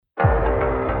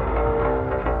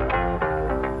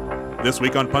This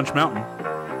week on Punch Mountain,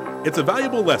 it's a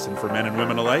valuable lesson for men and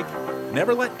women alike.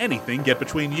 Never let anything get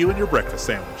between you and your breakfast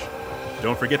sandwich.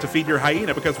 Don't forget to feed your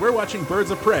hyena because we're watching Birds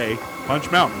of Prey.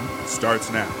 Punch Mountain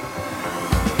starts now.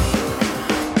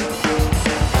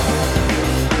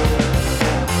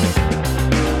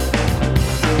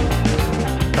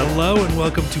 Hello and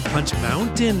welcome to Punch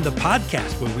Mountain, the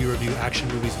podcast where we review action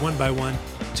movies one by one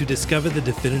to discover the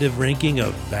definitive ranking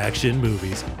of action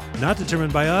movies. Not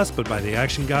determined by us, but by the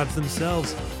action gods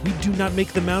themselves. We do not make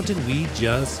the mountain, we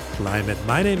just climb it.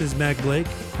 My name is Mac Blake.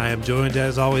 I am joined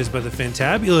as always by the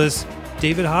fantabulous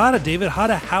David Hada. David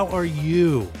Hada, how are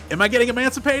you? Am I getting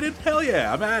emancipated? Hell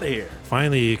yeah, I'm out of here.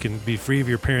 Finally, you can be free of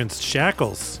your parents'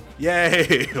 shackles.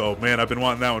 Yay! Oh man, I've been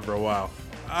wanting that one for a while.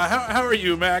 How are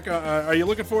you, Mac? Are you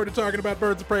looking forward to talking about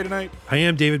Birds of Prey tonight? I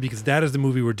am, David, because that is the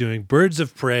movie we're doing. Birds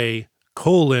of Prey,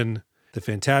 the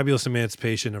fantabulous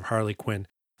emancipation of Harley Quinn.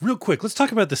 Real quick, let's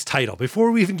talk about this title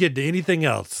before we even get to anything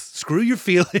else. Screw your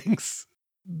feelings.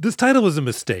 This title was a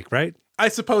mistake, right? I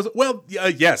suppose. Well,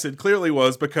 yes, it clearly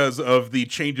was because of the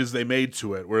changes they made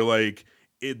to it. Where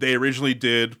they originally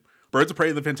did Birds of Prey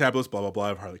and the Fantabulous, blah, blah,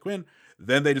 blah, of Harley Quinn.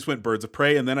 Then they just went Birds of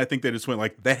Prey, and then I think they just went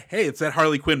hey, it's that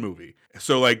Harley Quinn movie.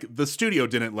 So the studio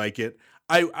didn't like it.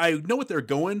 I know what they're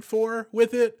going for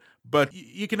with it, but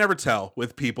you can never tell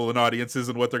with people and audiences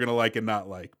and what they're going to like and not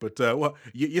like. But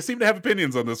you seem to have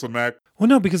opinions on this one, Mac. Well,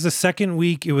 no, because the second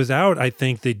week it was out, I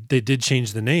think they did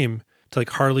change the name to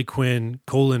Harley Quinn,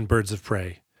 Birds of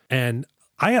Prey. And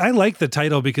I like the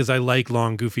title because I like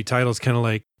long, goofy titles, kind of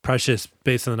like Precious,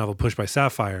 based on the novel Pushed by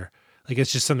Sapphire.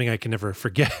 It's just something I can never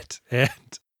forget. And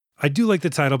I do like the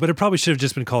title, but it probably should have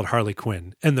just been called Harley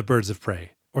Quinn and the Birds of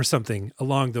Prey or something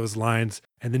along those lines.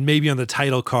 And then maybe on the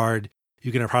title card,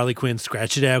 you can have Harley Quinn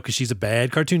scratch it out because she's a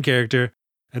bad cartoon character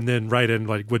and then write in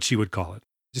what she would call it.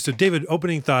 Just so, David,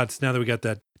 opening thoughts now that we got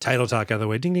that title talk out of the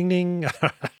way. Ding, ding, ding.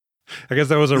 I guess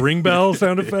that was a ring bell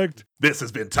sound effect. This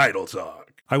has been Title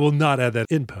Talk. I will not add that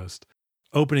in post.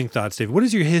 Opening thoughts, David. What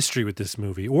is your history with this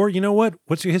movie? Or you know what?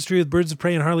 What's your history with Birds of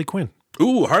Prey and Harley Quinn?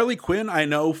 Ooh, Harley Quinn, I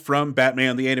know from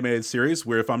Batman, the animated series,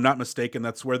 where if I'm not mistaken,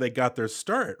 that's where they got their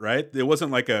start, right? It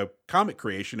wasn't like a comic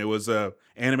creation. It was a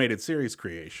animated series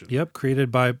creation. Yep, created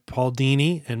by Paul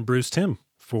Dini and Bruce Timm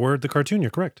for the cartoon.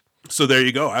 You're correct. So there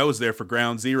you go. I was there for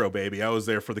ground zero, baby. I was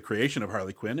there for the creation of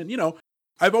Harley Quinn. And,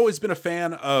 I've always been a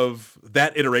fan of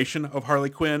that iteration of Harley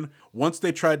Quinn. Once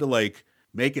they tried to,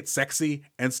 make it sexy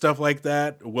and stuff like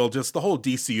that. Well, just the whole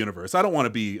DC universe. I don't want to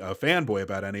be a fanboy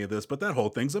about any of this, but that whole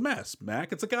thing's a mess,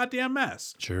 Mac. It's a goddamn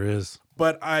mess. Sure is.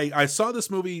 But I saw this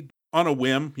movie on a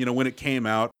whim, when it came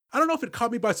out. I don't know if it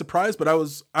caught me by surprise, but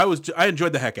I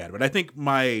enjoyed the heck out of it. I think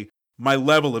my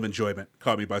level of enjoyment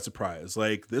caught me by surprise.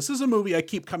 This is a movie I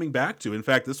keep coming back to. In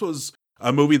fact, this was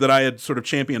a movie that I had sort of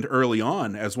championed early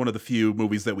on as one of the few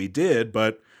movies that we did,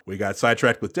 but we got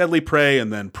sidetracked with Deadly Prey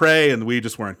and then Prey, and we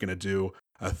just weren't going to do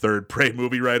a third Prey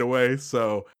movie right away.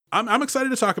 So I'm excited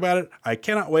to talk about it. I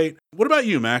cannot wait. What about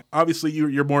you, Mac? Obviously,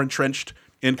 you're more entrenched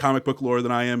in comic book lore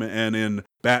than I am and in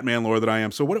Batman lore than I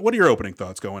am. So what are your opening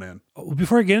thoughts going in?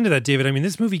 Before I get into that, David,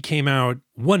 this movie came out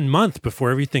 1 month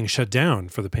before everything shut down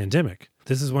for the pandemic.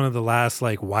 This is one of the last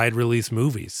wide release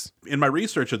movies. In my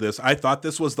research of this, I thought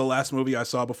this was the last movie I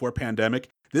saw before pandemic.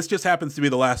 This just happens to be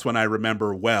the last one I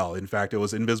remember well. In fact, it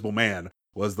was Invisible Man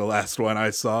was the last one I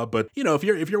saw. But, if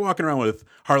you're walking around with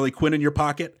Harley Quinn in your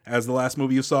pocket as the last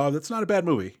movie you saw, that's not a bad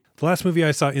movie. The last movie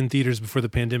I saw in theaters before the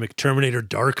pandemic, Terminator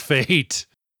Dark Fate.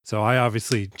 So I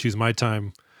obviously choose my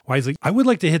time wisely. I would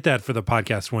like to hit that for the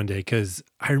podcast one day because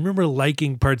I remember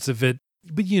liking parts of it.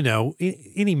 But,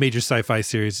 any major sci-fi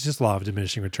series, it's just law of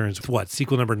diminishing returns. What,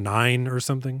 sequel number 9 or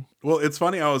something? Well, it's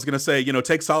funny. I was going to say,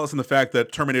 take solace in the fact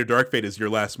that Terminator Dark Fate is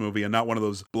your last movie and not one of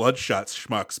those Bloodshot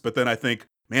schmucks. But then I think,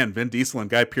 man, Vin Diesel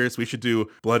and Guy Pearce, we should do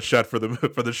Bloodshot for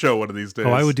the show one of these days.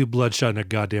 Oh, I would do Bloodshot in a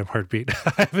goddamn heartbeat.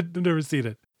 I've never seen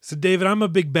it. So, David, I'm a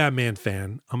big Batman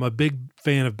fan. I'm a big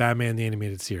fan of Batman the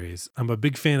Animated Series. I'm a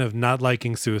big fan of not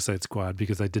liking Suicide Squad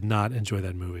because I did not enjoy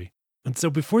that movie. And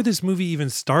so before this movie even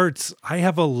starts, I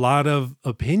have a lot of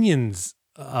opinions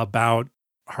about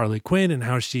Harley Quinn and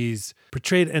how she's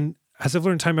portrayed. And as I've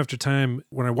learned time after time,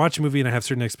 when I watch a movie and I have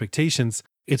certain expectations,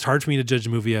 it's hard for me to judge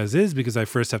a movie as is because I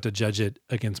first have to judge it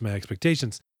against my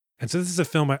expectations. And so this is a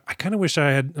film I kind of wish I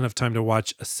had enough time to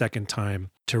watch a second time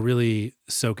to really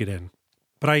soak it in.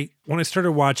 But when I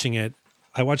started watching it,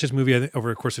 I watched this movie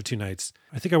over a course of 2 nights.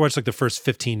 I think I watched the first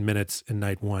 15 minutes in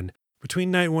night 1.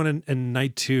 Between night 1 and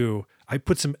night 2, I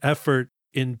put some effort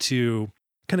into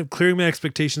kind of clearing my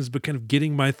expectations, but kind of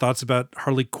getting my thoughts about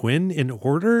Harley Quinn in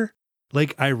order.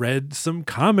 I read some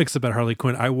comics about Harley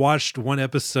Quinn. I watched one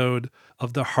episode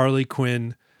of the Harley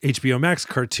Quinn HBO Max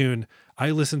cartoon,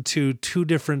 I listened to 2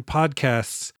 different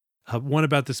podcasts, one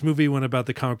about this movie, one about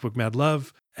the comic book Mad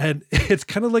Love. And it's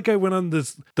kind of like I went on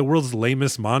the world's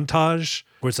lamest montage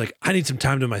where it's like, I need some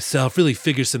time to myself, really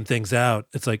figure some things out.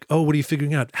 It's like, oh, what are you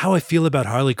figuring out? How I feel about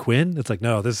Harley Quinn? It's like,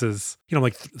 no, this is, I'm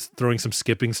like throwing some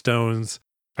skipping stones.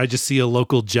 I just see a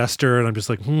local jester and I'm just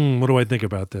like, what do I think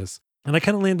about this? And I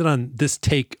kind of landed on this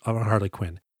take on Harley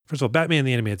Quinn. First of all, Batman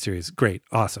the Animated Series, great,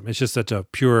 awesome. It's just such a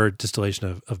pure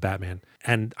distillation of Batman.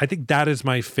 And I think that is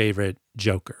my favorite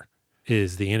Joker,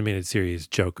 is the animated series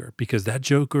Joker, because that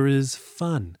Joker is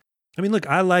fun. I mean, look,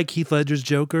 I like Heath Ledger's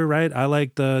Joker, right? I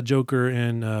like the Joker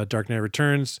in Dark Knight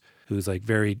Returns, who's like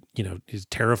very, he's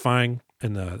terrifying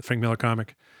in the Frank Miller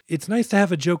comic. It's nice to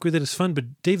have a Joker that is fun,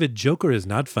 but David, Joker is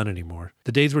not fun anymore.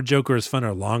 The days where Joker is fun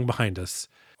are long behind us.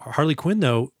 Harley Quinn,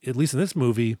 though, at least in this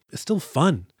movie, is still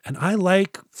fun. And I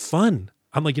like fun.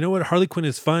 I'm like, you know what? Harley Quinn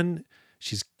is fun.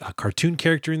 She's a cartoon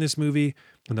character in this movie.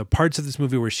 And the parts of this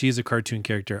movie where she's a cartoon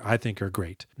character, I think are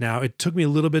great. Now, it took me a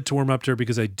little bit to warm up to her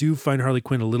because I do find Harley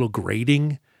Quinn a little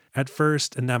grating at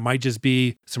first. And that might just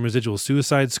be some residual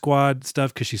Suicide Squad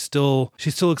stuff because she still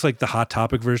looks like the Hot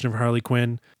Topic version of Harley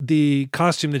Quinn. The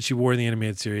costume that she wore in the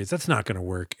animated series, that's not going to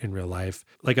work in real life.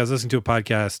 Like I was listening to a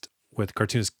podcast with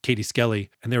cartoonist Katie Skelly,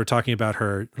 and they were talking about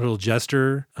her little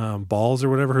jester balls or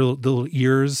whatever, her little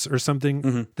ears or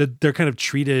something, that they're kind of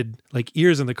treated like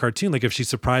ears in the cartoon. Like if she's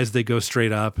surprised, they go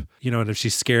straight up, and if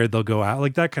she's scared, they'll go out,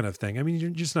 like that kind of thing. I mean,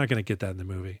 you're just not going to get that in the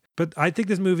movie. But I think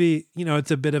this movie,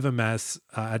 it's a bit of a mess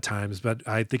at times, but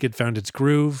I think it found its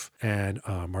groove, and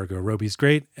Margot Robbie's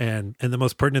great. And the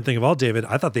most pertinent thing of all, David,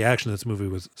 I thought the action in this movie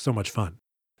was so much fun.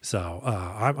 So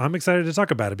I'm excited to talk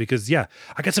about it because, I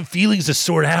got some feelings to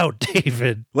sort out,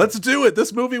 David. Let's do it.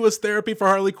 This movie was therapy for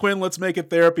Harley Quinn. Let's make it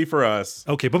therapy for us.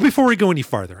 Okay, but before we go any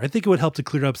farther, I think it would help to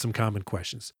clear up some common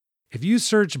questions. If you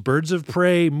search Birds of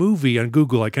Prey movie on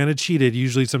Google, I kind of cheated.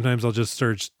 Usually sometimes I'll just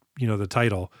search, the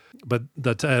title. But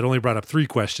it only brought up 3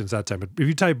 questions that time. But if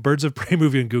you type Birds of Prey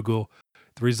movie on Google,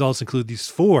 the results include these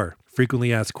 4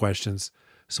 frequently asked questions.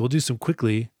 So we'll do some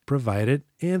quickly provided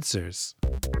answers.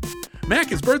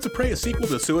 Mac, is Birds of Prey a sequel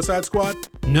to Suicide Squad?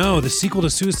 No, the sequel to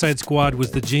Suicide Squad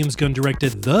was the James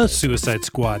Gunn-directed The Suicide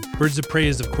Squad. Birds of Prey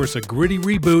is, of course, a gritty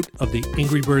reboot of the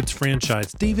Angry Birds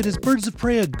franchise. David, is Birds of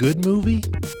Prey a good movie?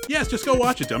 Yes, just go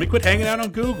watch it, dummy. Quit hanging out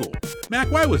on Google.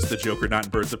 Mac, why was the Joker not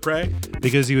in Birds of Prey?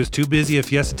 Because he was too busy at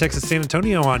Fiesta Texas San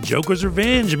Antonio on Joker's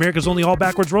Revenge, America's only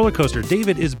all-backwards roller coaster.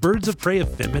 David, is Birds of Prey a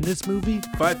feminist movie?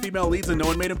 5 female leads and no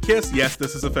one made them kiss? Yes,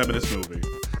 this is a feminist movie.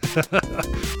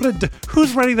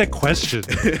 Who's writing that question?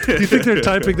 Do you think they're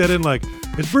typing that in like,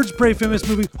 is Birds of Prey a feminist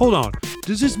movie? Hold on.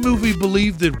 Does this movie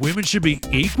believe that women should be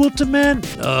equal to men?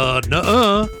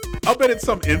 Nuh-uh. I'll bet it's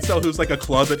some incel who's like a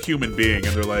closet human being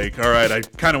and they're like, all right, I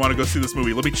kind of want to go see this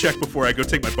movie. Let me check before I go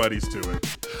take my buddies to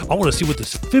it. I want to see what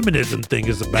this feminism thing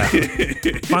is about.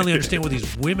 Finally understand what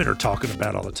these women are talking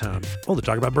about all the time. Oh, they're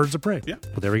talking about Birds of Prey. Yeah.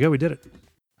 Well, there we go. We did it.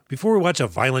 Before we watch a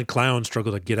violent clown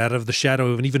struggle to get out of the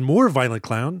shadow of an even more violent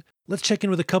clown, let's check in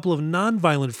with a couple of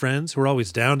non-violent friends who are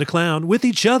always down to clown with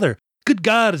each other. Good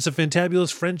God, it's a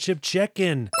fantabulous friendship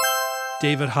check-in.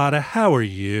 David Hada, how are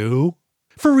you?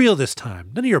 For real this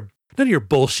time. None of your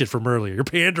bullshit from earlier. You're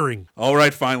pandering. All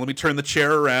right, fine. Let me turn the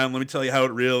chair around. Let me tell you how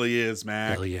it really is,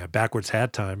 Mac. Hell yeah, backwards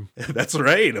hat time. That's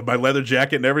right. My leather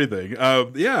jacket and everything.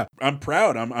 I'm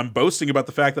proud. I'm boasting about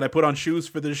the fact that I put on shoes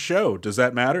for this show. Does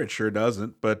that matter? It sure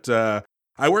doesn't. But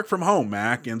I work from home,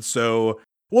 Mac, and so.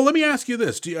 Well, let me ask you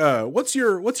this: what's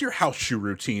your house shoe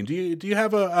routine? Do you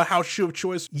have a house shoe of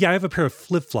choice? Yeah, I have a pair of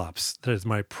flip flops. That is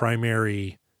my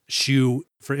primary shoe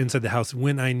for inside the house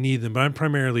when I need them, but I'm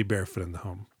primarily barefoot in the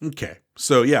home. Okay.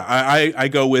 So yeah, I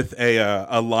go with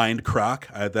a lined Croc.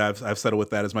 I've settled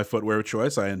with that as my footwear of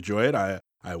choice. I enjoy it.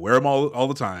 I wear them all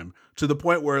the time to the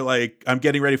point where like I'm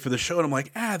getting ready for the show and I'm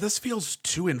like, this feels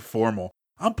too informal.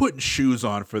 I'm putting shoes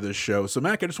on for this show. So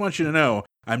Mac, I just want you to know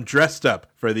I'm dressed up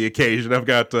for the occasion. I've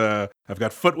got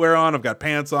footwear on. I've got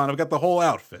pants on. I've got the whole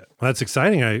outfit. Well, that's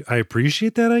exciting. I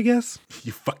appreciate that, I guess.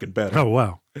 You fucking better. Oh,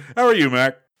 wow. How are you,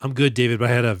 Mac? I'm good, David,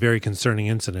 but I had a very concerning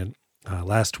incident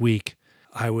last week.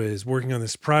 I was working on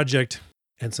this project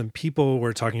and some people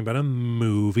were talking about a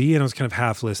movie and I was kind of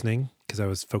half listening because I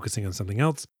was focusing on something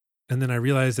else. And then I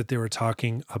realized that they were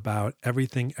talking about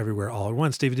Everything Everywhere All at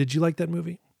Once. David, did you like that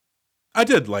movie? I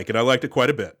did like it. I liked it quite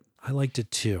a bit. I liked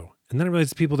it too. And then I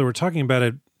realized the people that were talking about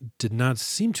it did not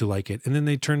seem to like it. And then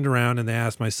they turned around and they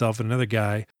asked myself and another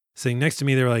guy sitting next to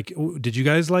me, they were like, did you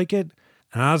guys like it?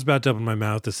 And I was about to open my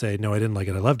mouth to say, no, I didn't like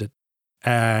it. I loved it.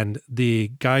 And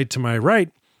the guy to my right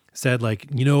said like,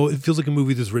 it feels like a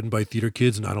movie that's written by theater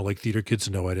kids and I don't like theater kids,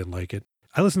 so no, I didn't like it.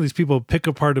 I listen to these people pick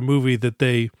apart a movie that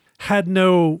they had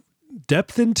no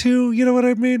depth into. You know what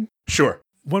I mean? Sure.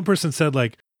 One person said,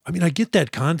 like, I mean, I get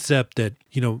that concept that,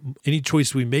 any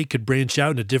choice we make could branch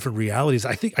out into different realities.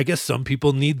 I guess some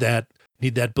people need that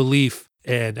belief.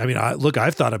 And I mean,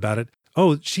 I've thought about it.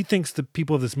 Oh, she thinks the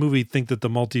people of this movie think that the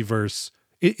multiverse,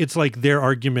 it's like their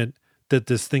argument that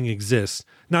this thing exists.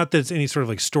 Not that it's any sort of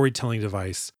like storytelling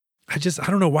device. I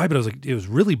don't know why, but I was like, it was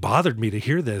really bothered me to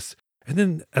hear this. And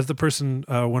then as the person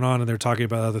went on and they're talking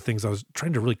about other things, I was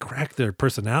trying to really crack their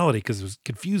personality because it was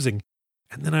confusing.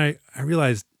 And then I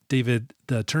realized, David,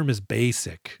 the term is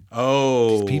basic.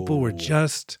 Oh. These people were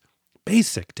just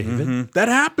basic, David. Mm-hmm. That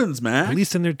happens, man. At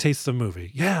least in their taste of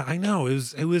movie. Yeah, I know.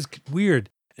 It was weird.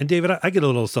 And David, I get a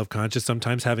little self-conscious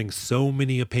sometimes having so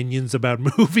many opinions about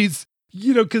movies,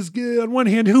 because on one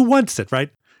hand, who wants it,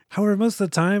 right? However, most of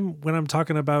the time when I'm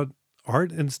talking about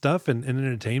art and stuff and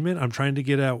entertainment, I'm trying to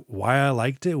get at why I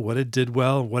liked it, what it did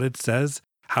well, what it says,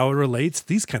 how it relates,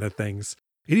 these kind of things.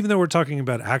 And even though we're talking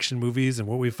about action movies and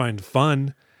what we find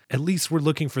fun, at least we're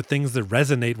looking for things that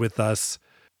resonate with us.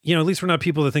 At least we're not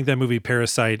people that think that movie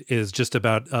Parasite is just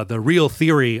about the real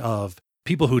theory of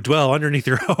people who dwell underneath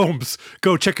your homes.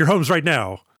 Go check your homes right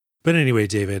now. But anyway,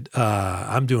 David,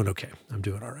 I'm doing okay. I'm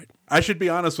doing all right. I should be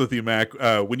honest with you, Mac.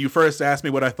 When you first asked me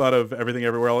what I thought of Everything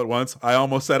Everywhere All at Once, I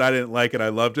almost said I didn't like it. I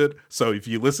loved it. So if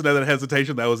you listen to that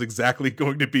hesitation, that was exactly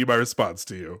going to be my response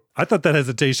to you. I thought that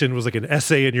hesitation was like an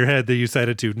essay in your head that you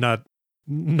decided to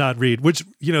not read, which,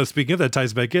 speaking of that,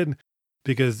 ties back in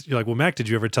because you're like, well, Mac, did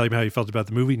you ever tell him how you felt about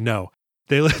the movie? No.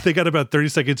 They got about 30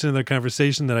 seconds into their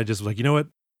conversation that I just was like, you know what?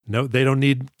 No, they don't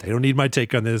need my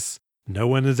take on this. No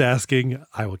one is asking.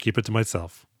 I will keep it to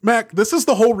myself. Mac, this is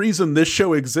the whole reason this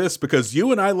show exists, because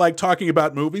you and I like talking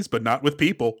about movies, but not with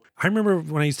people. I remember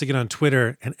when I used to get on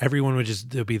Twitter and everyone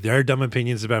would be their dumb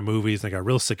opinions about movies, and I got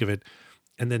real sick of it.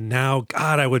 And then now,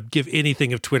 God, I would give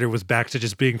anything if Twitter was back to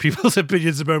just being people's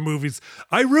opinions about movies.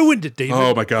 I ruined it, David.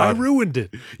 Oh, my God. I ruined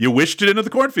it. You wished it into the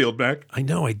cornfield, Mac. I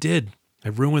know, I did. I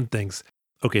ruined things.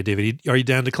 Okay, David, are you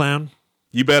down to clown?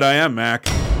 You bet I am, Mac.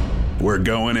 We're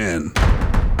going in.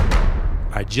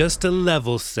 Just a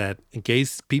level set, in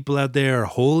case people out there are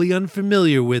wholly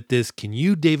unfamiliar with this, can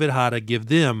you, David Hada, give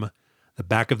them the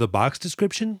back of the box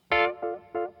description?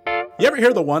 You ever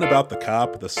hear the one about the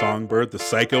cop, the songbird, the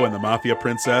psycho, and the mafia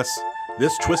princess?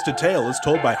 This twisted tale is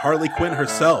told by Harley Quinn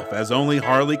herself, as only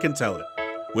Harley can tell it.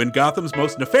 When Gotham's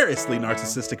most nefariously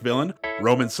narcissistic villain,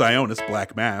 Roman Sionis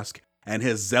Black Mask, and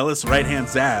his zealous right-hand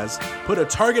Zaz put a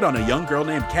target on a young girl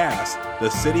named Cass, the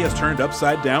city has turned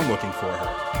upside down looking for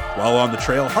her. While on the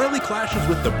trail, Harley clashes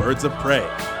with the birds of prey,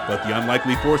 but the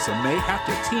unlikely foursome may have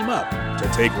to team up to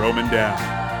take Roman down.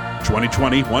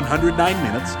 2020, 109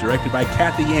 minutes, directed by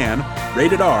Kathy Ann,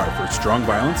 rated R for strong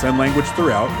violence and language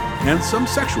throughout, and some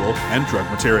sexual and drug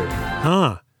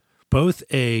material. Both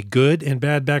a good and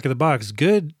bad back of the box.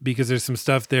 Good because there's some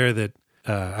stuff there that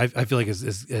I feel like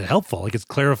is helpful. Like it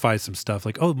clarifies some stuff.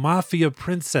 Like, oh, mafia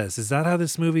princess. Is that how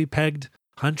this movie pegged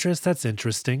Huntress? That's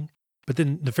interesting. But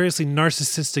then nefariously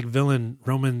narcissistic villain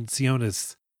Roman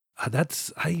Sionis.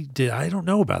 I don't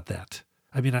know about that.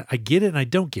 I mean, I get it and I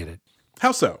don't get it.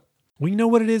 How so? Well, you know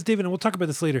what it is, David, and we'll talk about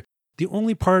this later. The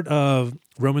only part of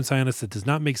Roman Sionis that does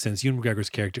not make sense, Ewan McGregor's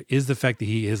character, is the fact that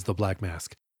he is the Black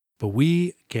Mask. But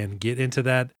we can get into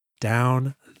that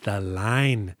down the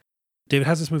line. David,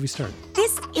 how's this movie start?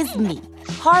 This is me,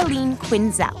 Harleen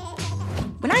Quinzel.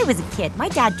 When I was a kid, my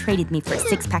dad traded me for a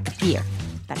six-pack of beer.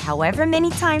 But however many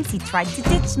times he tried to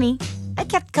ditch me, I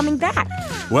kept coming back.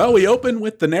 Well, we open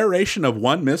with the narration of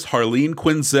one Miss Harleen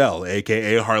Quinzel,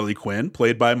 a.k.a. Harley Quinn,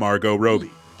 played by Margot Robbie.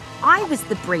 I was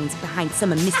the brains behind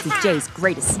some of Mr. J's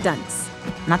greatest stunts.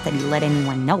 Not that he let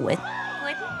anyone know it.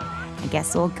 I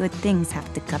guess all good things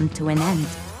have to come to an end.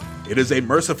 It is a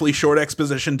mercifully short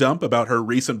exposition dump about her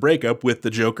recent breakup with the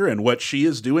Joker and what she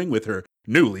is doing with her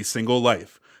newly single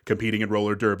life, competing in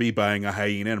roller derby, buying a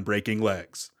hyena, and breaking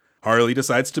legs. Harley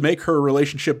decides to make her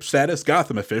relationship status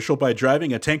Gotham official by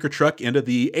driving a tanker truck into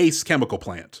the Ace chemical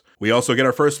plant. We also get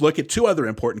our first look at two other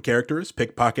important characters,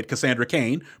 pickpocket Cassandra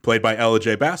Cain, played by Ella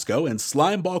J. Basco, and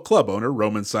slimeball club owner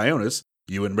Roman Sionis,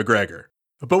 Ewan McGregor.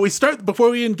 But we start,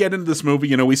 before we even get into this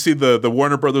movie, we see the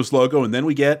Warner Brothers logo, and then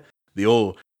we get the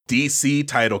old DC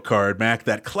title card, Mac,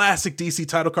 that classic DC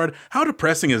title card. How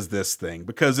depressing is this thing?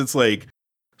 Because it's like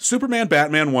Superman,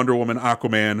 Batman, Wonder Woman,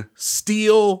 Aquaman,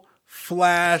 Steel,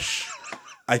 Flash,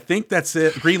 I think that's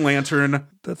it. Green Lantern.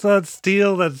 That's not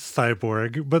Steel, that's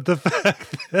Cyborg. But the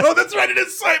fact that... Oh, that's right, it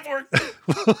is Cyborg!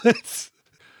 Well,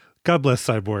 God bless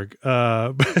Cyborg.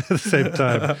 But at the same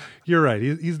time, you're right.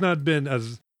 He's not been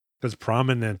as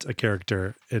prominent a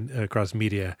character across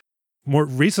media More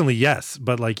recently, yes,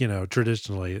 but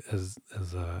traditionally as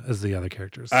the other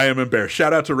characters. I am embarrassed.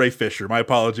 Shout out to Ray Fisher. My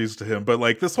apologies to him.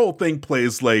 But this whole thing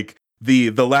plays like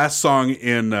the last song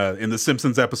in the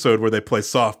Simpsons episode where they play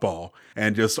softball,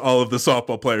 and just all of the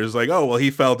softball players oh, well, he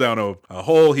fell down a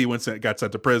hole. He got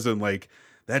sent to prison.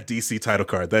 That DC title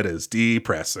card, that is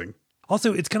depressing.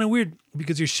 Also, it's kind of weird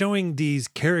because you're showing these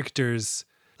characters,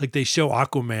 they show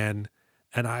Aquaman,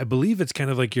 and I believe it's kind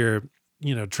of like your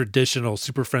traditional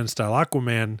Super Friends style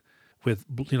Aquaman with,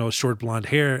 short blonde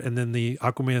hair. And then the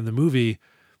Aquaman in the movie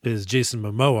is Jason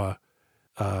Momoa,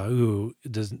 who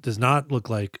does not look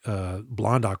like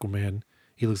blonde Aquaman.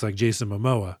 He looks like Jason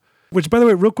Momoa, which, by the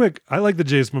way, real quick, I like the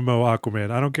Jason Momoa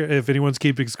Aquaman. I don't care if anyone's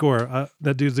keeping score.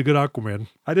 That dude's a good Aquaman.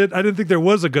 I didn't think there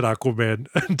was a good Aquaman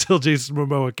until Jason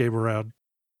Momoa came around.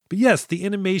 But yes, the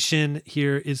animation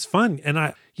here is fun.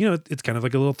 And it's kind of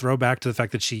like a little throwback to the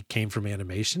fact that she came from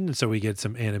animation. And so we get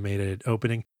some animated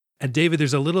opening. And David,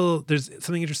 there's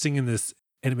something interesting in this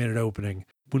animated opening.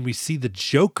 When we see the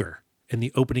Joker in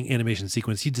the opening animation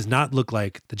sequence, he does not look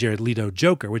like the Jared Leto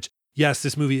Joker, which, yes,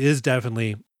 this movie is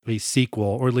definitely a sequel,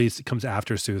 or at least it comes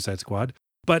after Suicide Squad.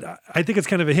 But I think it's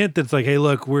kind of a hint that's hey,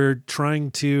 look, we're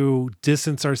trying to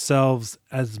distance ourselves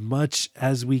as much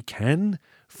as we can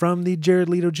from the Jared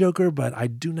Leto Joker, but I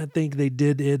do not think they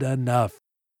did it enough.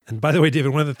 And by the way,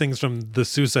 David, one of the things from the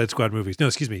Suicide Squad movies,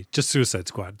 just Suicide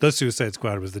Squad. The Suicide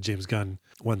Squad was the James Gunn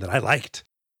one that I liked.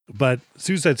 But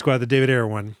Suicide Squad, the David Ayer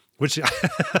one, which,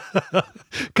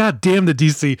 God damn the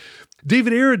DC.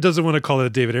 David Ayer doesn't want to call it a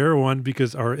David Ayer one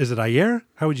or is it Ayer?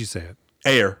 How would you say it?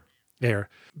 Ayer.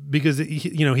 Because,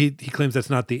 he claims that's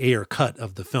not the Ayer cut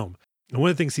of the film. And one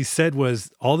of the things he said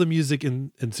was all the music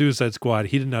in Suicide Squad,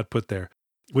 he did not put there.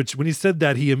 Which, when he said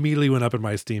that, he immediately went up in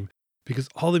my esteem because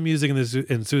all the music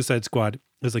in Suicide Squad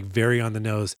is very on the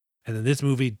nose. And then this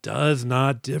movie does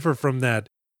not differ from that.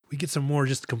 We get some more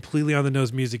just completely on the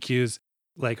nose music cues.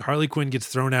 Harley Quinn gets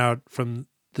thrown out from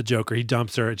the Joker. He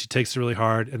dumps her and she takes it really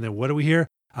hard. And then what do we hear?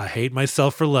 I hate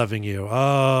myself for loving you.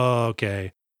 Oh,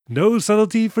 okay. No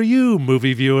subtlety for you,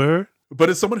 movie viewer. But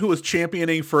as someone who was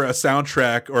championing for a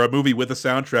soundtrack or a movie with a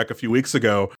soundtrack a few weeks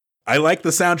ago, I like the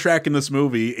soundtrack in this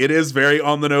movie. It is very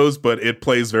on the nose, but it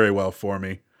plays very well for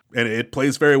me. And it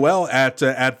plays very well at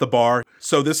the bar.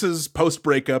 So this is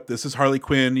post-breakup. This is Harley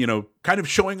Quinn, kind of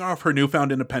showing off her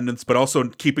newfound independence, but also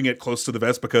keeping it close to the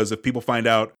vest because if people find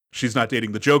out she's not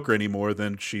dating the Joker anymore,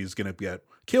 then she's going to get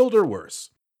killed or worse.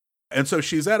 And so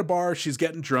she's at a bar, she's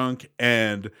getting drunk,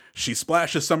 and she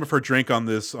splashes some of her drink on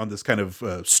this kind of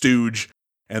stooge.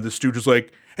 And the stooge is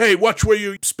like, hey, watch where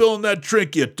you spilling that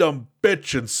drink, you dumb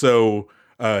bitch. And so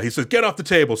he says, get off the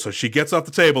table. So she gets off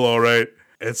the table, all right.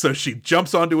 And so she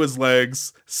jumps onto his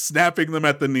legs, snapping them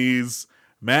at the knees.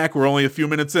 Mac, we're only a few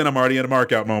minutes in. I'm already in a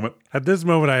mark-out moment. At this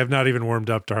moment, I have not even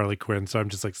warmed up to Harley Quinn. So I'm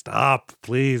just stop,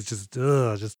 please.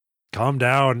 Just calm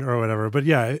down or whatever. But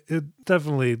yeah, it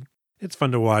definitely, it's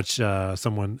fun to watch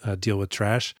someone deal with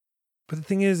trash. But the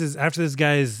thing is after this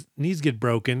guy's knees get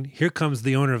broken, here comes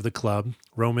the owner of the club,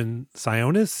 Roman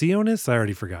Sionis? I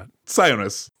already forgot.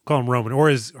 Sionis. Call him Roman, or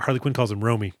as Harley Quinn calls him,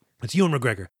 Romy. It's Ewan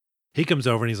McGregor. He comes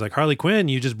over and he's like, Harley Quinn,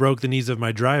 you just broke the knees of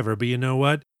my driver, but you know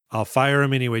what? I'll fire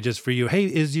him anyway just for you. Hey,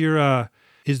 is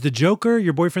the Joker,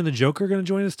 your boyfriend the Joker, going to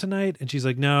join us tonight? And she's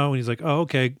like, no. And he's like, oh,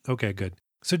 okay, good.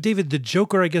 So David, the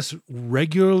Joker, I guess,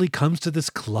 regularly comes to this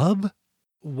club?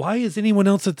 Why is anyone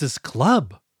else at this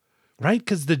club? Right?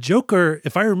 Because the Joker,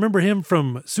 if I remember him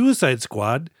from Suicide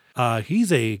Squad,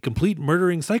 he's a complete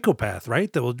murdering psychopath,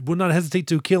 right? That will not hesitate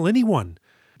to kill anyone.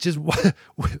 Just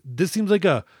this seems like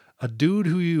a dude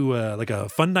who you like a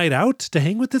fun night out to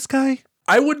hang with this guy.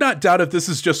 I would not doubt if this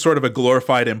is just sort of a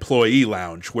glorified employee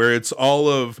lounge where it's all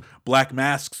of Black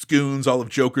Mask's goons, all of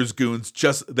Joker's goons.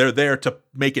 Just they're there to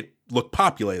make it look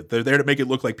populated. They're there to make it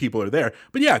look like people are there.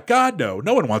 But yeah, God, no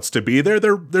one wants to be there.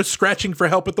 They're scratching for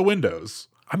help at the windows.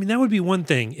 I mean, that would be one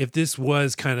thing if this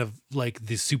was kind of like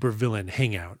the supervillain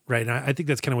hangout, right? And I think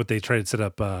that's kind of what they tried to set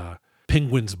up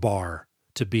Penguin's Bar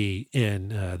to be in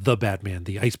The Batman,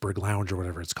 the Iceberg Lounge or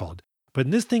whatever it's called. But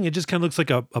in this thing, it just kind of looks like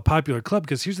a popular club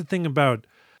because here's the thing about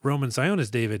Roman Sionis,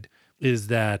 David, is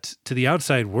that to the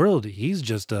outside world, he's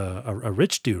just a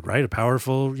rich dude, right? A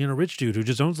powerful, rich dude who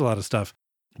just owns a lot of stuff.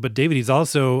 But David, he's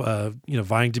also,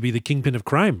 vying to be the kingpin of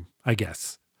crime, I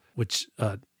guess, which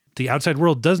the outside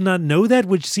world does not know that,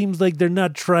 which seems like they're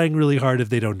not trying really hard if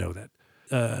they don't know that.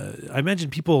 I imagine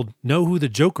people know who the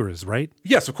Joker is, right?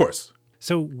 Yes, of course.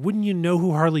 So wouldn't you know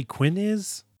who Harley Quinn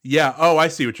is? Yeah. Oh, I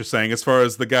see what you're saying. As far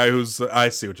as the guy I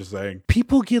see what you're saying.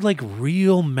 People get like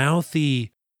real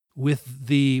mouthy with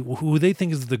who they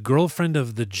think is the girlfriend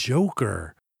of the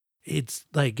Joker. It's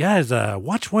like, guys,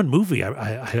 watch one movie.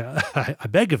 I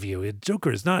beg of you.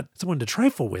 Joker is not someone to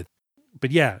trifle with.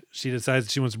 But yeah, she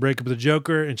decides she wants to break up with the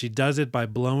Joker, and she does it by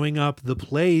blowing up the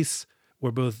place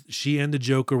where both she and the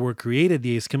Joker were created,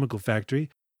 the Ace Chemical Factory,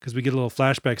 because we get a little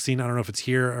flashback scene. I don't know if it's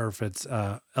here or if it's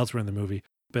elsewhere in the movie,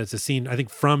 but it's a scene, I think,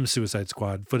 from Suicide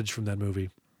Squad, footage from that movie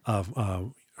of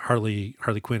Harley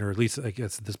Quinn, or at least I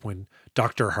guess at this point,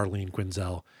 Dr. Harleen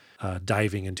Quinzel,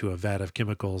 diving into a vat of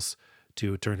chemicals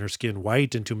to turn her skin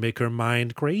white and to make her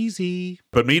mind crazy.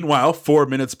 But meanwhile, 4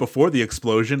 minutes before the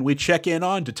explosion, we check in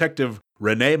on Detective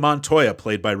Renee Montoya,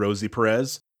 played by Rosie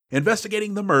Perez,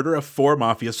 investigating the murder of 4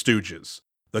 mafia stooges.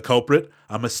 The culprit,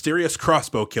 a mysterious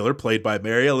crossbow killer played by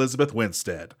Mary Elizabeth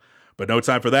Winstead. But no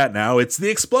time for that now, it's the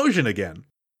explosion again.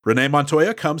 Renee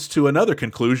Montoya comes to another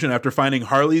conclusion after finding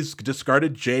Harley's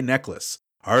discarded J necklace.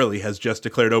 Harley has just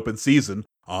declared open season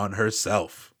on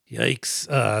herself.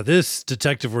 Yikes. This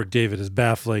detective work, David, is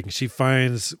baffling. She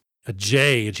finds a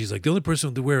J, and she's like, the only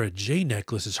person to wear a J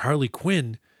necklace is Harley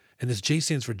Quinn, and this J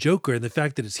stands for Joker, and the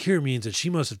fact that it's here means that she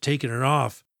must have taken it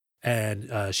off,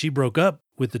 and she broke up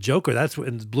with the Joker. That's what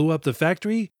and blew up the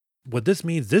factory. What this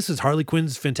means, this is Harley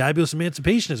Quinn's fantabulous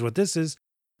emancipation is what this is.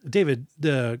 David,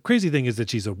 the crazy thing is that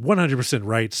she's a 100%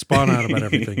 right, spot on about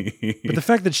everything. But the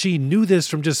fact that she knew this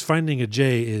from just finding a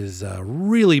J is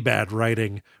really bad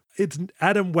writing. It's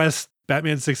Adam West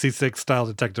Batman 66 style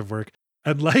detective work.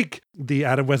 And like the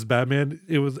Adam West Batman,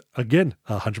 it was, again,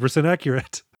 100%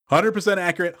 accurate. 100%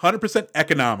 accurate, 100%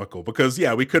 economical, because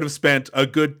yeah, we could have spent a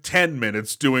good 10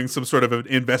 minutes doing some sort of an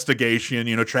investigation,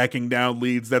 tracking down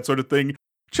leads, that sort of thing.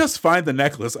 Just find the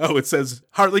necklace. Oh, it says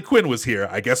Harley Quinn was here.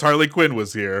 I guess Harley Quinn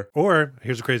was here. Or,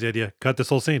 here's a crazy idea. Cut this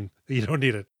whole scene. You don't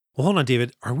need it. Well, hold on,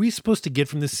 David. Are we supposed to get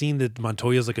from this scene that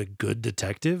Montoya's like a good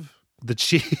detective? That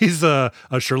she's a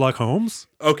Sherlock Holmes?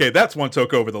 Okay, that's one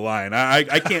took over the line.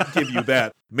 I can't give you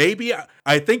that. Maybe.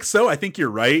 I think so. I think you're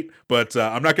right. But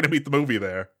I'm not going to meet the movie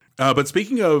there. But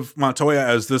speaking of Montoya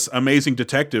as this amazing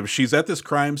detective, she's at this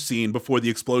crime scene before the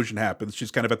explosion happens.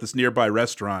 She's kind of at this nearby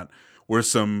restaurant where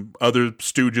some other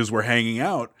stooges were hanging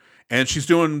out. And she's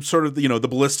doing sort of, the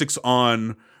ballistics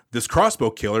on this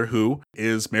crossbow killer who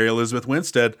is Mary Elizabeth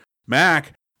Winstead.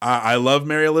 Mac, I love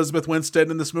Mary Elizabeth Winstead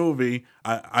in this movie.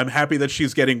 I'm happy that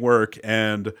she's getting work,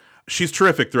 and she's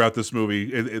terrific throughout this movie.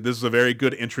 This is a very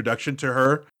good introduction to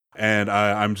her, and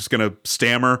I'm just going to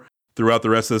stammer throughout the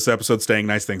rest of this episode, saying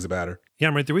nice things about her. Yeah,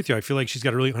 I'm right there with you. I feel like she's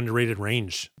got a really underrated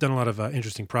range. Done a lot of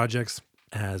interesting projects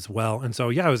as well. And so,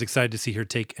 yeah, I was excited to see her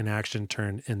take an action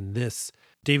turn in this.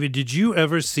 David, did you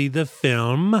ever see the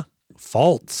film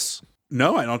Faults?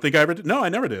 No, I don't think I ever did. No, I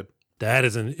never did. That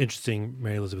is an interesting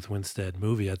Mary Elizabeth Winstead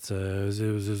movie. It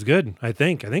was good, I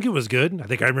think. I think it was good. I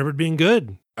think I remember it being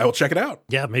good. I will check it out.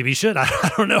 Yeah, maybe you should.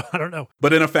 I don't know.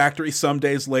 But in a factory some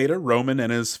days later, Roman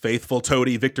and his faithful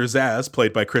toady Victor Zsasz,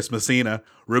 played by Chris Messina,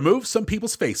 remove some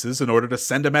people's faces in order to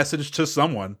send a message to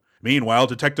someone. Meanwhile,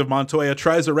 Detective Montoya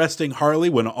tries arresting Harley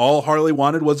when all Harley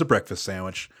wanted was a breakfast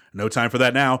sandwich. No time for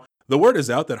that now. The word is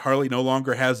out that Harley no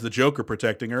longer has the Joker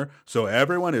protecting her, so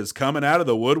everyone is coming out of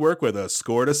the woodwork with a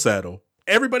score to settle.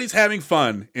 Everybody's having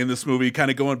fun in this movie,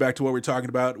 kind of going back to what we're talking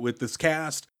about with this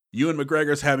cast. Ewan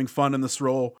McGregor's having fun in this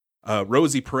role.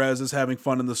 Rosie Perez is having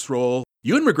fun in this role.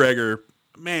 Ewan McGregor,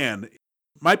 man,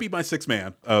 might be my sixth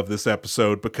man of this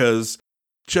episode, because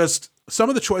just some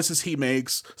of the choices he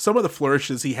makes, some of the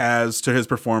flourishes he has to his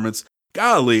performance.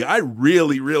 Golly, I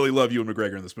really, really love Ewan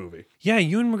McGregor in this movie. Yeah,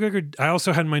 Ewan McGregor, I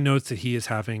also had in my notes that he is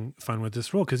having fun with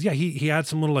this role. Because, yeah, he had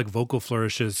some little vocal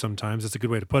flourishes sometimes. That's a good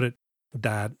way to put it.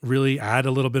 That really add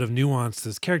a little bit of nuance to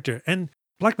this character. And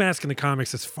Black Mask in the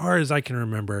comics, as far as I can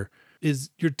remember, is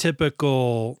your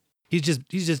typical, he's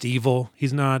just evil.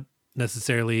 He's not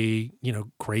necessarily,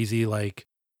 crazy like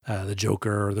the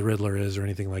Joker or the Riddler is or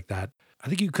anything like that. I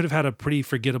think you could have had a pretty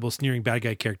forgettable, sneering bad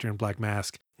guy character in Black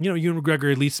Mask. Ewan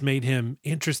McGregor at least made him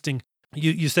interesting.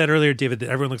 You said earlier, David, that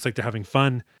everyone looks like they're having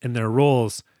fun in their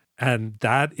roles. And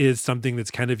that is something that's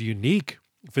kind of unique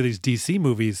for these DC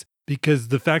movies, because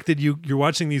the fact that you're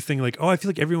watching these things like, oh, I feel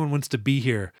like everyone wants to be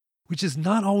here, which is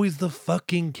not always the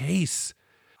fucking case.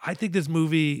 I think this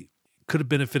movie could have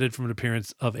benefited from an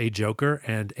appearance of a Joker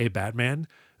and a Batman,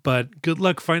 but good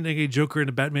luck finding a Joker and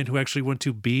a Batman who actually want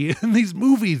to be in these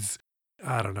movies.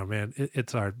 I don't know, man.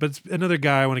 It's hard. But it's another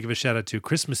guy I want to give a shout out to,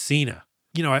 Chris Messina.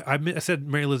 I said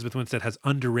Mary Elizabeth Winstead has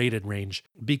underrated range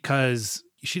because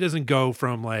she doesn't go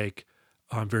from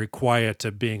very quiet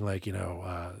to being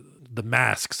The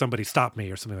Mask, somebody stop me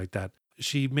or something like that.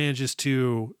 She manages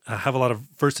to have a lot of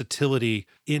versatility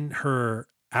in her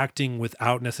acting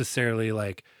without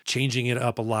necessarily changing it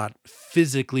up a lot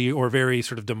physically or very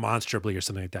sort of demonstrably or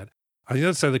something like that. On the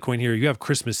other side of the coin here, you have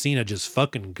Chris Messina just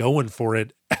fucking going for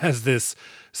it as this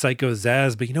psycho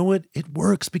Zaz. But you know what? It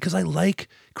works because I like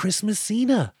Chris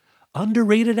Messina.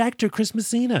 Underrated actor Chris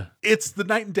Messina. It's the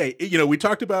night and day. We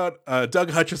talked about Doug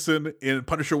Hutchison in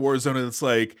Punisher Warzone, and it's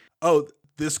like, oh,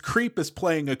 this creep is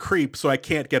playing a creep, so I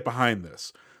can't get behind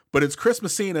this. But it's Chris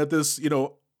Messina, this,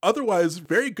 otherwise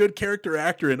very good character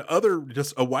actor in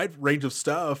just a wide range of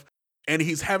stuff. And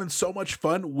he's having so much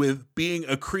fun with being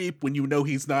a creep when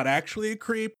he's not actually a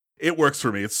creep. It works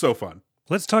for me. It's so fun.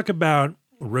 Let's talk about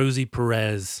Rosie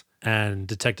Perez and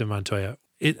Detective Montoya.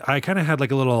 I kind of had like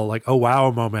a little oh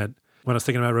wow moment when I was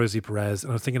thinking about Rosie Perez,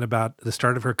 and I was thinking about the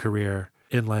start of her career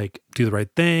in Do the Right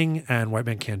Thing and White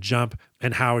Man Can't Jump,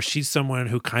 and how she's someone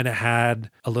who kind of had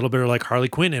a little bit of Harley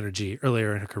Quinn energy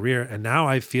earlier in her career. And now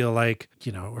I feel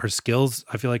her skills,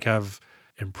 I feel have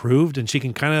improved, and she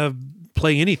can kind of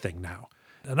play anything now.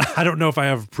 And I don't know if I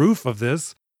have proof of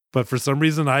this, but for some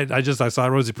reason I saw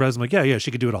Rosie Perez. I'm yeah,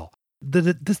 she could do it all.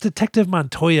 This Detective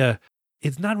Montoya,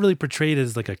 it's not really portrayed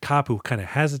as a cop who kind of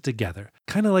has it together.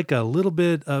 Kind of like a little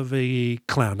bit of a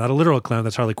clown. Not a literal clown,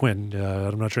 that's Harley Quinn.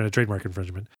 I'm not trying to trademark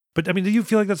infringement. But do you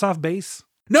feel like that's off base?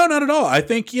 No, not at all. I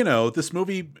think, this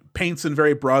movie paints in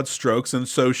very broad strokes. And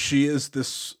so she is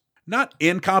this, not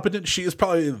incompetent, she is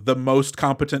probably the most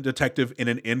competent detective in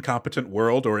an incompetent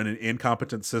world or in an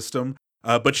incompetent system.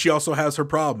 But she also has her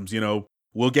problems.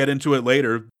 We'll get into it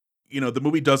later. The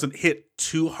movie doesn't hit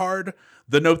too hard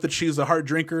the note that she's a hard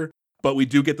drinker, but we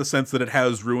do get the sense that it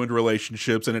has ruined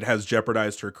relationships and it has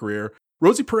jeopardized her career.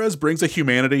 Rosie Perez brings a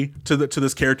humanity to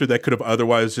this character that could have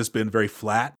otherwise just been very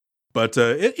flat. But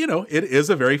it is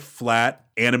a very flat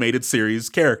animated series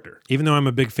character. Even though I'm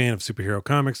a big fan of superhero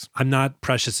comics, I'm not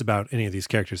precious about any of these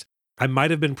characters. I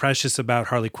might have been precious about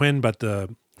Harley Quinn, but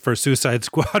the first Suicide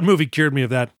Squad movie cured me of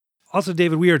that. Also,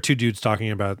 David, we are two dudes talking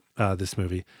about this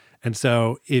movie. And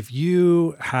so if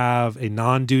you have a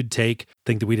non-dude take,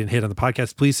 think that we didn't hit on the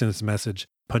podcast, please send us a message,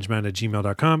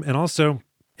 punchman@gmail.com. And also,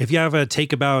 if you have a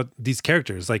take about these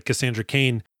characters, like Cassandra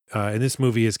Cain in this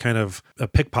movie is kind of a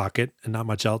pickpocket and not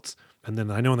much else. And then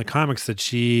I know in the comics that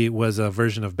she was a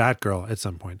version of Batgirl at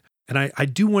some point. And I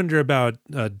do wonder about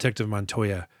Detective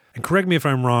Montoya. And correct me if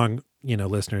I'm wrong,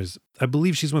 listeners. I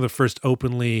believe she's one of the first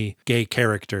openly gay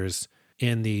characters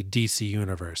in the DC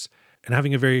universe. And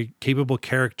having a very capable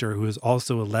character who is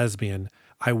also a lesbian,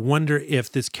 I wonder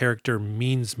if this character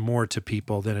means more to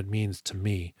people than it means to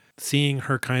me. Seeing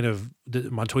her kind of,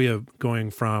 Montoya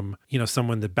going from,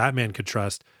 someone that Batman could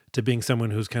trust to being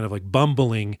someone who's kind of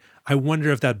bumbling, I wonder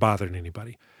if that bothered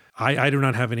anybody. I do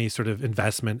not have any sort of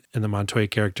investment in the Montoya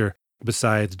character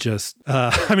besides just,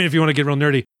 if you want to get real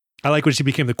nerdy, I like when she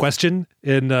became the Question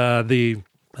in the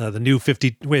new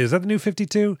 50, wait, is that the new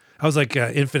 52? I was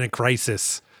Infinite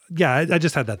Crisis. Yeah, I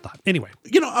just had that thought. Anyway,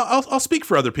 I'll speak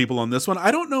for other people on this one.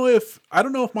 I don't know if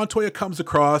Montoya comes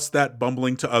across that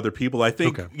bumbling to other people. I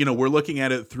think we're looking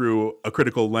at it through a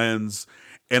critical lens,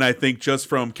 and I think just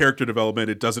from character development,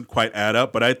 it doesn't quite add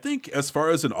up. But I think as far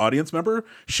as an audience member,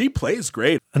 she plays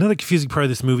great. Another confusing part of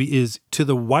this movie is to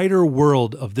the wider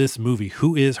world of this movie,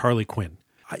 who is Harley Quinn?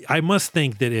 I must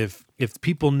think that if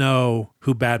people know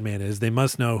who Batman is, they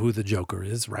must know who the Joker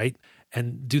is, right?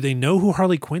 And do they know who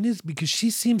Harley Quinn is? Because she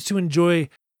seems to enjoy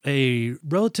a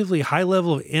relatively high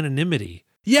level of anonymity.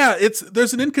 Yeah,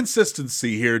 there's an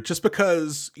inconsistency here just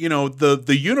because,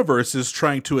 the universe is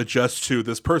trying to adjust to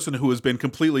this person who has been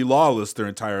completely lawless their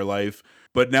entire life,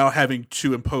 but now having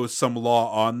to impose some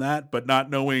law on that, but not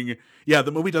knowing,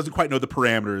 the movie doesn't quite know the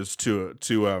parameters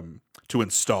to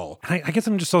install. I guess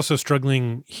I'm just also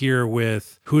struggling here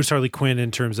with who's Harley Quinn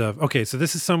in terms of, okay, so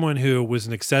this is someone who was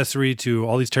an accessory to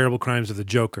all these terrible crimes of the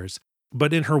Jokers.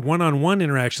 But in her one-on-one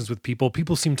interactions with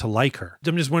people seem to like her.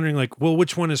 I'm just wondering,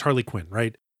 which one is Harley Quinn,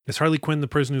 right? Is Harley Quinn the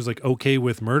person who's okay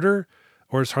with murder?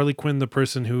 Or is Harley Quinn the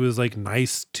person who is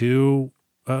nice to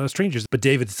strangers? But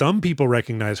David, some people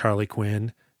recognize Harley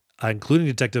Quinn, including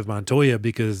Detective Montoya,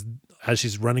 because as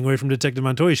she's running away from Detective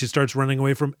Montoya, she starts running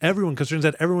away from everyone because it turns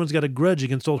out everyone's got a grudge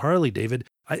against old Harley, David.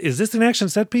 Is this an action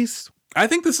set piece? I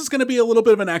think this is going to be a little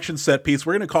bit of an action set piece.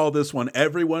 We're going to call this one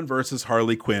Everyone versus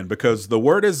Harley Quinn because the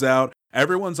word is out.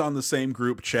 Everyone's on the same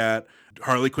group chat.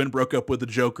 Harley Quinn broke up with the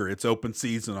Joker. It's open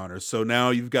season on her. So now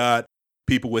you've got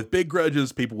people with big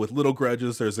grudges, people with little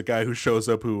grudges. There's a guy who shows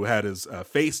up who had his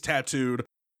face tattooed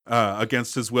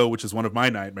against his will, which is one of my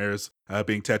nightmares,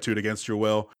 being tattooed against your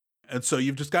will. And so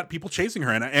you've just got people chasing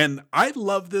her. And I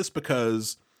love this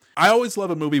because I always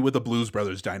love a movie with a Blues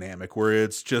Brothers dynamic where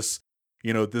it's just,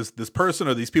 this person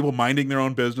or these people minding their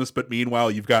own business, but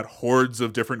meanwhile, you've got hordes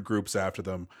of different groups after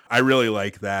them. I really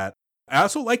like that. I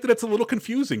also like that it's a little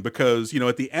confusing because,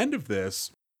 at the end of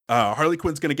this, Harley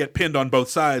Quinn's going to get pinned on both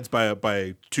sides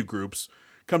by two groups.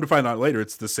 Come to find out later,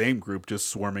 it's the same group just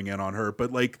swarming in on her.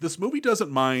 But like, this movie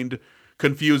doesn't mind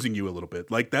confusing you a little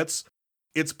bit. Like,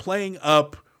 it's playing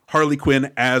up Harley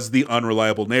Quinn as the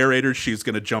unreliable narrator. She's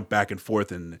going to jump back and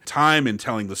forth in time in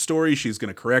telling the story. She's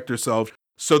going to correct herself.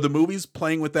 So the movie's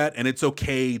playing with that, and it's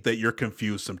okay that you're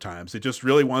confused sometimes. It just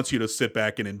really wants you to sit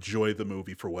back and enjoy the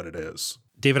movie for what it is.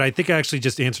 David, I think I actually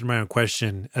just answered my own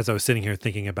question as I was sitting here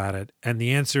thinking about it. And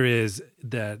the answer is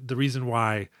that the reason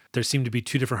why there seem to be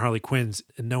two different Harley Quinns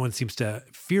and no one seems to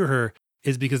fear her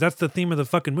is because that's the theme of the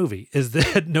fucking movie, is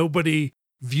that nobody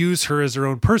views her as their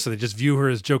own person. They just view her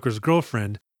as Joker's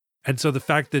girlfriend. And so the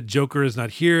fact that Joker is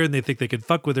not here and they think they can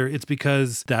fuck with her, it's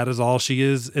because that is all she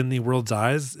is in the world's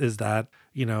eyes, is that,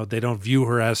 you know, they don't view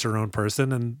her as her own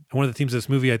person. And one of the themes of this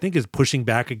movie, I think, is pushing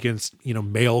back against, you know,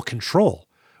 male control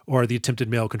or the attempted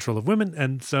male control of women.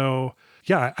 And so,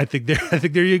 yeah, I think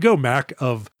there you go, Mac,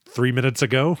 of 3 minutes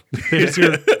ago. There's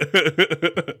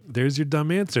your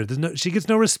dumb answer. She gets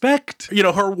no respect. You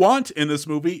know, her want in this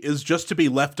movie is just to be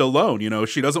left alone. You know,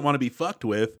 she doesn't want to be fucked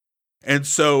with. And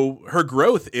so her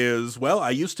growth is, well,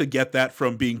 I used to get that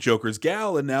from being Joker's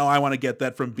gal, and now I want to get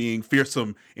that from being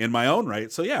fearsome in my own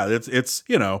right. So yeah, it's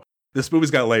you know, this movie's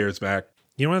got layers, Mac.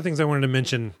 You know, one of the things I wanted to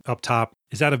mention up top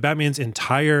is out of Batman's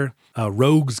entire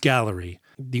rogues gallery,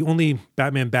 the only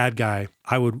Batman bad guy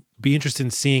I would be interested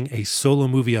in seeing a solo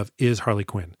movie of is Harley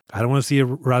Quinn. I don't want to see a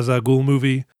Ra's al Ghul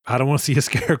movie. I don't want to see a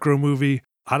Scarecrow movie.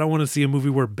 I don't want to see a movie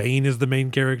where Bane is the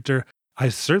main character. I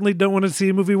certainly don't want to see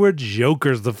a movie where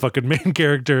Joker's the fucking main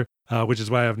character, which is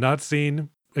why I have not seen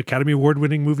Academy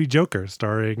Award-winning movie Joker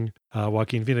starring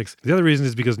Joaquin Phoenix. The other reason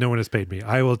is because no one has paid me.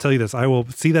 I will tell you this. I will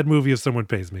see that movie if someone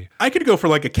pays me. I could go for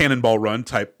like a Cannonball Run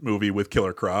type movie with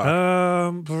Killer Croc.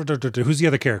 Who's the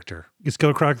other character? Is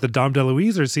Killer Croc the Dom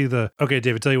DeLuise or is he the... Okay,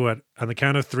 David, tell you what. On the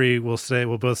count of three, we'll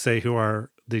both say who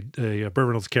the Burt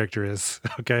Reynolds character is.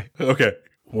 Okay? Okay.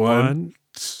 One,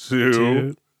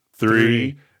 two,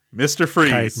 three. Mr.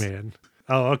 Freeze. Kite Man.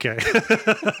 Oh, okay.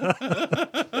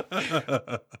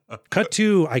 Cut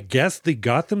to, I guess, the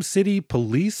Gotham City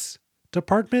Police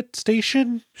Department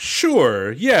station?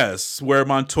 Sure, yes, where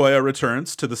Montoya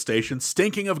returns to the station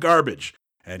stinking of garbage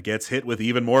and gets hit with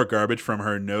even more garbage from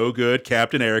her no-good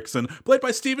Captain Erickson, played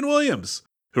by Stephen Williams,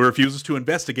 who refuses to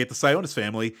investigate the Sionis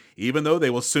family, even though they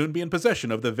will soon be in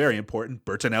possession of the very important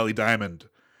Bertinelli diamond.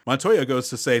 Montoya goes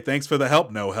to say thanks for the help,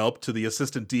 no help, to the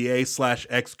assistant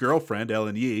DA/ex-girlfriend,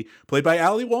 Ellen Yee, played by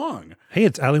Ali Wong. Hey,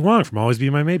 it's Ali Wong from Always Be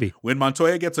My Maybe. When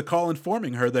Montoya gets a call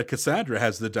informing her that Cassandra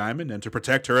has the diamond and to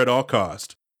protect her at all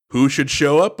cost. Who should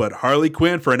show up but Harley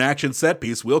Quinn for an action set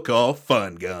piece we'll call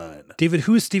Fun Gun. David,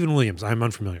 who is Stephen Williams? I'm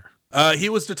unfamiliar. He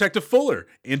was Detective Fuller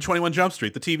in 21 Jump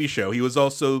Street, the TV show. He was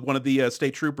also one of the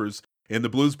state troopers in the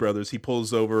Blues Brothers. He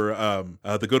pulls over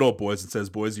the good old boys and says,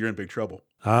 boys, you're in big trouble.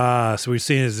 Ah, so we're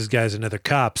seeing as this guy's another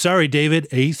cop. Sorry, David,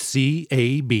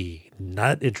 ACAB.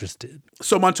 Not interested.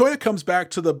 So Montoya comes back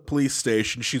to the police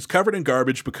station. She's covered in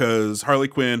garbage because Harley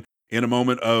Quinn, in a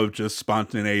moment of just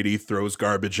spontaneity, throws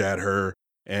garbage at her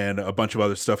and a bunch of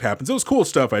other stuff happens. It was cool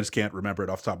stuff. I just can't remember it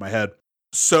off the top of my head.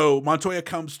 So Montoya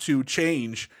comes to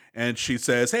change and she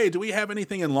says, hey, do we have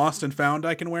anything in Lost and Found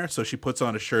I can wear? So she puts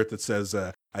on a shirt that says,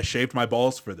 I shaved my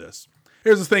balls for this.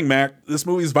 Here's the thing, Mac. This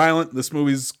movie's violent. This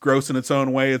movie's gross in its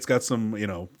own way. It's got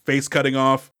some, face cutting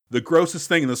off. The grossest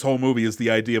thing in this whole movie is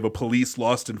the idea of a police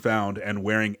lost and found and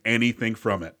wearing anything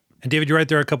from it. And David, you're right.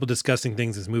 There are a couple disgusting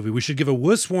things in this movie. We should give a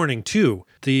wuss warning too.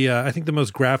 I think the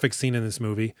most graphic scene in this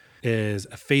movie is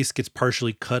a face gets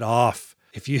partially cut off.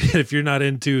 If you're not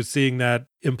into seeing that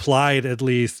implied, at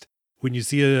least when you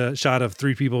see a shot of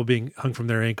three people being hung from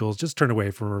their ankles, just turn away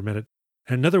for a minute.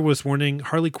 And another wuss warning: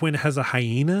 Harley Quinn has a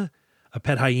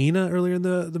pet hyena earlier in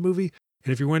the movie.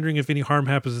 And if you're wondering if any harm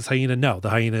happens to this hyena, no,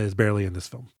 the hyena is barely in this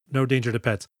film. No danger to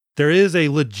pets. There is a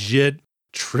legit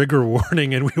trigger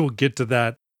warning, and we will get to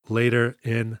that later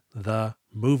in the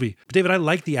movie. But David, I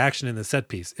like the action in the set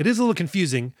piece. It is a little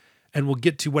confusing, and we'll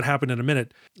get to what happened in a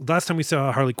minute. Last time we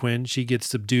saw Harley Quinn, she gets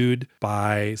subdued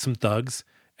by some thugs,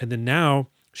 and then now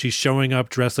she's showing up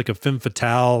dressed like a femme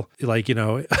fatale,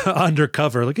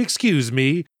 undercover, like, excuse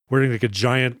me, wearing like a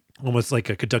giant, almost like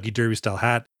a Kentucky Derby style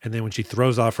hat. And then when she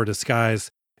throws off her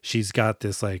disguise, she's got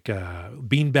this like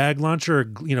beanbag launcher, or,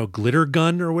 glitter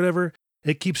gun or whatever.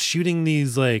 It keeps shooting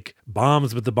these like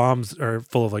bombs, but the bombs are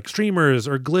full of like streamers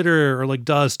or glitter or like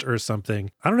dust or something.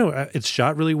 I don't know. It's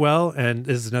shot really well. And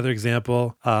this is another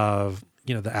example of,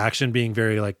 the action being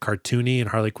very like cartoony and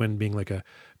Harley Quinn being like a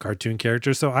cartoon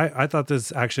character. So I thought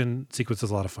this action sequence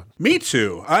was a lot of fun. Me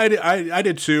too. I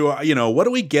did too. What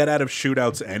do we get out of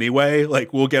shootouts anyway?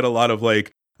 Like, we'll get a lot of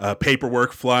like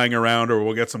paperwork flying around, or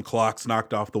we'll get some clocks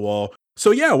knocked off the wall.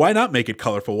 So yeah, why not make it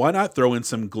colorful? Why not throw in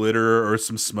some glitter or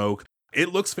some smoke?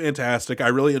 It looks fantastic. I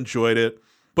really enjoyed it.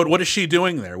 But what is she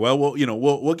doing there? Well,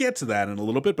 we'll get to that in a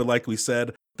little bit. But like we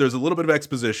said, there's a little bit of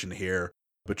exposition here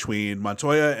between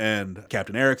Montoya and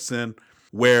Captain Erickson,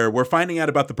 where we're finding out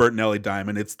about the Bertinelli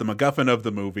diamond. It's the MacGuffin of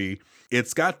the movie.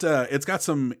 It's got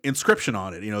some inscription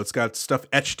on it. It's got stuff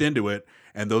etched into it,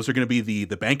 and those are going to be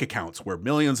the bank accounts where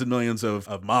millions and millions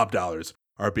of mob dollars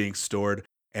are being stored.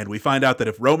 And we find out that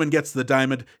if Roman gets the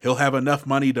diamond, he'll have enough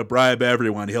money to bribe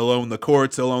everyone. He'll own the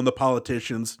courts. He'll own the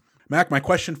politicians. Mac, my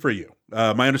question for you.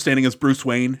 My understanding is Bruce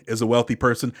Wayne is a wealthy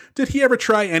person. Did he ever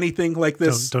try anything like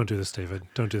this? Don't do this, David.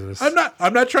 Don't do this. I'm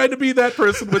not trying to be that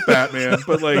person with Batman,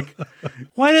 but like,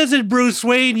 why doesn't Bruce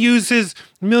Wayne use his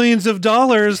millions of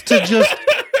dollars to just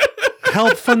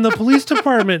help fund the police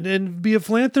department and be a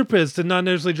philanthropist and not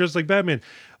necessarily dress like Batman?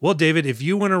 Well, David, if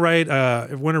you want to read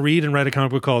and write a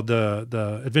comic book called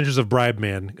The Adventures of Bribe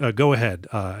Man, go ahead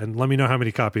and let me know how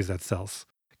many copies that sells.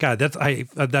 God,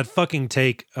 that fucking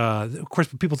take. Of course,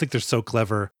 people think they're so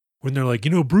clever when they're like,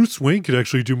 Bruce Wayne could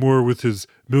actually do more with his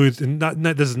millions. And I'm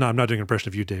not doing an impression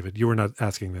of you, David. You were not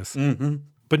asking this. Mm-hmm.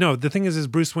 But no, the thing is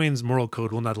Bruce Wayne's moral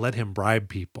code will not let him bribe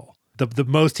people. The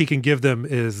most he can give them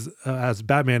is, as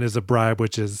Batman, is a bribe,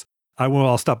 which is,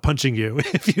 I'll stop punching you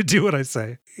if you do what I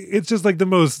say. It's just like the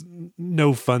most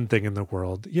no fun thing in the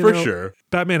world. For sure.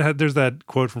 Batman there's that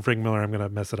quote from Frank Miller, I'm going to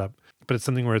mess it up, but it's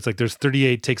something where it's like there's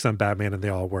 38 takes on Batman and they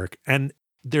all work. And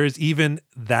there's even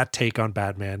that take on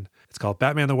Batman. It's called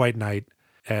Batman the White Knight.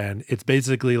 And it's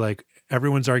basically like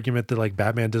everyone's argument that like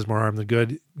Batman does more harm than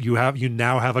good. You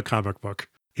now have a comic book.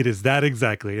 It is that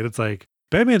exactly. And it's like,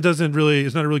 Batman is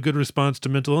not a really good response to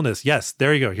mental illness. Yes,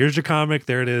 there you go. Here's your comic.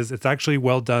 There it is. It's actually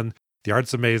well done. The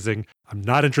art's amazing. I'm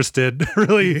not interested,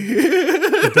 really.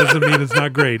 It doesn't mean it's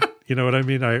not great. You know what I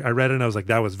mean? I read it and I was like,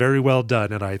 that was very well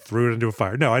done. And I threw it into a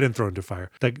fire. No, I didn't throw it into a fire.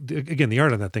 Again, the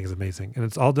art on that thing is amazing. And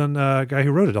it's all done, guy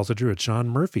who wrote it also drew it, Sean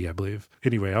Murphy, I believe.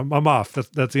 Anyway, I'm off.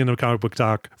 That's the end of comic book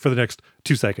talk for the next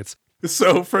 2 seconds.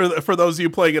 So for those of you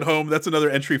playing at home, that's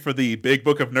another entry for the Big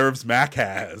Book of Nerves Mac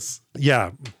has.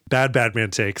 Yeah, bad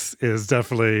Batman takes is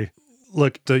definitely...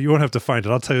 Look, you won't have to find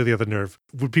it. I'll tell you the other nerve.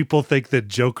 Would people think that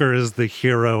Joker is the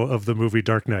hero of the movie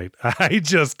Dark Knight?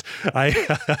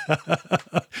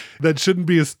 That shouldn't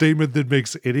be a statement that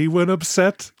makes anyone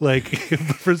upset. Like,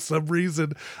 for some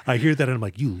reason, I hear that and I'm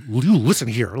like, you listen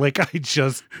here. Like, I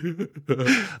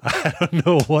don't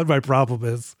know what my problem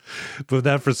is. But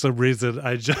that, for some reason,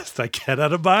 I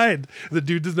cannot abide. The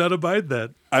dude does not abide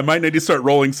that. I might need to start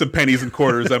rolling some pennies and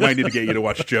quarters. I might need to get you to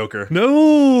watch Joker.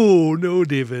 No,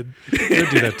 David. Don't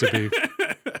do that to me.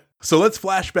 So let's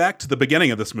flash back to the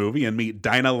beginning of this movie and meet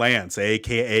Dinah Lance,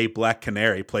 a.k.a. Black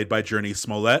Canary, played by Journey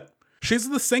Smollett. She's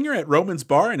the singer at Roman's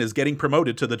bar and is getting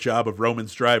promoted to the job of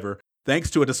Roman's driver, thanks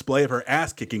to a display of her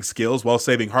ass-kicking skills while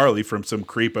saving Harley from some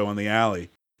creepo in the alley.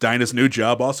 Dinah's new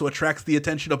job also attracts the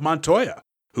attention of Montoya,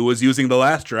 who was using the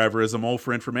last driver as a mole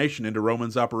for information into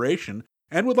Roman's operation,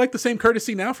 and would like the same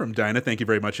courtesy now from Dinah. Thank you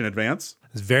very much in advance. I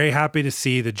was very happy to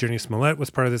see that Journey Smollett was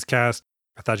part of this cast.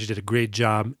 I thought she did a great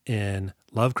job in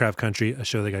Lovecraft Country, a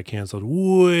show that got canceled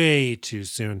way too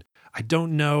soon. I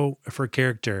don't know if her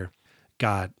character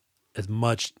got as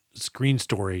much screen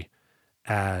story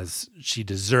as she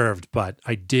deserved, but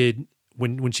I did,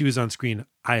 when she was on screen,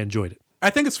 I enjoyed it. I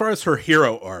think as far as her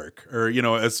hero arc, or,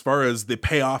 as far as the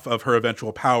payoff of her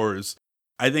eventual powers,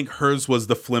 I think hers was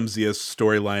the flimsiest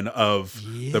storyline of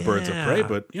the Birds of Prey.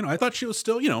 But, I thought she was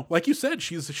still, like you said,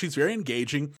 she's very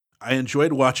engaging. I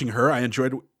enjoyed watching her. I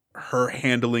enjoyed her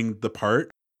handling the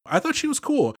part. I thought she was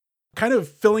cool. Kind of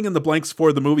filling in the blanks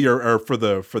for the movie or for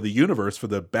the universe, for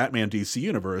the Batman DC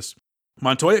universe.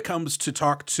 Montoya comes to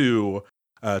talk to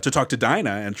Dinah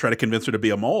and try to convince her to be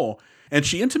a mole. And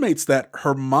she intimates that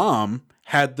her mom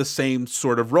had the same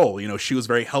sort of role. She was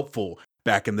very helpful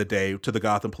back in the day to the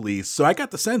Gotham police. So I got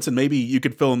the sense, and maybe you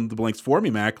could fill in the blanks for me,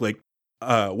 Mac, like,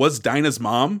 was Dinah's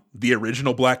mom the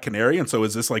original Black Canary? And so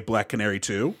is this like Black Canary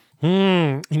 2?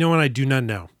 You know what? I do not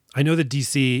know. I know that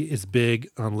DC is big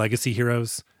on legacy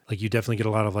heroes. Like, you definitely get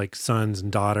a lot of like sons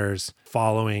and daughters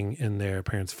following in their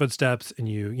parents' footsteps. And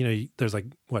there's like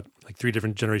 3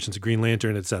 different generations of Green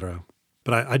Lantern, etc.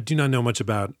 But I do not know much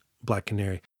about Black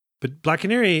Canary. But Black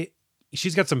Canary,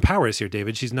 she's got some powers here,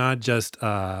 David. She's not just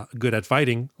good at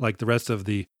fighting like the rest of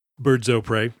the Birds of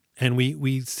Prey. And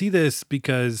we see this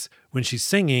because when she's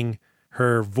singing,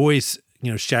 her voice,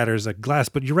 shatters a glass.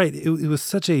 But you're right. It was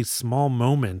such a small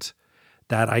moment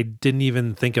that I didn't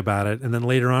even think about it. And then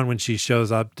later on when she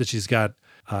shows up that she's got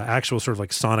actual sort of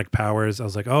like sonic powers, I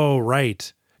was like, oh,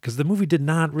 right. because the movie did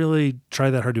not really try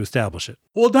that hard to establish it.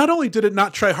 Well, not only did it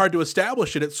not try hard to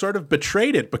establish it, it sort of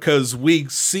betrayed it, because we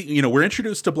see, we're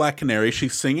introduced to Black Canary.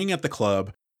 She's singing at the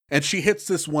club and she hits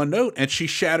this one note and she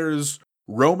shatters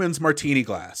Roman's martini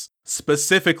glass,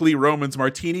 specifically Roman's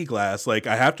martini glass. Like,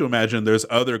 I have to imagine there's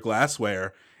other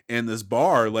glassware in this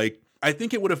bar. Like, I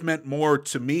think it would have meant more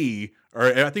to me, or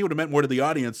I think it would have meant more to the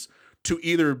audience, to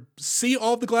either see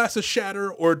all the glasses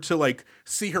shatter or to like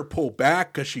see her pull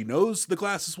back because she knows the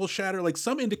glasses will shatter. Like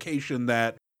some indication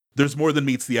that there's more than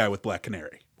meets the eye with Black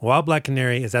Canary. While Black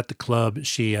Canary is at the club,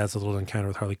 she has a little encounter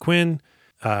with Harley Quinn.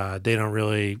 They don't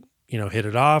really, hit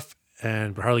it off.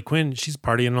 And Harley Quinn, she's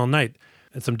partying all night.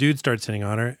 And some dude starts hitting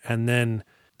on her. And then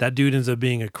that dude ends up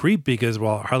being a creep because,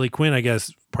 well, Harley Quinn, I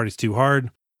guess, parties too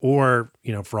hard. Or,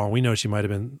 for all we know, she might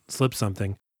have been slipped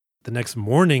something. The next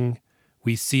morning,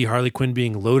 we see Harley Quinn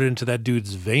being loaded into that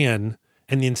dude's van.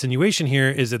 And the insinuation here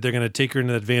is that they're going to take her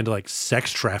into that van to like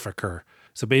sex traffic her.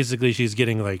 So basically she's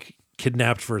getting like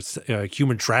kidnapped for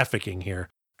human trafficking here.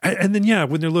 And then, yeah,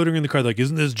 when they're loading her in the car, like,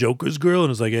 isn't this Joker's girl?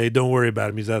 And it's like, hey, don't worry about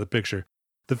him. He's out of the picture.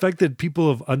 The fact that people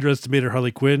have underestimated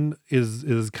Harley Quinn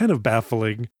is kind of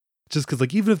baffling. Just because,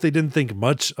 like, even if they didn't think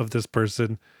much of this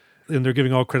person and they're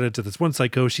giving all credit to this one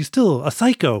psycho, she's still a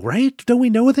psycho, right? Don't we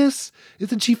know this?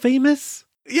 Isn't she famous?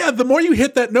 Yeah, the more you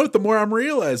hit that note, the more I'm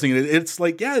realizing it. It's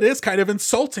like, yeah, it is kind of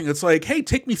insulting. It's like, hey,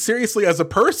 take me seriously as a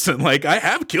person. Like, I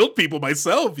have killed people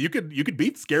myself. You could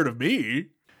be scared of me.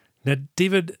 Now,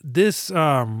 David, this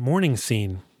morning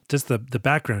scene, just the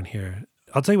background here,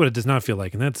 I'll tell you what it does not feel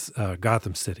like, and that's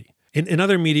Gotham City. In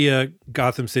other media,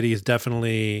 Gotham City has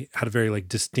definitely had a very like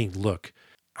distinct look.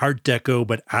 Art Deco,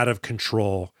 but out of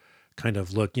control kind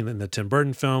of look in the Tim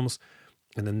Burton films.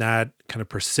 And then that kind of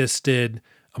persisted,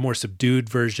 a more subdued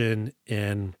version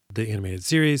in the animated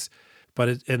series.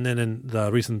 And then in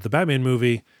the Batman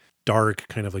movie, dark,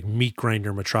 kind of like meat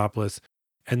grinder metropolis.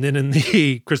 And then in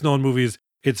the Chris Nolan movies,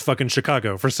 it's fucking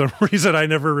Chicago for some reason I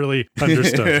never really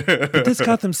understood. But this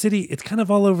Gotham City, it's kind of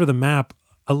all over the map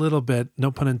a little bit, no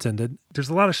pun intended. There's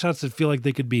a lot of shots that feel like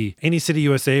they could be any city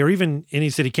USA or even any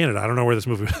city Canada. I don't know where this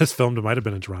movie was filmed. It might have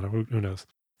been in Toronto. Who knows?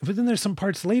 But then there's some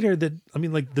parts later that,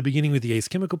 like the beginning with the Ace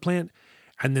Chemical Plant.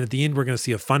 And then at the end, we're going to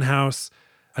see a funhouse.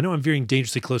 I know I'm veering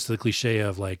dangerously close to the cliche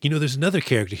of like, there's another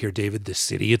character here, David, the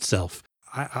city itself.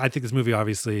 I think this movie,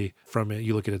 obviously,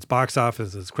 you look at its box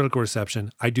office, its critical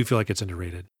reception, I do feel like it's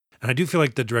underrated. And I do feel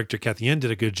like the director, Kathy Yen,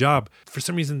 did a good job. For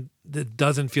some reason, it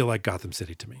doesn't feel like Gotham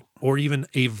City to me, or even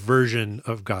a version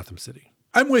of Gotham City.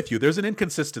 I'm with you. There's an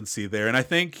inconsistency there. And I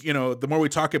think, the more we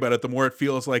talk about it, the more it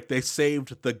feels like they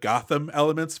saved the Gotham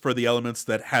elements for the elements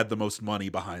that had the most money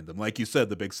behind them. Like you said,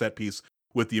 the big set piece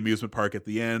with the amusement park at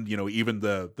the end, even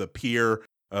the pier,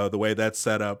 the way that's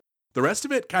set up. The rest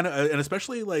of it kind of, and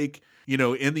especially like,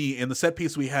 in the set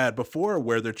piece we had before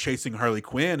where they're chasing Harley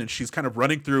Quinn and she's kind of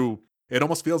running through, it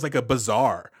almost feels like a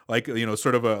bazaar, like,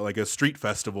 sort of like a street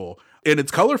festival. And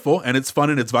it's colorful and it's fun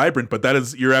and it's vibrant, but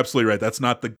you're absolutely right. That's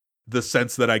not the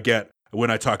sense that I get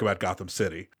when I talk about Gotham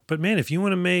City. But man, if you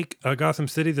want to make a Gotham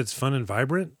City that's fun and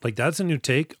vibrant, like that's a new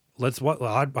take.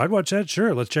 I'd watch that.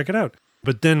 Sure. Let's check it out.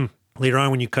 But then later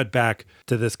on, when you cut back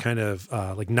to this kind of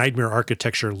like nightmare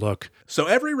architecture look. So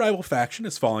every rival faction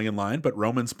is falling in line, but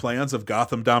Roman's plans of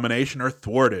Gotham domination are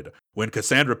thwarted when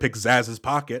Cassandra picks Zaz's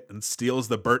pocket and steals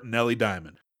the Bertinelli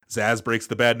diamond. Zaz breaks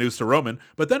the bad news to Roman,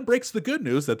 but then breaks the good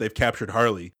news that they've captured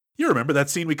Harley. You remember that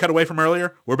scene we cut away from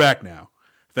earlier? We're back now.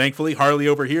 Thankfully, Harley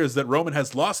overhears that Roman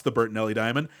has lost the Bertinelli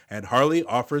diamond, and Harley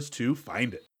offers to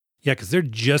find it. Yeah, because they're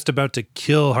just about to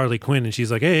kill Harley Quinn, and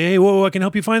she's like, hey, whoa, I can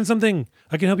help you find something.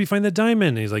 I can help you find that diamond.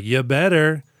 And he's like, you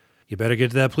better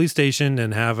get to that police station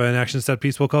and have an action set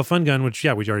piece we'll call Fun Gun, which,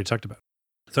 yeah, we already talked about.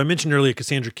 So I mentioned earlier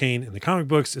Cassandra Cain in the comic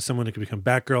books is someone who could become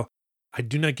Batgirl. I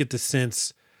do not get the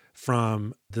sense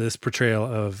from this portrayal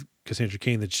of Cassandra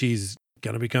Cain that she's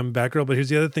going to become Batgirl. But here's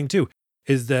the other thing, too,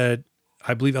 is that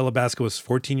I believe Ella Basco was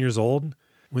 14 years old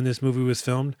when this movie was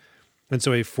filmed. And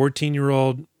so a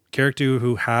 14-year-old character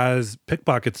who has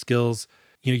pickpocket skills,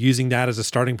 using that as a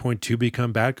starting point to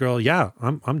become Batgirl. Yeah,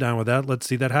 I'm down with that. Let's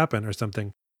see that happen or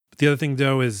something. But the other thing,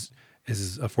 though, is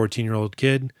a 14-year-old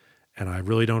kid, and I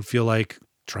really don't feel like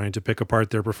trying to pick apart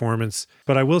their performance.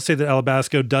 But I will say that Ella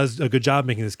Basco does a good job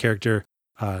making this character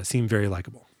seem very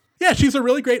likable. Yeah, she's a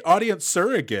really great audience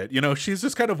surrogate. She's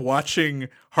just kind of watching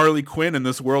Harley Quinn and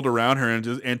this world around her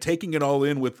and taking it all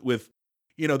in with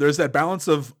there's that balance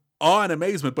of awe and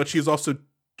amazement, but she's also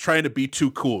trying to be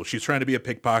too cool. She's trying to be a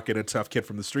pickpocket, a tough kid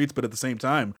from the streets, but at the same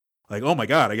time, like, oh my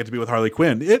God, I get to be with Harley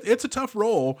Quinn. It's a tough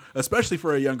role, especially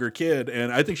for a younger kid,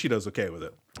 and I think she does okay with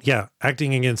it. Yeah,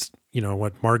 acting against,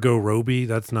 Margot Robbie,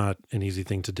 that's not an easy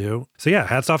thing to do. So yeah,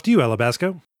 hats off to you, Ella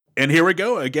Basco. And here we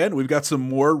go again. We've got some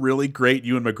more really great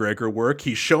Ewan McGregor work.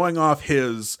 He's showing off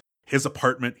his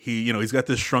apartment. He's got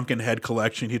this shrunken head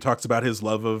collection. He talks about his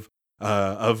love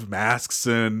of masks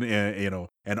and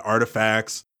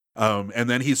artifacts. And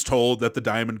then he's told that the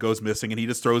diamond goes missing, and he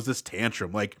just throws this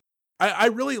tantrum. Like, I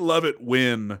really love it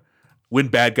when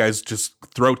bad guys just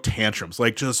throw tantrums,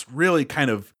 like just really kind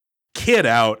of kid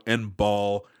out and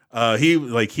bawl. He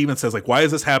even says, like, why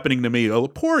is this happening to me? Oh,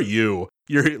 poor you.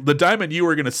 The diamond you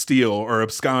were going to steal or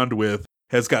abscond with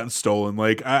has gotten stolen.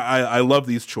 Like, I love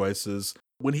these choices.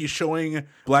 When he's showing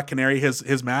Black Canary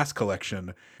his mask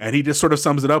collection, and he just sort of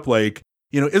sums it up like,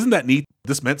 isn't that neat?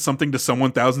 This meant something to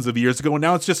someone thousands of years ago, and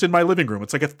now it's just in my living room.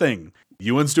 It's like a thing.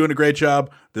 Ewan's doing a great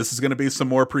job. This is going to be some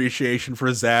more appreciation for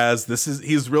Zaz.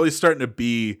 He's really starting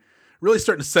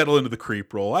to settle into the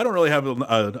creep role. I don't really have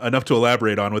enough to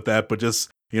elaborate on with that, but just,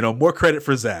 more credit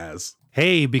for Zaz.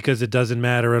 Hey, because it doesn't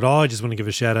matter at all, I just want to give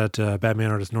a shout out to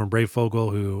Batman artist Norm Brayfogle,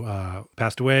 who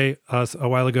passed away a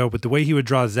while ago. But the way he would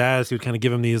draw Zaz, he would kind of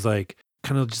give him these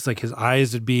his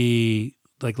eyes would be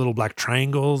like little black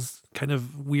triangles, kind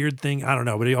of weird thing. I don't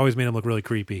know, but he always made him look really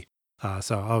creepy.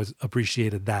 So I always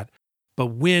appreciated that. But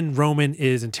when Roman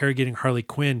is interrogating Harley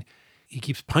Quinn, he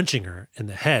keeps punching her in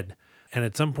the head. And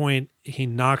at some point, he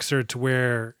knocks her to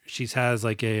where she has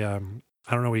like I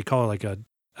don't know what you call it, like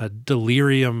a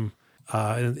delirium.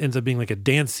 It ends up being like a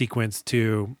dance sequence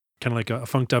to kind of like a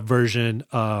funked up version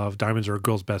of Diamonds Are a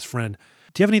Girl's Best Friend.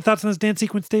 Do you have any thoughts on this dance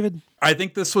sequence, David? I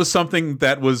think this was something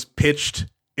that was pitched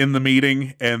in the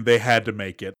meeting and they had to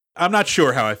make it. I'm not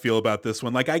sure how I feel about this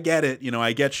one. Like, I get it.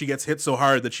 I get she gets hit so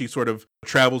hard that she sort of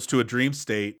travels to a dream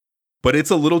state, but it's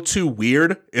a little too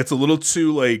weird. It's a little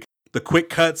too like the quick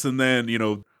cuts and then,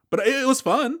 but it was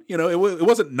fun. It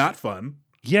wasn't not fun.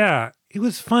 Yeah, it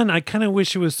was fun. I kind of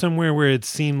wish it was somewhere where it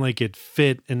seemed like it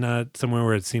fit and not somewhere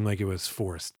where it seemed like it was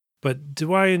forced. But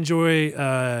do I enjoy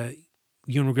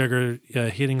Ewan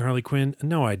McGregor hitting Harley Quinn?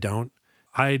 No, I don't.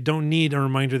 I don't need a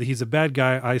reminder that he's a bad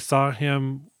guy. I saw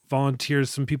him volunteer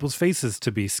some people's faces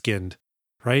to be skinned,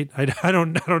 right? I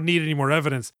don't need any more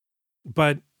evidence.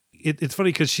 But it's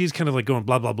funny because she's kind of like going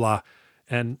blah, blah, blah.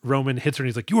 And Roman hits her and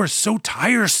he's like, you are so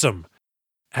tiresome.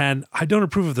 And I don't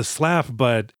approve of the slap,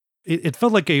 but it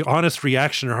felt like a honest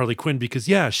reaction to Harley Quinn because,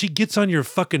 yeah, she gets on your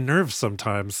fucking nerves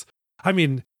sometimes. I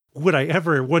mean, would I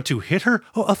ever want to hit her?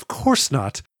 Oh, of course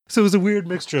not. So it was a weird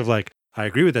mixture of like, I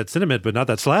agree with that sentiment, but not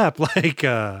that slap. Like,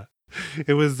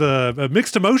 it was a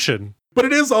mixed emotion. But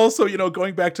it is also,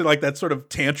 going back to like that sort of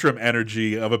tantrum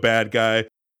energy of a bad guy.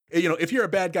 If you're a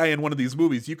bad guy in one of these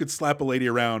movies, you could slap a lady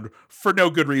around for no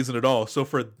good reason at all. So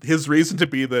for his reason to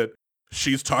be that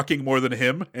she's talking more than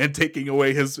him and taking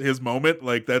away his moment,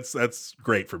 like that's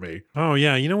great for me. Oh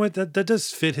yeah, you know what? That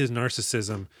does fit his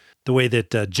narcissism. The way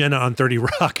that Jenna on 30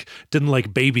 Rock didn't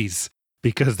like babies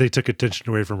because they took attention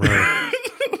away from her.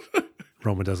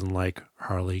 Roman doesn't like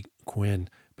Harley Quinn.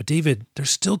 But David, they're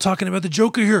still talking about the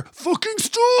Joker here. Fucking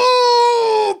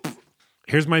stop!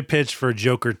 Here's my pitch for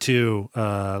Joker 2,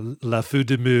 La Feu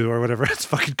de Meaux, or whatever it's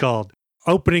fucking called.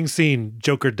 Opening scene,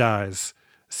 Joker dies.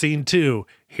 Scene 2,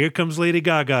 here comes Lady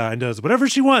Gaga and does whatever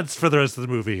she wants for the rest of the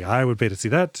movie. I would pay to see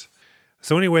that.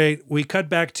 So anyway, we cut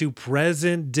back to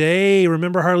present day.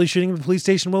 Remember Harley shooting at the police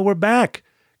station? Well, we're back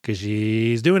because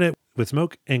she's doing it with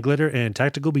smoke and glitter and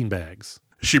tactical beanbags.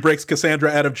 She breaks Cassandra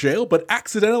out of jail, but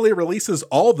accidentally releases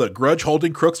all the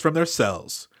grudge-holding crooks from their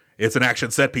cells. It's an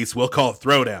action set piece we'll call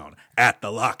Throwdown at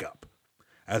the lockup.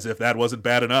 As if that wasn't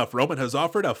bad enough, Roman has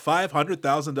offered a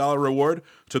 $500,000 reward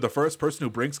to the first person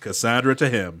who brings Cassandra to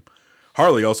him.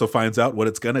 Harley also finds out what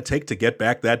it's going to take to get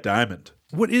back that diamond.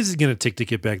 What is it going to take to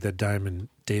get back that diamond,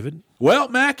 David? Well,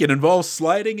 Mac, it involves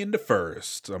sliding into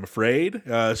first. I'm afraid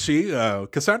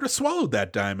Cassandra swallowed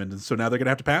that diamond, and so now they're going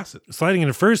to have to pass it. Sliding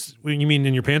into first? You mean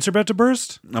and your pants are about to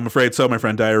burst? I'm afraid so, my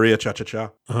friend. Diarrhea,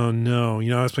 cha-cha-cha. Oh, no.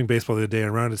 I was playing baseball the other day,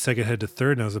 and rounded second, head to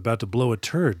third, and I was about to blow a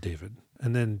turd, David.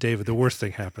 And then, David, the worst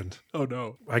thing happened. Oh,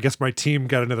 no. I guess my team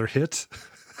got another hit,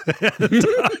 and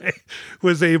I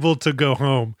was able to go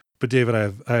home. But, David,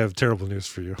 I have terrible news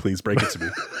for you. Please break it to me.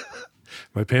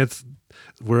 My pants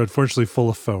were unfortunately full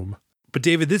of foam. But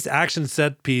David, this action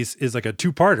set piece is like a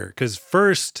two-parter because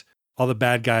first, all the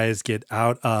bad guys get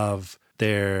out of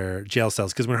their jail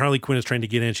cells because when Harley Quinn is trying to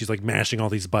get in, she's like mashing all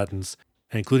these buttons,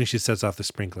 including she sets off the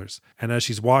sprinklers. And as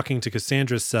she's walking to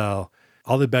Cassandra's cell,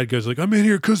 all the bad guys are like, I'm in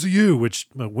here because of you, which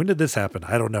when did this happen?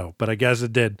 I don't know, but I guess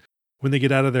it did. When they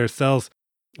get out of their cells,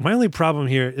 my only problem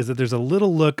here is that there's a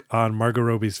little look on Margot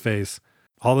Robbie's face.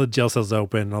 All the jail cells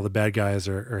open, all the bad guys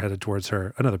are headed towards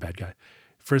her. Another bad guy.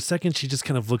 For a second, she just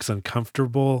kind of looks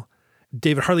uncomfortable.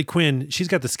 David, Harley Quinn, she's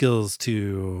got the skills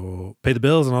to pay the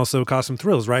bills and also cause some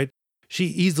thrills, right? she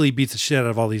easily beats the shit out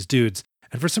of all these dudes.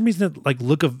 And for some reason, that like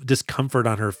look of discomfort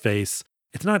on her face,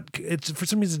 it's for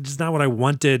some reason, it's not what I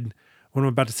wanted when I'm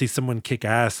about to see someone kick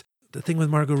ass. The thing with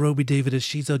Margot Robbie, David, is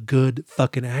she's a good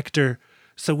fucking actor.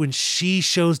 So when she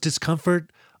shows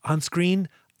discomfort on screen,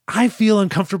 I feel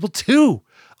uncomfortable too.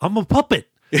 I'm a puppet.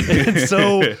 And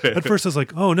so at first I was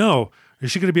like, oh no,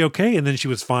 is she going to be okay? And then she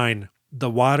was fine. The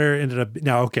water ended up,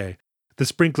 now, okay, the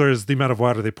sprinklers, the amount of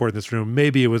water they poured in this room,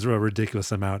 maybe it was a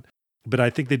ridiculous amount, but I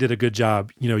think they did a good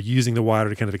job, using the water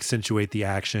to kind of accentuate the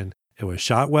action. It was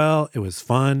shot well. It was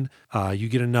fun. You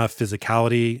get enough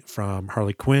physicality from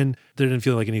Harley Quinn. There didn't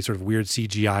feel like any sort of weird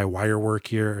CGI wire work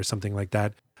here or something like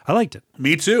that. I liked it.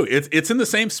 Me too. It's in the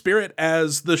same spirit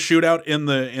as the shootout in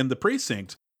the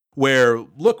precinct, where,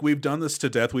 look, we've done this to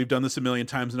death. We've done this a million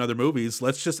times in other movies.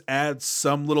 Let's just add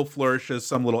some little flourishes,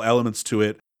 some little elements to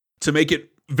it to make it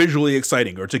visually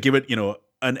exciting, or to give it,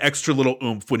 an extra little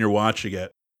oomph when you're watching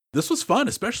it. This was fun,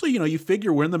 especially, you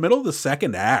figure we're in the middle of the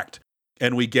second act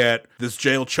and we get this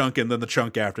jail chunk and then the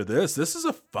chunk after this. This is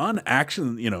a fun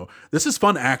action, this is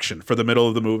fun action for the middle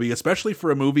of the movie, especially for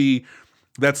a movie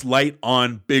that's light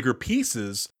on bigger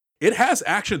pieces. It has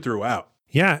action throughout.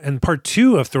 Yeah, and part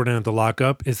 2 of Thrown In at the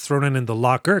Lockup is Thrown In the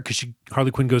Locker, because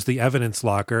Harley Quinn goes to the evidence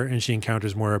locker and she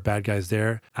encounters more bad guys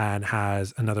there and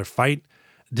has another fight.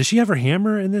 Does she have her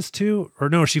hammer in this too? Or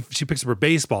no, she picks up her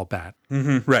baseball bat.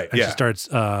 Mm-hmm, right, and she starts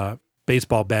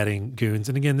baseball batting goons.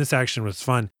 And again, this action was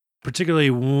fun. Particularly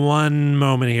one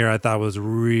moment here I thought was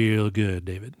real good,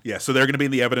 David. Yeah, so they're going to be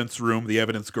in the evidence room, the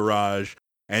evidence garage,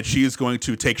 and she is going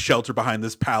to take shelter behind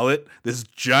this pallet, this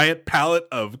giant pallet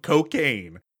of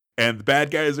cocaine. And the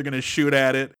bad guys are going to shoot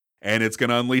at it, and it's going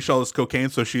to unleash all this cocaine.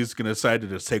 So she's going to decide to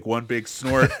just take one big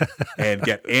snort and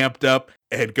get amped up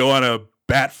and go on a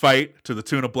bat fight to the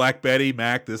tune of Black Betty.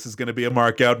 Mac, this is going to be a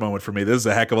mark out moment for me. This is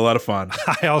a heck of a lot of fun.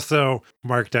 I also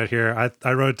marked out here,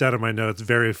 I wrote down in my notes,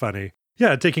 very funny.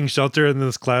 Yeah, taking shelter in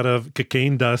this cloud of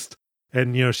cocaine dust.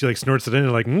 And, she like snorts it in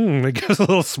and like, it gives a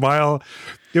little smile.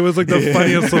 It was like the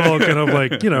funniest little kind of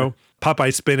like,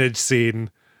 Popeye spinach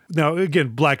scene. Now, again,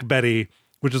 Black Betty,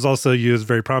 which was also used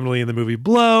very prominently in the movie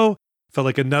Blow, felt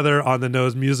like another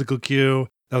on-the-nose musical cue.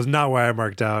 That was not why I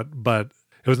marked out, but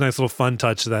it was a nice little fun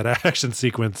touch to that action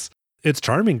sequence. It's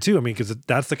charming, too. I mean, because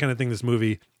that's the kind of thing this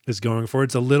movie is going for.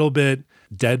 It's a little bit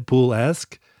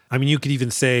Deadpool-esque. I mean, you could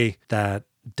even say that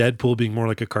Deadpool being more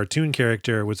like a cartoon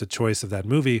character was a choice of that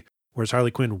movie, whereas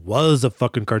Harley Quinn was a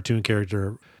fucking cartoon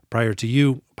character prior to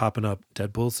you popping up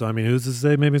Deadpool. So, I mean, who's to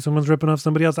say maybe someone's ripping off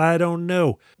somebody else? I don't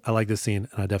know. I like this scene,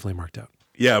 and I definitely marked out.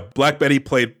 Yeah, Black Betty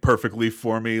played perfectly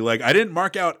for me. Like, I didn't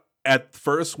mark out at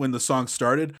first when the song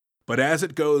started, but as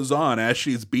it goes on, as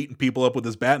she's beating people up with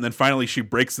this bat, and then finally she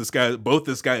breaks both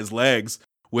this guy's legs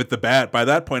with the bat, by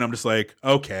that point I'm just like,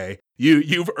 okay,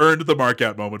 you've earned the mark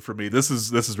out moment for me. This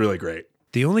is really great.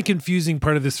 The only confusing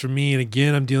part of this for me, and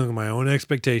again, I'm dealing with my own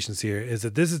expectations here, is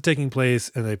that this is taking place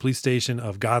in a police station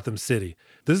of Gotham City.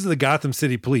 This is the Gotham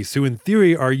City police, who in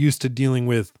theory are used to dealing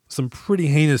with some pretty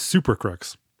heinous super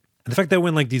crooks. And the fact that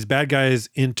when like these bad guys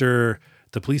enter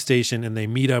the police station and they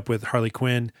meet up with Harley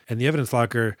Quinn and the evidence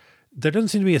locker, there doesn't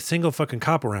seem to be a single fucking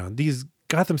cop around. These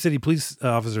Gotham City police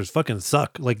officers fucking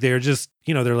suck. Like they're just,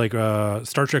 they're like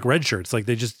Star Trek red shirts. Like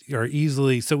they just are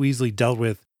so easily dealt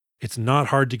with. It's not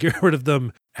hard to get rid of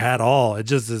them at all. It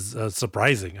just is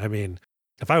surprising. I mean,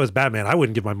 if I was Batman, I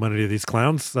wouldn't give my money to these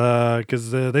clowns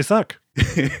because they suck.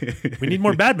 We need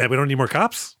more Batman. We don't need more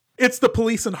cops. It's the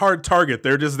police and hard target.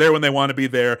 They're just there when they want to be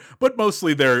there, but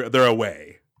mostly they're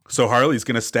away. So Harley's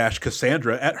going to stash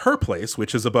Cassandra at her place,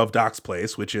 which is above Doc's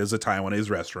place, which is a Taiwanese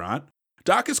restaurant.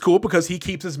 Doc is cool because he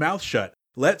keeps his mouth shut.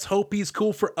 Let's hope he's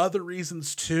cool for other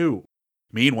reasons too.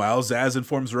 Meanwhile, Zaz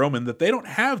informs Roman that they don't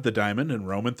have the diamond, and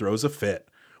Roman throws a fit.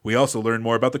 We also learn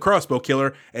more about the crossbow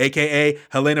killer, a.k.a.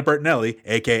 Helena Bertinelli,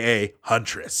 a.k.a.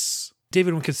 Huntress.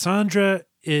 David, when Cassandra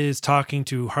is talking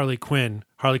to Harley Quinn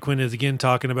is again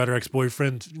talking about her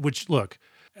ex-boyfriend, which, look,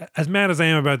 as mad as I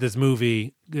am about this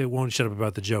movie, it won't shut up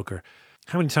about the Joker.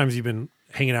 How many times have you been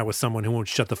hanging out with someone who won't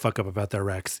shut the fuck up about their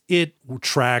ex? It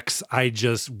tracks. I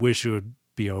just wish it would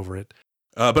be over it.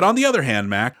 But on the other hand,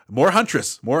 Mac, more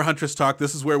Huntress talk.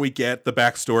 This is where we get the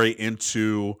backstory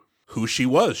into who she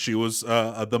was. She was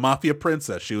the mafia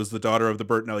princess. She was the daughter of the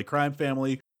Bertinelli crime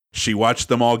family. She watched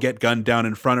them all get gunned down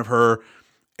in front of her.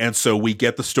 And so we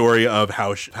get the story of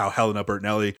how Helena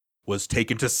Bertinelli was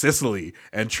taken to Sicily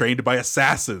and trained by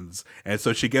assassins. And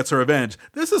so she gets her revenge.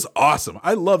 This is awesome.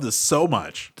 I love this so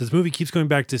much. This movie keeps going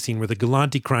back to the scene where the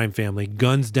Galanti crime family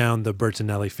guns down the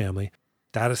Bertinelli family.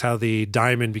 That is how the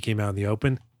diamond became out in the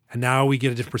open. And now we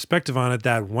get a different perspective on it,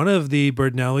 that one of the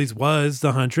Bertinellis was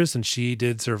the Huntress and she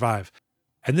did survive.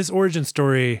 And this origin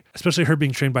story, especially her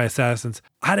being trained by assassins,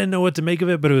 I didn't know what to make of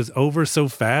it, but it was over so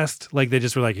fast. Like they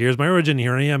just were like, here's my origin,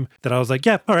 here I am. That I was like,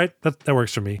 yeah, all right, that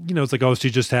works for me. You know, it's like, oh,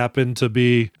 she just happened to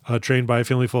be trained by a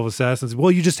family full of assassins. Well,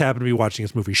 you just happened to be watching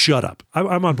this movie. Shut up.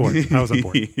 I'm on board. I was on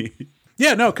board.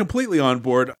 Yeah, no, completely on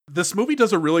board. This movie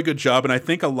does a really good job, and I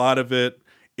think a lot of it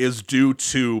is due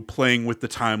to playing with the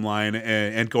timeline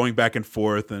and going back and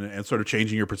forth and sort of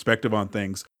changing your perspective on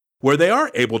things, where they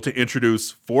are able to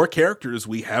introduce 4 characters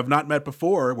we have not met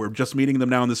before. We're just meeting them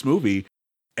now in this movie,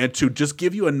 and to just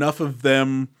give you enough of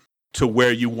them to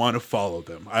where you want to follow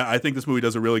them. I think this movie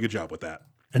does a really good job with that.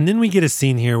 And then we get a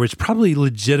scene here, which probably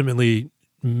legitimately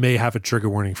may have a trigger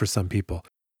warning for some people,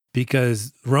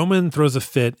 because Roman throws a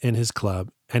fit in his club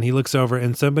and he looks over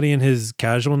and somebody in his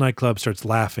casual nightclub starts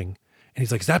laughing. And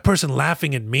he's like, is that person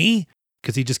laughing at me?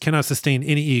 Because he just cannot sustain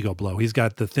any ego blow. He's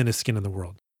got the thinnest skin in the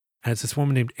world. And it's this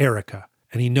woman named Erica.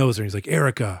 And he knows her. He's like,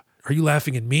 Erica, are you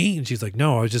laughing at me? And she's like,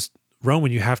 no, I was just,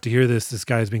 Roman, you have to hear this. This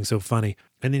guy is being so funny.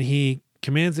 And then he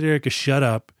commands that Erica shut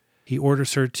up. He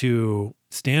orders her to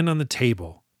stand on the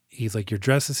table. He's like, your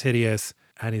dress is hideous.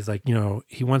 And he's like, you know,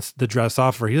 he wants the dress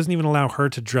off her. He doesn't even allow her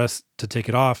to take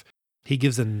it off. He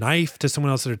gives a knife to someone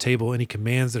else at her table and he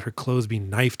commands that her clothes be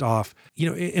knifed off. You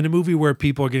know, in a movie where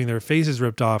people are getting their faces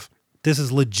ripped off, this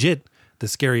is legit the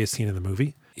scariest scene in the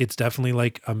movie. It's definitely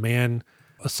like a man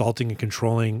assaulting and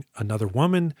controlling another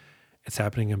woman. It's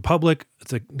happening in public.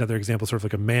 It's another example, sort of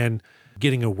like a man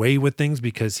getting away with things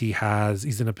because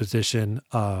he's in a position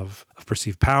of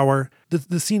perceived power.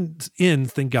 The scene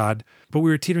ends, thank God, but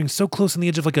we were teetering so close on the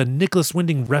edge of like a Nicholas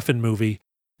Winding Refn movie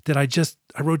that I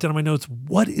wrote down in my notes,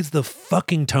 what is the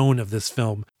fucking tone of this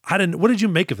film? What did you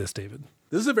make of this, David?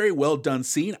 This is a very well done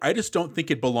scene. I just don't think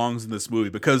it belongs in this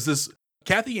movie because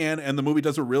Kathy Ann and the movie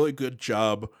does a really good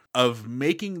job of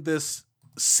making this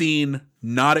scene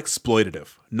not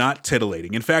exploitative, not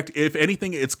titillating. In fact, if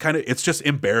anything, it's just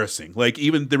embarrassing. Like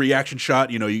even the reaction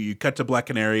shot, you know, you cut to Black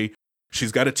Canary.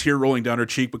 She's got a tear rolling down her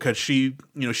cheek because she's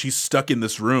stuck in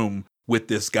this room with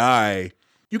this guy.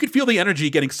 You could feel the energy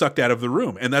getting sucked out of the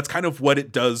room. And that's kind of what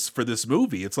it does for this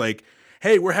movie. It's like,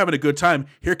 hey, we're having a good time.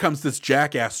 Here comes this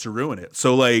jackass to ruin it.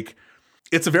 So like,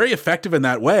 it's very effective in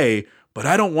that way, but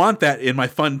I don't want that in my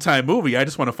fun time movie. I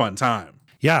just want a fun time.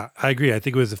 Yeah, I agree. I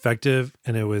think it was effective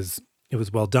and it was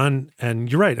well done. And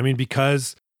you're right. I mean,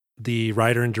 because the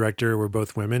writer and director were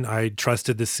both women, I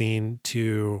trusted the scene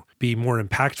to be more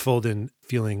impactful than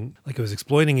feeling like it was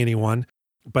exploiting anyone.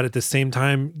 But at the same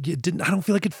time, I don't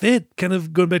feel like it fit. Kind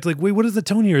of going back to like, wait, what is the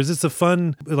tone here? Is this a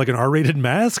fun, like an R-rated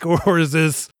mask? Or is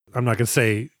this, I'm not going to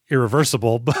say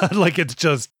irreversible, but like, it's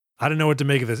just, I don't know what to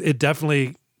make of this. It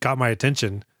definitely got my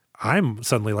attention. I'm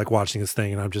suddenly like watching this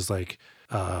thing and I'm just like,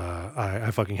 I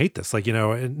fucking hate this. Like, you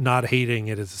know, not hating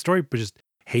it as a story, but just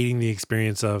hating the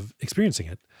experience of experiencing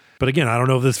it. But again, I don't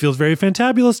know if this feels very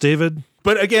fantabulous, David.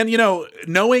 But again, you know,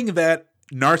 knowing that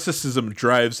narcissism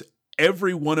drives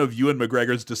every one of Ewan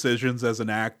McGregor's decisions as an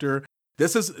actor,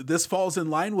 this falls in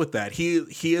line with that.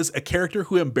 He is a character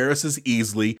who embarrasses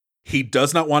easily. He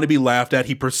does not want to be laughed at.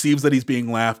 He perceives that he's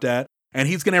being laughed at, and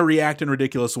he's going to react in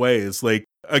ridiculous ways. Like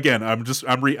again,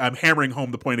 I'm hammering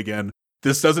home the point again.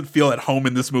 This doesn't feel at home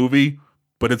in this movie,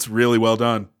 but it's really well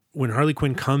done. When Harley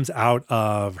Quinn comes out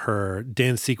of her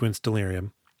dance sequence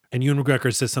delirium, and Ewan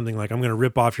McGregor says something like, I'm going to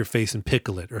rip off your face and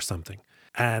pickle it or something.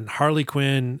 And Harley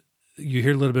Quinn, you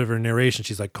hear a little bit of her narration.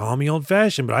 She's like, call me old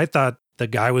fashioned, but I thought the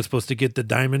guy was supposed to get the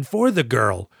diamond for the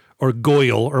girl or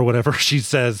Goyle or whatever she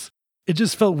says. It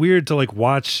just felt weird to like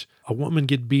watch a woman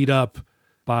get beat up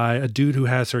by a dude who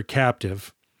has her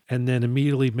captive and then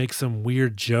immediately make some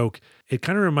weird joke. It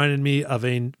kind of reminded me of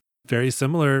a very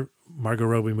similar Margot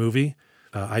Robbie movie,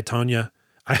 I, Tonya.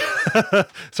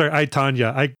 Sorry, I,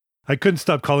 Tonya. I couldn't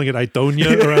stop calling it I,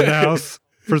 Tonya around the house.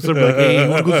 For some like, hey, you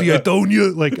want to go see I,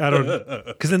 Tonya? Like, I don't,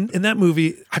 because in that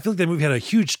movie, I feel like that movie had a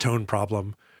huge tone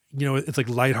problem. You know, it's like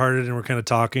lighthearted and we're kind of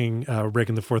talking,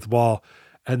 breaking the fourth wall.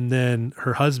 And then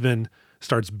her husband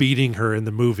starts beating her in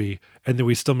the movie. And then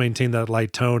we still maintain that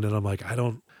light tone. And I'm like,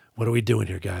 what are we doing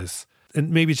here, guys?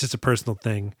 And maybe it's just a personal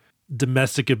thing.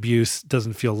 Domestic abuse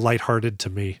doesn't feel lighthearted to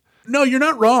me. No, you're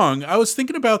not wrong. I was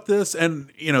thinking about this and,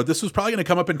 you know, this was probably going to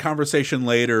come up in conversation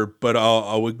later, but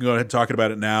I'll go ahead and talk about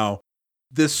it now.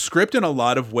 This script in a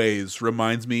lot of ways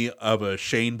reminds me of a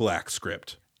Shane Black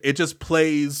script. It just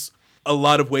plays a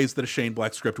lot of ways that a Shane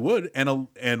Black script would.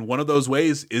 And one of those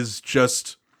ways is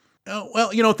just,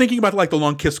 well, you know, thinking about like The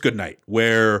Long Kiss Goodnight,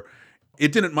 where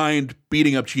it didn't mind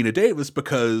beating up Gina Davis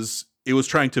because it was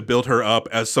trying to build her up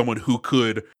as someone who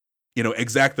could, you know,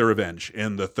 exact their revenge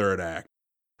in the third act.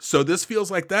 So this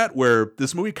feels like that, where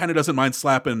this movie kind of doesn't mind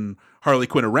slapping Harley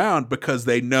Quinn around because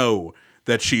they know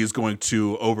that she's going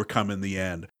to overcome in the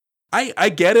end. I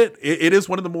get it. It is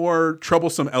one of the more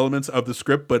troublesome elements of the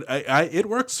script, but it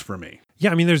works for me.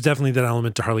 Yeah, I mean, there's definitely that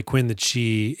element to Harley Quinn that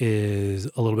she is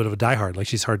a little bit of a diehard. Like,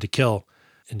 she's hard to kill,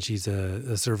 and she's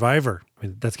a survivor. I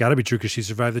mean, that's got to be true because she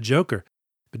survived the Joker.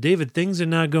 But David, things are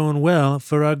not going well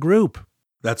for our group.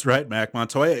 That's right, Mac.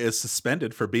 Montoya is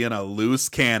suspended for being a loose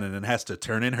cannon and has to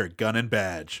turn in her gun and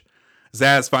badge.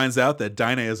 Zaz finds out that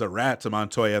Dinah is a rat to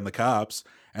Montoya and the cops,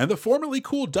 and the formerly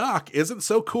cool Doc isn't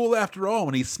so cool after all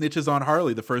when he snitches on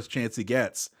Harley the first chance he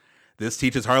gets. This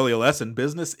teaches Harley a lesson: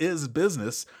 business is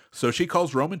business, so she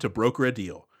calls Roman to broker a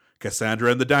deal.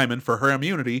 Cassandra and the diamond for her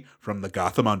immunity from the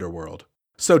Gotham underworld.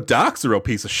 So Doc's a real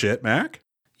piece of shit, Mac.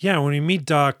 Yeah, when we meet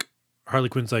Doc, Harley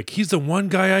Quinn's like, he's the one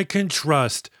guy I can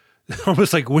trust.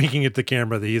 Almost like winking at the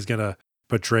camera that he's going to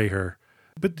betray her.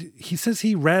 But he says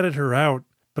he ratted her out,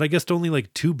 but I guess only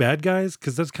like 2 bad guys,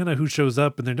 because that's kind of who shows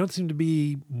up, and there don't seem to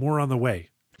be more on the way.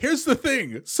 Here's the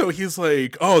thing. So he's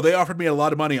like, oh, they offered me a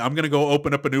lot of money. I'm going to go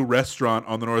open up a new restaurant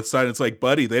on the north side. It's like,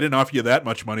 buddy, they didn't offer you that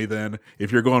much money then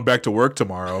if you're going back to work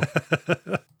tomorrow.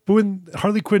 But when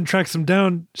Harley Quinn tracks him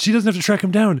down, she doesn't have to track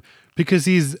him down because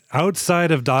he's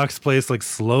outside of Doc's place, like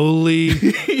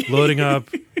slowly loading up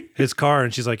his car.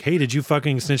 And she's like, hey, did you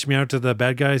fucking snitch me out to the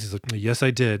bad guys? He's like, yes, I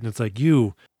did. And it's like,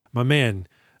 you, my man,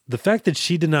 the fact that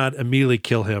she did not immediately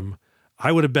kill him,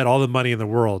 I would have bet all the money in the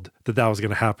world that was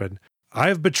going to happen. I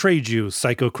have betrayed you,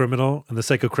 psycho criminal. And the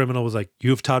psycho criminal was like,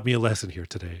 you have taught me a lesson here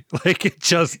today. Like, it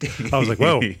just, I was like,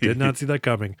 whoa, did not see that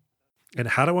coming. And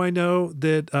how do I know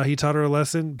that he taught her a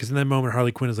lesson? Because in that moment,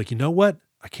 Harley Quinn is like, you know what?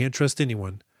 I can't trust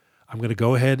anyone. I'm going to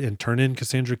go ahead and turn in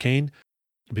Cassandra Cain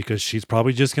because she's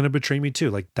probably just going to betray me too.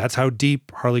 Like, that's how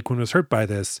deep Harley Quinn was hurt by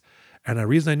this. And the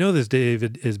reason I know this,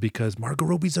 David, is because Margot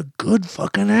Robbie's a good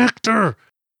fucking actor.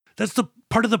 That's the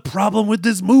part of the problem with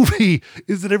this movie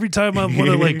is that every time I'm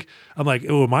like,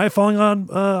 oh, am I falling on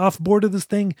off board of this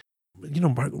thing? You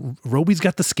know, Robbie's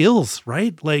got the skills,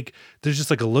 right? Like, there's just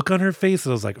like a look on her face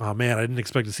that I was like, oh man, I didn't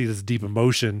expect to see this deep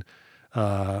emotion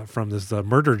from this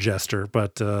murder jester.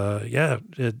 But yeah,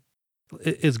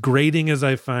 as grating as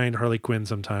I find Harley Quinn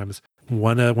sometimes,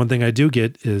 one thing I do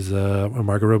get is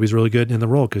Margot Robbie's really good in the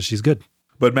role because she's good.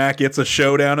 But Mac, it's a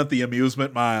showdown at the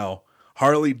amusement mile.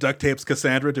 Harley duct tapes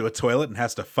Cassandra to a toilet and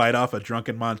has to fight off a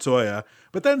drunken Montoya,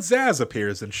 but then Zaz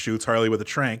appears and shoots Harley with a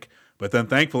trank, but then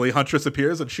thankfully Huntress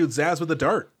appears and shoots Zaz with a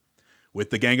dart. With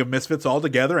the gang of misfits all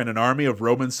together and an army of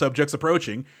Roman subjects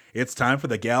approaching, it's time for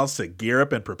the gals to gear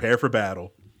up and prepare for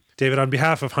battle. David, on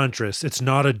behalf of Huntress, it's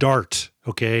not a dart,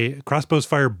 okay? Crossbows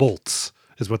fire bolts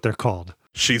is what they're called.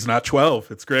 She's not 12.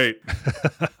 It's great.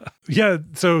 Yeah,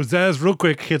 so Zaz real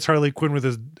quick hits Harley Quinn with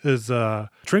his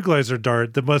tranquilizer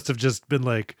dart that must have just been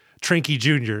like Tranky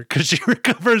Jr. because she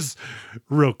recovers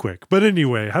real quick. But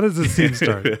anyway, how does this scene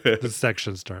start? This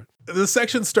section start? The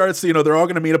section starts, they're all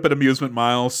going to meet up at Amusement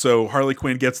Mile, so Harley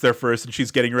Quinn gets there first and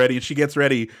she's getting ready, and she gets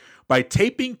ready by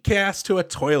taping Cass to a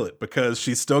toilet because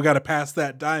she's still got to pass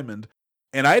that diamond.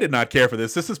 And I did not care for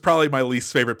this. This is probably my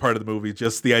least favorite part of the movie,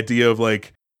 just the idea of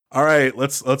like, all right,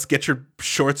 let's get your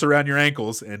shorts around your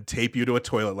ankles and tape you to a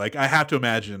toilet. Like, I don't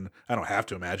have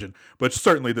to imagine, but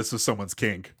certainly this is someone's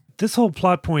kink. This whole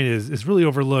plot point is really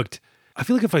overlooked. I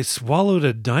feel like if I swallowed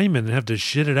a diamond and have to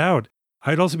shit it out,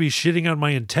 I'd also be shitting out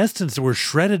my intestines that were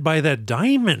shredded by that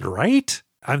diamond, right?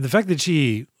 The fact that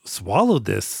she swallowed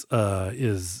this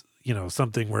is,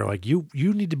 something where like you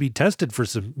need to be tested for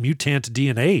some mutant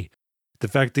DNA. The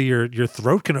fact that your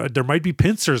throat there might be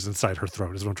pincers inside her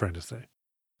throat is what I'm trying to say.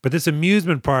 But this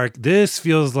amusement park, this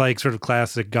feels like sort of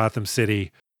classic Gotham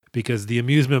City because the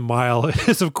amusement mile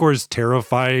is, of course,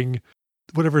 terrifying.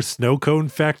 Whatever snow cone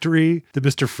factory that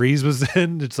Mr. Freeze was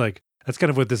in, it's like, that's kind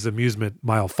of what this amusement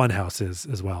mile funhouse is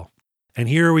as well. And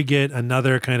here we get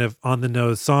another kind of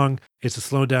on-the-nose song. It's a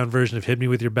slowed-down version of Hit Me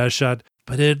With Your Best Shot.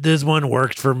 But this one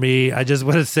worked for me. I just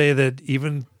want to say that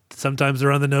even sometimes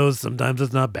they're on the nose, sometimes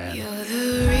it's not bad. You're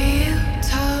the real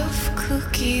tough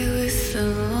cookie with the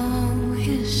long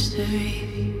history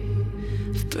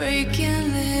of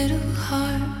breaking little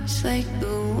hearts like the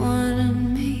one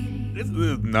in me.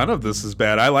 None of this is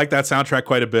bad. I like that soundtrack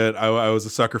quite a bit. I was a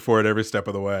sucker for it every step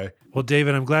of the way. Well,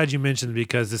 David, I'm glad you mentioned it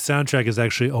because the soundtrack is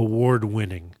actually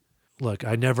award-winning. Look,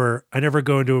 I never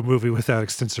go into a movie without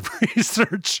extensive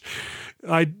research.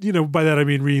 By that I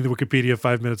mean reading the Wikipedia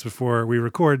 5 minutes before we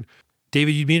record.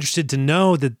 David, you'd be interested to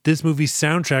know that this movie's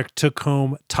soundtrack took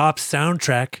home top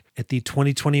soundtrack at the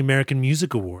 2020 American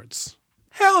Music Awards.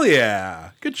 Hell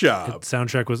yeah. Good job. The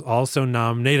soundtrack was also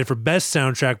nominated for Best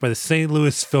Soundtrack by the St.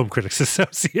 Louis Film Critics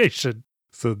Association.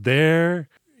 So there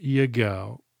you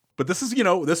go. But this is,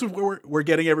 this is where we're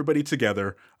getting everybody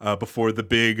together before the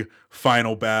big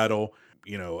final battle.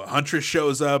 Huntress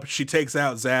shows up. She takes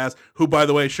out Zsasz, who, by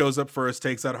the way, shows up first,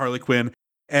 takes out Harley Quinn.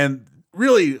 And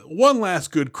really, one last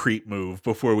good creep move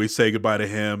before we say goodbye to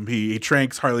him. He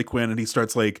tranks Harley Quinn and he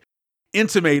starts,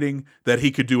 intimating that he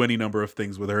could do any number of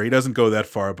things with her. He doesn't go that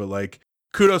far, but,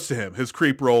 kudos to him. His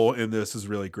creep role in this is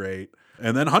really great.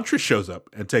 And then Huntress shows up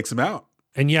and takes him out.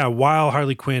 And yeah, while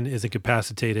Harley Quinn is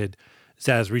incapacitated,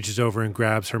 Zsasz reaches over and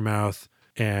grabs her mouth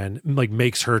and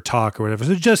makes her talk or whatever.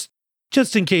 So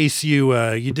just in case you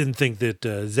didn't think that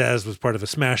Zsasz was part of a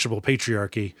smashable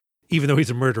patriarchy, even though he's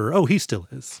a murderer, he still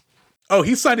is. Oh,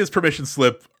 he signed his permission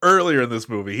slip earlier in this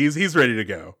movie. He's ready to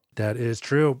go. That is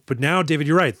true. But now, David,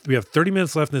 you're right. We have 30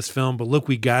 minutes left in this film, but look,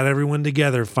 we got everyone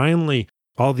together. Finally,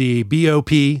 all the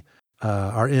BOP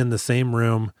are in the same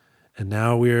room, and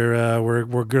now we're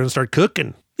going to start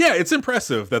cooking. Yeah, it's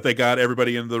impressive that they got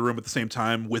everybody into the room at the same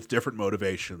time with different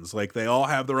motivations. They all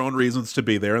have their own reasons to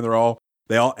be there, and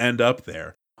they all end up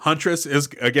there. Huntress is,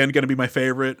 again, going to be my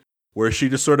favorite, where she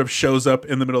just sort of shows up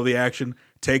in the middle of the action,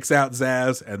 takes out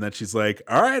Zsasz, and then she's like,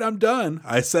 all right, I'm done.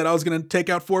 I said I was going to take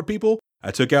out 4 people. I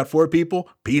took out 4 people.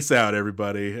 Peace out,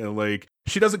 everybody. And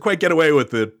she doesn't quite get away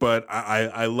with it, but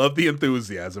I love the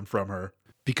enthusiasm from her.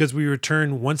 Because we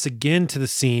return once again to the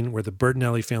scene where the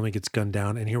Bertinelli family gets gunned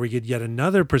down, and here we get yet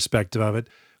another perspective of it.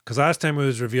 Because last time it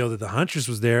was revealed that the Huntress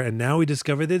was there, and now we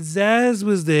discover that Zsasz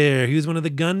was there. He was one of the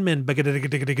gunmen, making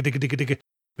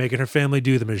her family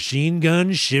do the machine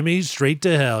gun shimmy straight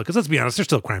to hell. Because let's be honest, they're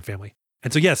still a crime family.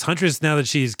 And so yes, Huntress, now that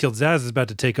she's killed Zsasz, is about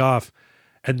to take off.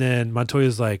 And then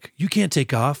Montoya's like, you can't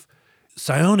take off.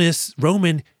 Sionis,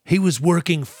 Roman, he was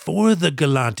working for the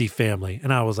Galanti family.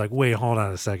 And I was like, wait, hold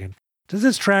on a second. Does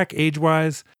this track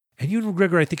age-wise? And Ewan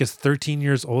McGregor, I think, is 13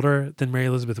 years older than Mary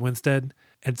Elizabeth Winstead.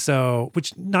 And so,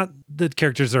 which not the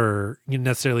characters are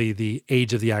necessarily the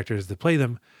age of the actors that play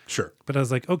them. Sure. But I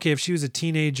was like, okay, if she was a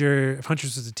teenager, if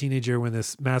Huntress was a teenager when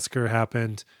this massacre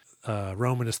happened,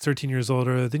 Roman is 13 years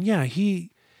older, then yeah, he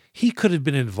could have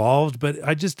been involved. But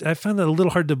I found that a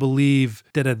little hard to believe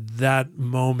that at that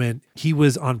moment he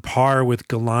was on par with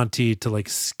Galanti to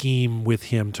scheme with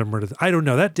him to murder. I don't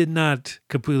know. That did not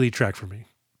completely track for me.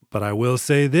 But I will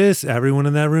say this, everyone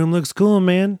in that room looks cool,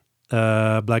 man.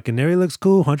 Black Canary looks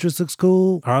cool. Huntress looks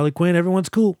cool. Harley Quinn, everyone's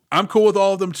cool. I'm cool with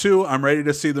all of them too. I'm ready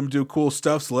to see them do cool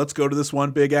stuff. So let's go to this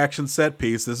one big action set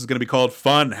piece. This is going to be called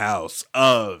Funhouse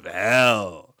of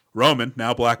Hell. Roman,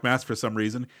 now Black Mask for some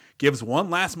reason, gives one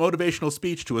last motivational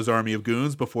speech to his army of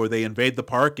goons before they invade the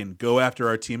park and go after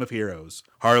our team of heroes.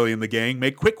 Harley and the gang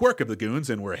make quick work of the goons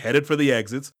and we're headed for the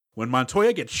exits when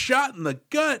Montoya gets shot in the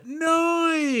gut.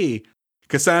 No!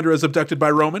 Cassandra is abducted by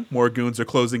Roman, more goons are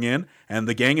closing in, and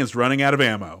the gang is running out of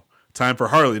ammo. Time for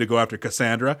Harley to go after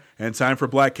Cassandra, and time for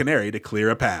Black Canary to clear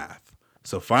a path.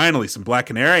 So finally, some Black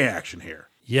Canary action here.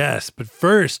 Yes, but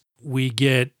first, we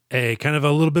get a kind of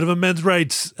a little bit of a men's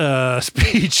rights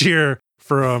speech here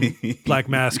from Black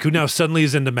Mask, who now suddenly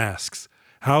is into masks.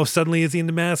 How suddenly is he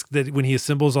into masks? That when he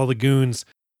assembles all the goons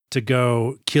to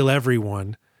go kill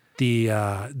everyone,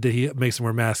 that he makes them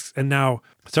wear masks. And now,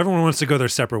 so everyone wants to go their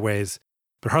separate ways.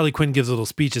 But Harley Quinn gives little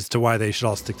speeches to why they should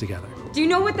all stick together. Do you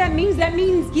know what that means? That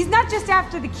means he's not just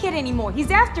after the kid anymore.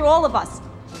 He's after all of us.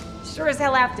 Sure as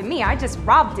hell after me. I just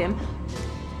robbed him.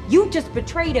 You just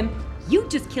betrayed him. You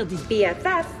just killed his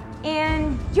BFF.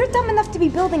 And you're dumb enough to be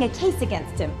building a case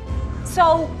against him.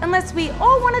 So, unless we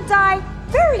all want to die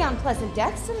very unpleasant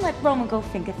deaths and let Roman go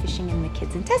finger fishing in the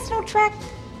kid's intestinal tract,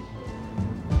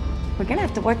 we're gonna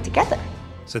have to work together.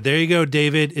 So there you go,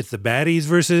 David. It's the baddies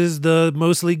versus the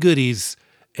mostly goodies.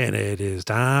 And it is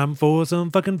time for some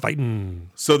fucking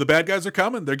fighting. So the bad guys are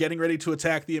coming. They're getting ready to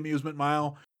attack the amusement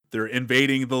mile. They're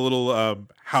invading the little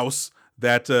house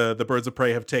that the Birds of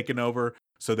Prey have taken over.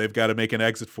 So they've got to make an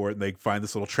exit for it. And they find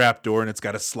this little trap door, and it's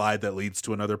got a slide that leads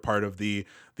to another part of the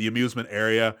amusement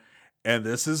area. And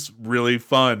this is really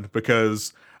fun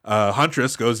because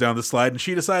Huntress goes down the slide, and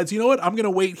she decides, you know what? I'm going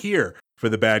to wait here for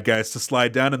the bad guys to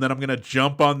slide down, and then I'm going to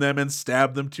jump on them and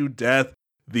stab them to death.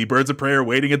 The Birds of Prey are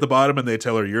waiting at the bottom, and they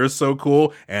tell her, you're so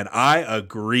cool. And I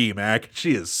agree, Mac.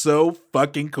 She is so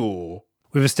fucking cool.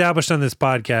 We've established on this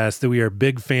podcast that we are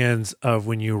big fans of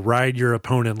when you ride your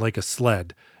opponent like a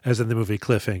sled, as in the movie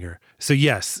Cliffhanger. So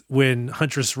yes, when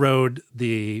Huntress rode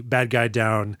the bad guy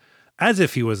down as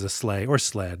if he was a sleigh or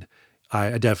sled,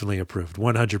 I definitely approved.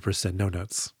 100%, no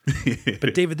notes.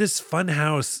 But David, this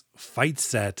funhouse fight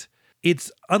set, it's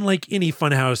unlike any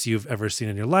funhouse you've ever seen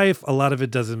in your life. A lot of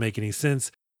it doesn't make any sense.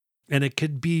 And it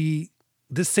could be,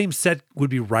 this same set would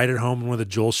be right at home in one of the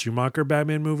Joel Schumacher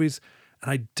Batman movies. And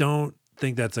I don't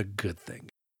think that's a good thing.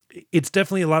 It's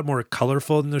definitely a lot more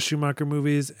colorful than the Schumacher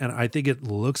movies, and I think it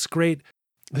looks great.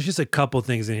 There's just a couple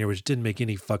things in here which didn't make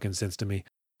any fucking sense to me.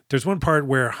 There's one part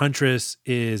where Huntress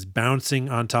is bouncing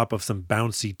on top of some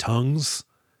bouncy tongues,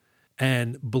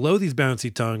 and below these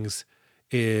bouncy tongues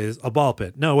is a ball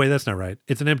pit. No, wait, that's not right.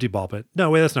 It's an empty ball pit. No,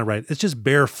 wait, that's not right. It's just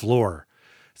bare floor.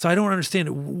 So I don't understand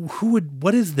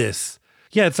what is this?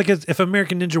 Yeah, it's like if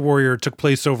American Ninja Warrior took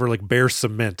place over like bare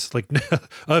cement. Like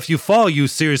if you fall, you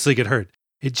seriously get hurt.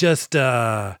 It just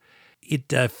felt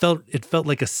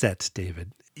like a set,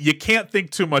 David. You can't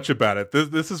think too much about it.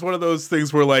 This is one of those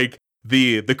things where like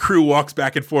the crew walks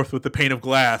back and forth with the pane of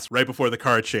glass right before the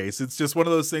car chase. It's just one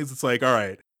of those things. It's like, all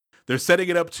right, they're setting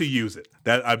it up to use it.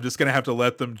 That I'm just gonna have to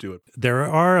let them do it. There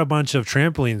are a bunch of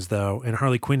trampolines though, and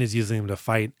Harley Quinn is using them to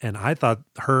fight. And I thought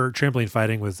her trampoline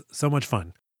fighting was so much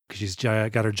fun because she's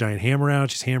got her giant hammer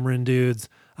out. She's hammering dudes.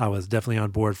 I was definitely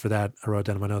on board for that. I wrote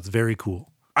down in my notes. Very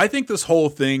cool. I think this whole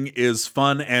thing is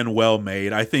fun and well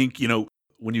made. I think,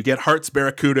 when you get Hart's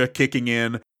Barracuda kicking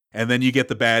in, and then you get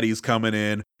the baddies coming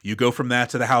in, you go from that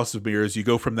to the House of Mirrors, you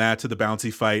go from that to the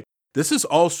bouncy fight. This is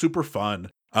all super fun.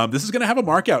 This is going to have a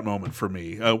mark out moment for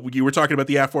me. You were talking about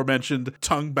the aforementioned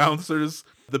tongue bouncers.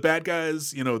 The bad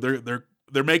guys,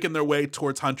 they're making their way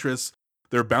towards Huntress.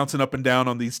 They're bouncing up and down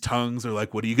on these tongues. They're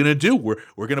like, what are you going to do? We're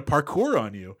going to parkour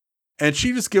on you. And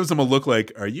she just gives them a look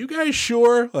like, are you guys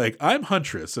sure? Like, I'm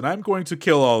Huntress and I'm going to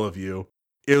kill all of you.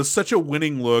 It was such a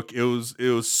winning look. It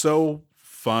was so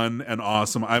fun and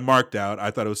awesome. I marked out.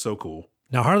 I thought it was so cool.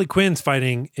 Now, Harley Quinn's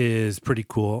fighting is pretty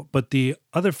cool, but the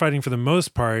other fighting for the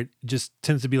most part just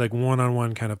tends to be like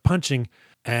one-on-one kind of punching.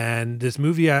 And this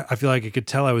movie, I feel like I could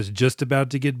tell I was just about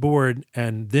to get bored,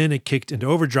 and then it kicked into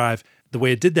overdrive. The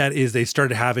way it did that is they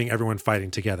started having everyone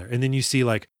fighting together. And then you see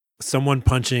like someone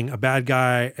punching a bad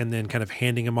guy and then kind of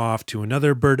handing him off to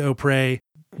another bird au prey.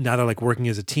 Now they're like working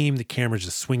as a team. The camera's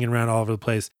just swinging around all over the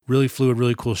place. Really fluid,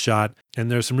 really cool shot.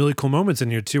 And there's some really cool moments in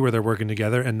here too where they're working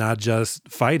together and not just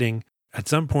fighting. At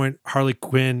some point, Harley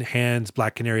Quinn hands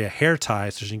Black Canary a hair tie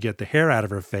so she can get the hair out of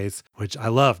her face, which I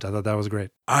loved. I thought that was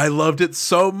great. I loved it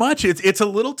so much. It's a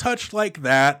little touch like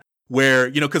that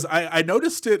where, because I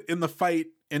noticed it in the fight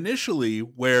initially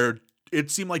where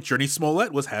it seemed like Journey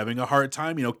Smollett was having a hard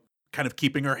time, kind of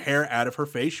keeping her hair out of her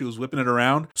face. She was whipping it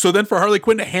around. So then for Harley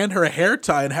Quinn to hand her a hair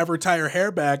tie and have her tie her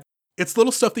hair back, it's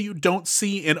little stuff that you don't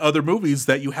see in other movies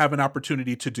that you have an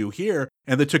opportunity to do here,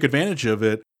 and they took advantage of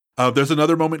it. There's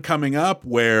another moment coming up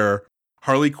where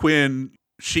Harley Quinn,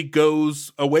 she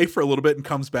goes away for a little bit and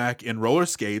comes back in roller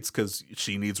skates because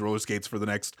she needs roller skates for the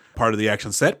next part of the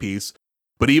action set piece.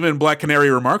 But even Black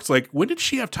Canary remarks like, when did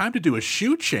she have time to do a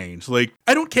shoe change? Like,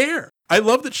 I don't care. I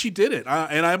love that she did it.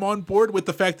 And I'm on board with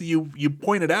the fact that you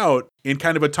pointed out in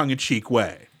kind of a tongue-in-cheek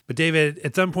way. But David,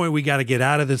 at some point we got to get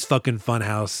out of this fucking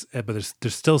funhouse. But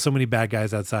there's still so many bad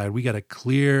guys outside. We got to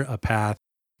clear a path.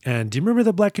 And do you remember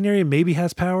that Black Canary maybe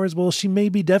has powers? Well, she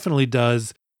maybe definitely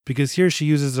does, because here she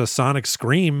uses a sonic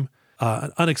scream,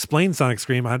 an unexplained sonic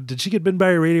scream. Did she get bitten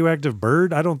by a radioactive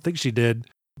bird? I don't think she did.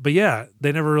 But yeah,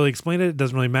 they never really explained it. It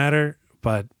doesn't really matter.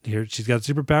 But here she's got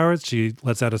superpowers. She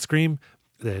lets out a scream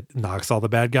that knocks all the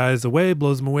bad guys away,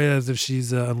 blows them away as if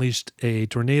she's unleashed a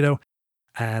tornado.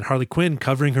 And Harley Quinn,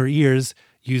 covering her ears,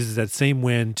 uses that same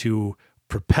wind to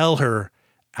propel her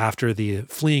after the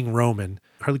fleeing Roman.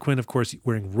 Harley Quinn, of course,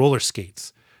 wearing roller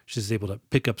skates. She's able to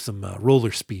pick up some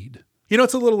roller speed.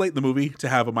 It's a little late in the movie to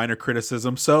have a minor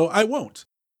criticism, so I won't.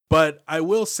 But I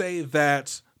will say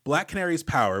that Black Canary's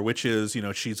power, which is,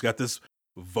 she's got this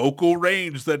vocal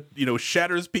range that,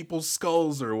 shatters people's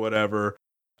skulls or whatever,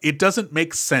 it doesn't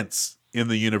make sense in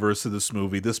the universe of this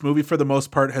movie. This movie, for the most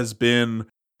part, has been,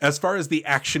 as far as the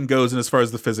action goes and as far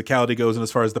as the physicality goes and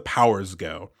as far as the powers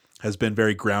go, has been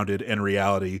very grounded in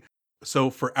reality.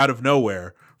 So for out of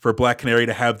nowhere, for Black Canary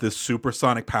to have this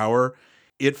supersonic power,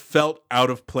 it felt out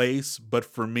of place. But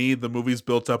for me, the movie's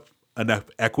built up enough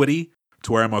equity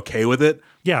to where I'm okay with it.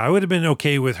 Yeah, I would have been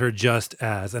okay with her just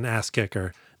as an ass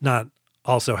kicker, not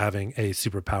also having a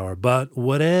superpower, but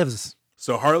whatevs.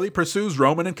 So Harley pursues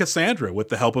Roman and Cassandra with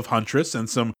the help of Huntress and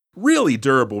some really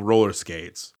durable roller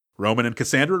skates. Roman and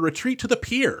Cassandra retreat to the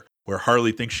pier, where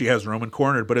Harley thinks she has Roman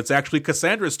cornered, but it's actually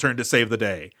Cassandra's turn to save the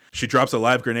day. She drops a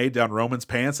live grenade down Roman's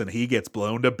pants and he gets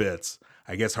blown to bits.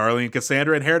 I guess Harley and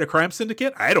Cassandra inherit a crime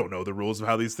syndicate? I don't know the rules of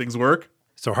how these things work.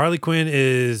 So Harley Quinn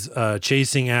is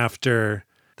chasing after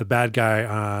the bad guy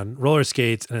on roller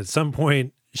skates, and at some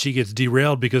point she gets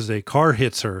derailed because a car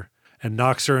hits her and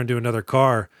knocks her into another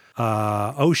car.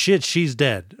 oh shit, she's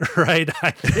dead, right?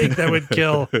 I think that would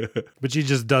kill. But she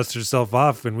just dusts herself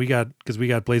off, and we got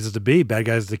places to be, bad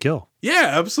guys to kill.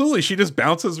 Yeah, absolutely. She just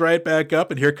bounces right back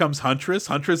up, and here comes Huntress.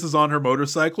 Huntress is on her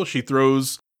motorcycle. She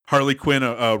throws Harley Quinn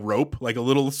a rope, like a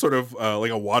little sort of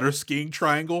like a water skiing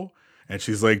triangle. And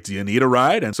she's like, do you need a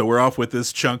ride? And so we're off with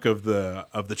this chunk of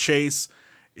the chase.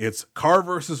 It's car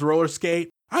versus roller skate.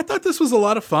 I thought this was a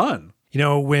lot of fun. You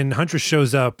know, when Huntress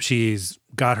shows up, she's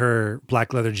got her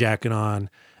black leather jacket on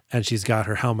and she's got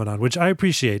her helmet on, which I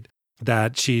appreciate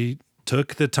that she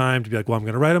took the time to be like, well, I'm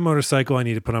going to ride a motorcycle. I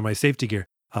need to put on my safety gear.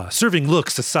 Serving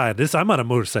looks aside, I'm on a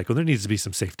motorcycle. There needs to be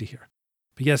some safety here.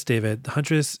 But yes, David,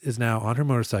 Huntress is now on her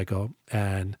motorcycle,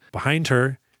 and behind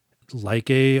her, like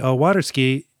a water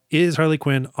ski, is Harley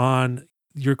Quinn on,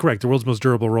 you're correct, the world's most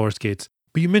durable roller skates.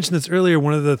 But you mentioned this earlier,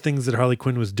 one of the things that Harley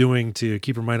Quinn was doing to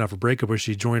keep her mind off a breakup was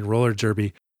she joined roller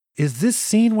derby. Is this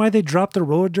scene why they dropped the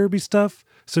roller derby stuff?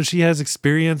 So she has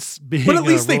experience being But at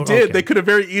least they did. Okay. They could have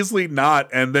very easily not,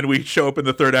 and then we show up in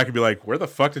the third act and be like, where the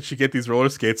fuck did she get these roller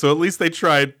skates? So at least they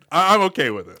tried. I'm okay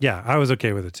with it. Yeah, I was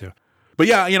okay with it too. But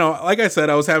yeah, you know, like I said,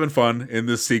 I was having fun in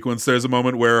this sequence. There's a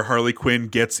moment where Harley Quinn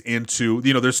gets into,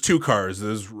 you know, there's two cars.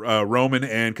 There's Roman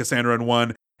and Cassandra in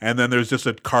one, and then there's just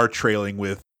a car trailing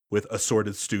with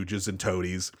assorted stooges and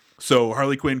toadies. So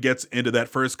Harley Quinn gets into that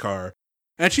first car,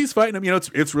 and she's fighting him. You know,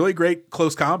 it's really great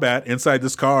close combat inside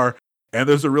this car. And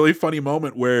there's a really funny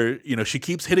moment where, you know, she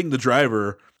keeps hitting the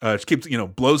driver. She keeps, you know,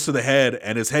 blows to the head,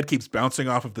 and his head keeps bouncing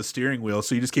off of the steering wheel.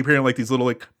 So you just keep hearing like these little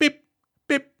like beep,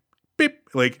 beep, beep.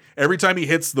 Like every time he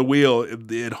hits the wheel,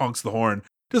 it honks the horn.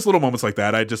 Just little moments like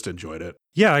that. I just enjoyed it.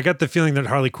 Yeah, I got the feeling that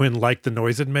Harley Quinn liked the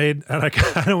noise it made, and I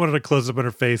kind of wanted to close up on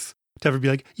her face to have her be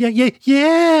like, yeah, yeah,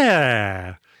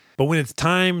 yeah. But when it's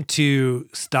time to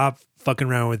stop fucking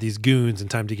around with these goons and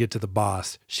time to get to the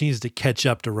boss, she needs to catch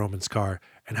up to Roman's car.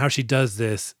 And how she does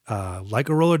this, like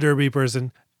a roller derby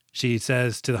person, she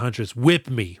says to the Huntress, whip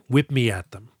me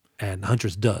at them. And the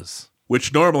Huntress does.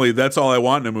 Which normally, that's all I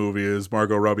want in a movie is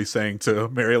Margot Robbie saying to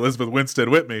Mary Elizabeth Winstead,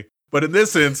 whip me. But in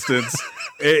this instance,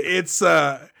 it's,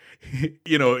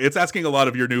 you know, it's asking a lot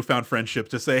of your newfound friendship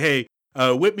to say, hey,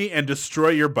 whip me and destroy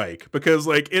your bike. Because,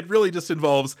 like, it really just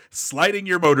involves sliding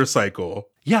your motorcycle.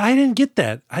 Yeah, I didn't get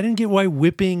that. I didn't get why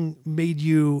whipping made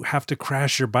you have to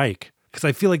crash your bike. Because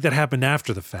I feel like that happened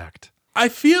after the fact. I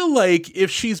feel like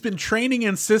if she's been training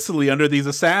in Sicily under these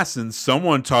assassins,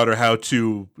 someone taught her how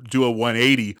to do a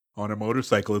 180 on a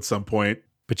motorcycle at some point.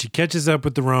 But she catches up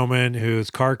with the Roman whose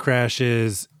car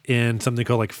crashes in something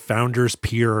called like Founders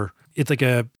Pier. It's like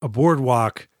a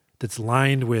boardwalk that's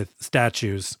lined with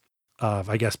statues of,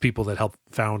 I guess, people that helped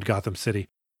found Gotham City.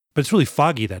 But it's really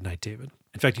foggy that night, David.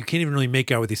 In fact, you can't even really make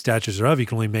out what these statues are of. You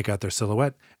can only make out their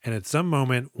silhouette. And at some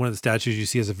moment, one of the statues you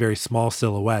see has a very small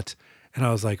silhouette. And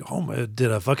I was like, oh,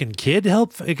 did a fucking kid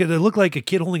help? It looked like a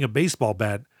kid holding a baseball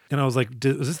bat. And I was like,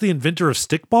 was this the inventor of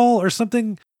stickball or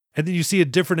something? And then you see a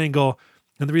different angle.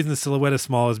 And the reason the silhouette is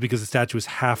small is because the statue is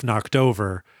half knocked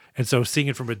over. And so seeing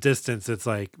it from a distance, it's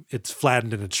like, it's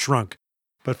flattened and it's shrunk.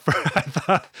 But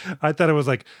I thought it was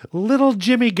like little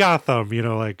Jimmy Gotham, you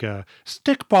know, like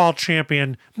stickball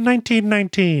champion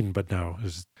 1919. But no, it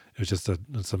was just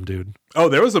some dude. Oh,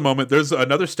 there was a moment. There's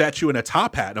another statue in a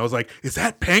top hat. And I was like, is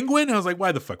that Penguin? And I was like,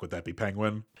 why the fuck would that be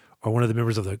Penguin? Or one of the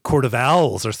members of the Court of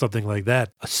Owls or something like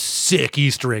that. A sick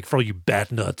Easter egg for all you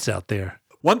bat nuts out there.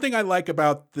 One thing I like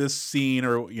about this scene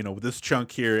or, you know, this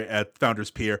chunk here at Founders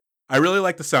Pier, I really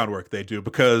like the sound work they do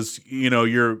because, you know,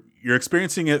 you're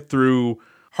experiencing it through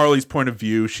Harley's point of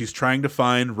view. She's trying to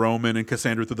find Roman and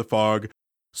Cassandra through the fog.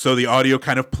 So the audio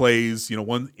kind of plays, you know,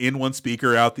 one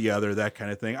speaker, out the other, that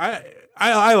kind of thing.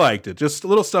 I liked it. Just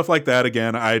little stuff like that.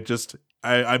 Again,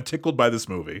 I'm tickled by this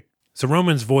movie. So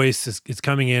Roman's voice is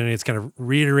coming in and it's kind of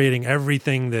reiterating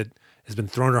everything that has been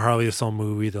thrown to Harley this whole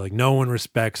movie. They're like, no one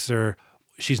respects her.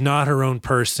 She's not her own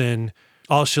person.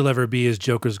 All she'll ever be is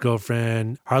Joker's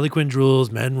girlfriend. Harley Quinn rules,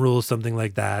 men rules, something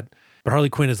like that. But Harley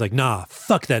Quinn is like, nah,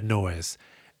 fuck that noise.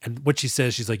 And what she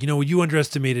says, she's like, you know, you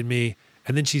underestimated me.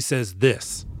 And then she says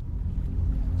this.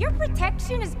 Your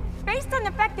protection is based on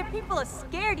the fact that people are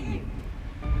scared of you.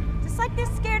 Just like they're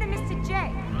scared of Mr.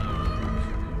 J.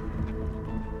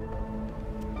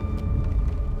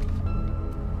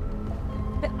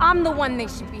 But I'm the one they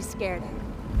should be scared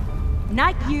of.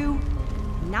 Not you,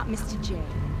 not Mr. J.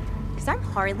 Because I'm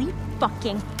Harley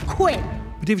fucking Quinn.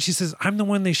 But David, she says, I'm the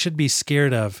one they should be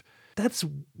scared of. That's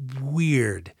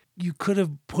weird. You could have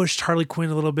pushed Harley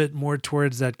Quinn a little bit more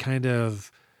towards that kind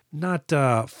of not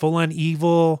full-on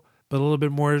evil, but a little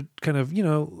bit more kind of, you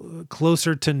know,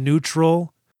 closer to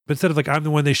neutral. But instead of like, I'm the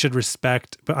one they should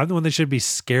respect, but I'm the one they should be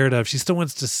scared of. She still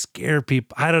wants to scare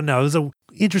people. I don't know. It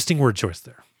Interesting word choice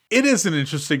there. It is an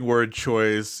interesting word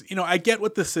choice. You know, I get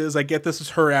what this is. I get this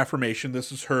is her affirmation.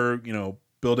 This is her, you know,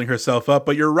 building herself up.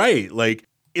 But you're right. Like,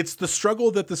 it's the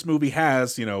struggle that this movie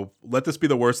has, you know, let this be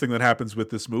the worst thing that happens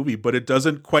with this movie, but it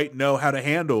doesn't quite know how to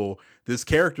handle this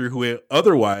character who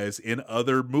otherwise in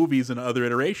other movies and other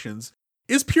iterations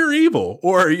is pure evil,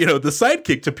 or, you know, the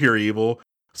sidekick to pure evil.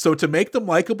 So to make them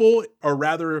likable, or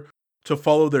rather to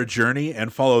follow their journey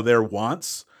and follow their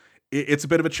wants, it's a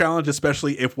bit of a challenge,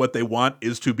 especially if what they want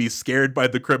is to be scared by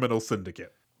the criminal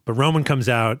syndicate. But Roman comes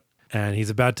out and he's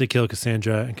about to kill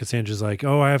Cassandra, and Cassandra's like,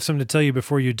 oh, I have something to tell you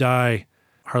before you die.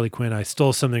 Harley Quinn, I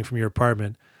stole something from your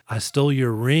apartment. I stole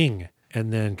your ring.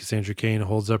 And then Cassandra Cain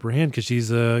holds up her hand because she's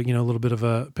a little bit of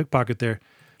a pickpocket there.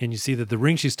 And you see that the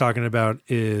ring she's talking about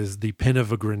is the pin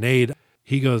of a grenade.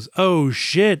 He goes, oh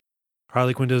shit.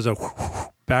 Harley Quinn does a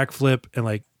backflip and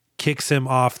like kicks him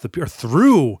off the pier,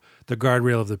 through the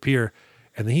guardrail of the pier.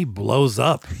 And then he blows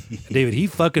up. David, he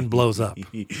fucking blows up.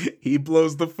 He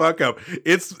blows the fuck up.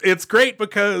 It's great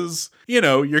because, you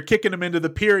know, you're kicking him into the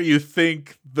pier. You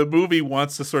think the movie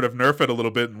wants to sort of nerf it a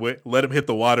little bit and let him hit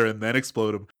the water and then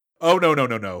explode him. Oh,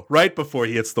 no. Right before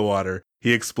he hits the water,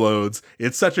 he explodes.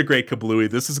 It's such a great kablooey.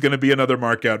 This is going to be another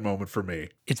mark out moment for me.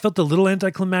 It felt a little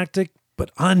anticlimactic,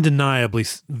 but undeniably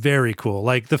very cool.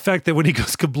 Like the fact that when he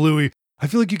goes kablooey, I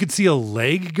feel like you could see a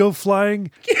leg go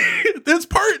flying. There's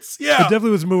parts, yeah. It definitely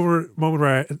was a moment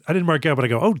where I didn't mark out, but I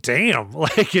go, oh, damn.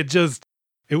 Like it was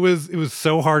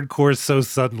so hardcore so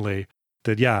suddenly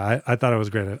that, yeah, I thought it was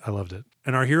great. I loved it.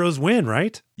 And our heroes win,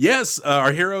 right? Yes,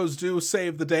 our heroes do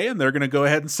save the day, and they're going to go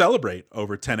ahead and celebrate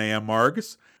over 10 a.m.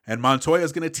 margs. And Montoya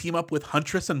is going to team up with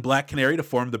Huntress and Black Canary to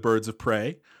form the Birds of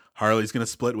Prey. Harley's going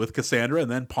to split with Cassandra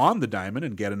and then pawn the diamond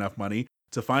and get enough money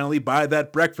to finally buy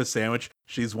that breakfast sandwich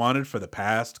she's wanted for the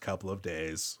past couple of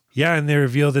days. Yeah, and they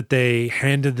reveal that they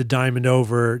handed the diamond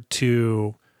over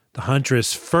to the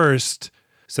Huntress first,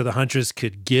 so the Huntress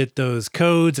could get those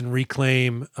codes and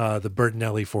reclaim the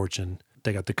Bertinelli fortune.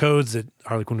 They got the codes that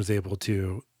Harley Quinn was able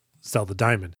to sell the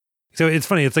diamond. So it's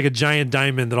funny. It's like a giant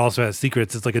diamond that also has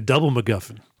secrets. It's like a double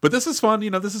MacGuffin. But this is fun. You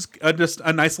know, this is just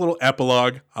a nice little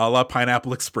epilogue a la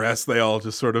Pineapple Express. They all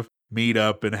just sort of meet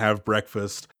up and have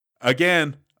breakfast.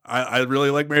 Again, I really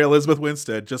like Mary Elizabeth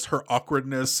Winstead. Just her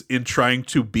awkwardness in trying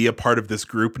to be a part of this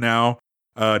group now.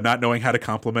 Not knowing how to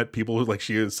compliment people who, like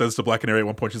she says to Black Canary at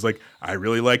one point, she's like, I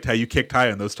really liked how you kicked high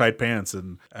in those tight pants.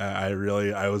 And I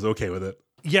was okay with it.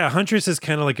 Yeah, Huntress is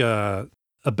kind of like a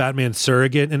Batman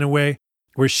surrogate in a way,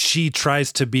 where she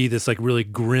tries to be this like really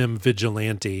grim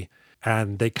vigilante,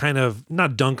 and they kind of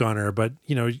not dunk on her, but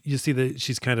you know, you see that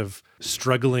she's kind of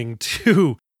struggling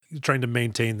to trying to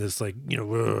maintain this like, you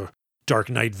know, Dark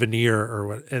Knight veneer or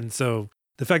what. And so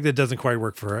the fact that it doesn't quite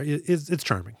work for her it's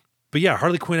charming. But yeah,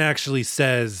 Harley Quinn actually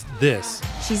says this.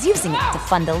 She's using it to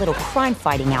fund a little crime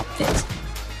fighting outfit.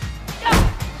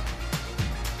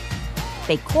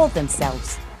 They call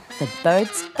themselves the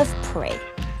Birds of Prey.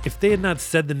 If they had not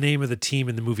said the name of the team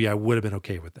in the movie, I would have been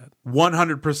okay with that.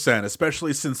 100%,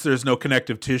 especially since there's no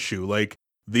connective tissue. Like,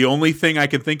 the only thing I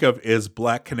can think of is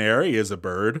Black Canary is a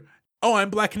bird. Oh, I'm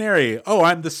Black Canary. Oh,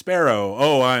 I'm the Sparrow.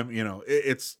 Oh, I'm, you know,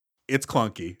 it's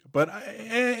clunky. But I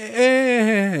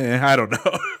don't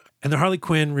know. And the Harley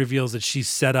Quinn reveals that she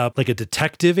set up like a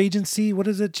detective agency. What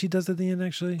is it she does at the end,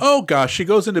 actually? Oh, gosh. She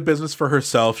goes into business for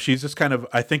herself. She's just kind of,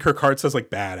 I think her card says like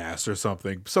badass or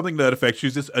something. Something to that effect.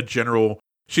 She's just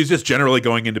generally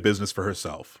going into business for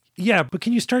herself. Yeah, but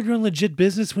can you start your own legit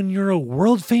business when you're a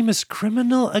world famous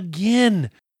criminal again?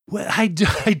 Well, I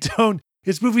don't.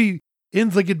 This movie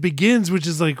ends like it begins, which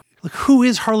is like, who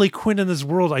is Harley Quinn in this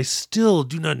world? I still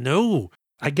do not know.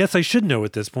 I guess I should know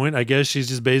at this point. I guess she's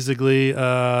just basically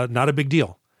not a big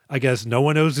deal. I guess no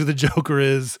one knows who the Joker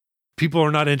is. People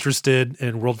are not interested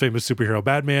in world famous superhero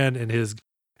Batman and his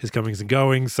comings and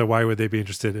goings. So why would they be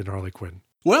interested in Harley Quinn?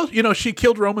 Well, you know, she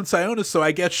killed Roman Sionis, so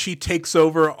I guess she takes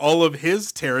over all of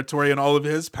his territory and all of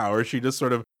his power. She just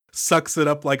sort of sucks it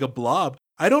up like a blob.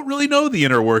 I don't really know the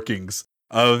inner workings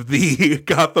of the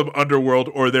Gotham underworld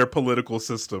or their political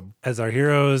system. As our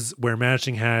heroes wear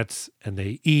matching hats and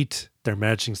they eat their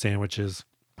matching sandwiches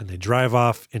and they drive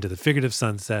off into the figurative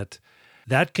sunset,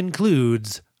 that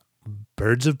concludes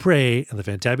Birds of Prey and the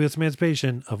Fantabulous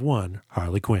Emancipation of one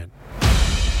Harley Quinn.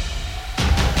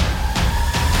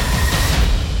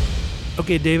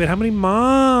 Okay, David, how many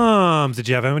moms did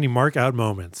you have? How many mark out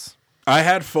moments? I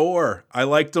had 4. I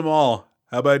liked them all.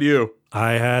 How about you?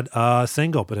 I had a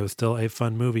single, but it was still a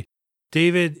fun movie.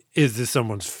 David, is this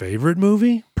someone's favorite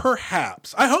movie?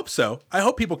 Perhaps. I hope so. I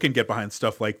hope people can get behind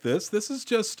stuff like this. This is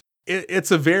just,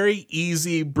 it's a very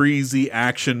easy breezy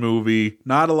action movie.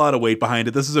 Not a lot of weight behind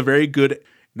it. This is a very good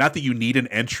not that you need an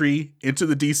entry into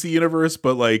the DC universe,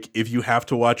 but like if you have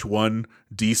to watch one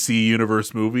DC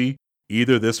universe movie,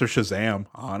 either this or Shazam,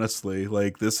 honestly.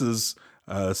 Like this is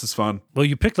fun. Well,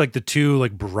 you picked like the two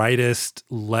like brightest,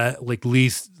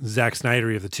 least Zack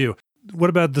Snydery of the two. What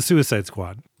about the Suicide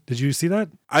Squad? Did you see that?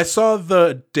 I saw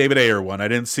the David Ayer one. I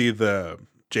didn't see the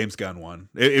James Gunn one.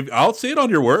 I'll see it on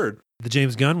your word. The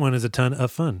James Gunn one is a ton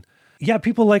of fun. Yeah,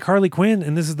 people like Harley Quinn,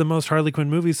 and this is the most Harley Quinn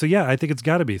movie. So yeah, I think it's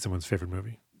got to be someone's favorite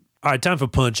movie. All right, time for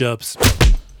punch-ups.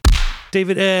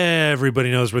 David,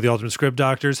 everybody knows we're the ultimate script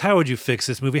doctors. How would you fix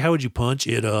this movie? How would you punch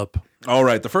it up? All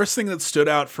right, the first thing that stood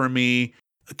out for me,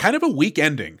 kind of a weak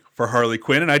ending for Harley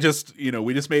Quinn, and I just,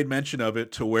 we just made mention of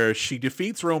it to where she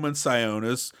defeats Roman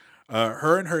Sionis.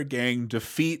 Her and her gang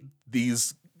defeat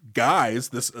these guys,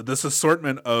 this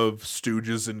assortment of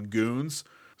stooges and goons.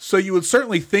 So you would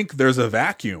certainly think there's a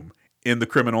vacuum in the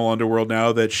criminal underworld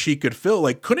now that she could fill.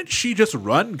 Like, couldn't she just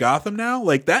run Gotham now?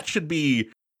 Like, that should be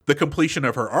the completion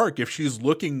of her arc. If she's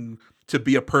looking to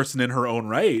be a person in her own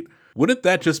right, wouldn't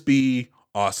that just be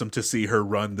awesome to see her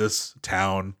run this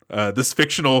town, this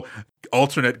fictional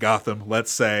alternate Gotham,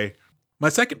 let's say. My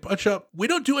second punch up, we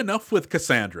don't do enough with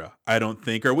Cassandra, I don't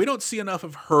think, or we don't see enough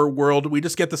of her world. We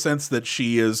just get the sense that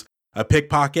she is a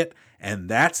pickpocket, and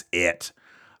that's it.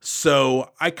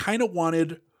 So I kind of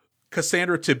wanted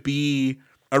Cassandra to be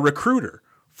a recruiter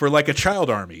for like a child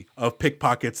army of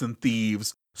pickpockets and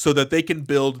thieves so that they can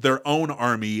build their own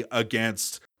army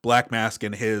against Black Mask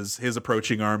and his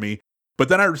approaching army. But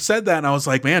then I said that and I was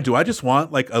like, man, do I just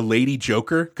want like a lady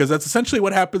Joker? Because that's essentially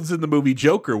what happens in the movie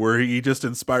Joker, where he just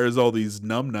inspires all these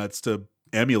numbnuts to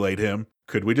emulate him.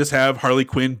 Could we just have Harley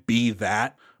Quinn be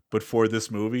that, but for this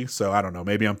movie? So I don't know.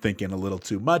 Maybe I'm thinking a little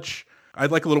too much.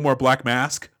 I'd like a little more Black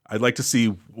Mask. I'd like to see,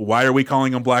 why are we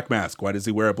calling him Black Mask? Why does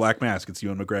he wear a black mask? It's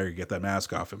Ewan McGregor. Get that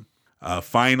mask off him.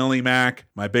 Finally, Mac,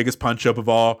 my biggest punch up of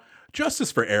all,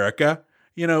 justice for Erica.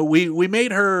 We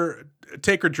made her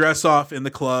take her dress off in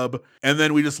the club, and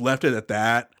then we just left it at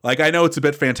that. Like, I know it's a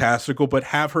bit fantastical, but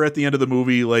have her at the end of the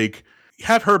movie, like,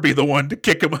 have her be the one to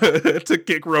kick him, to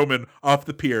kick Roman off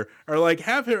the pier, or like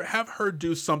have her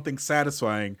do something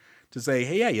satisfying to say,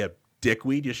 hey, yeah, you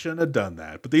dickweed, you shouldn't have done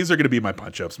that. But these are going to be my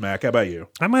punch-ups, Mac. How about you?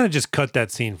 I might have just cut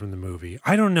that scene from the movie.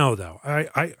 I don't know, though.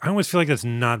 I always feel like that's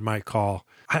not my call.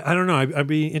 I don't know. I'd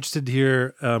be interested to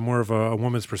hear more of a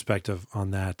woman's perspective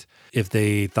on that, if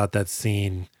they thought that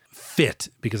scene fit,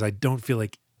 because I don't feel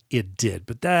like it did.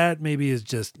 But that maybe is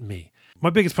just me. My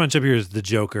biggest punch-up here is the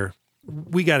Joker.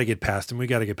 We got to get past him. We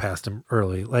got to get past him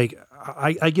early. Like,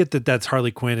 I get that that's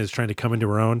Harley Quinn is trying to come into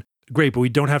her own. Great, but we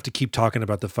don't have to keep talking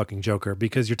about the fucking Joker,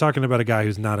 because you're talking about a guy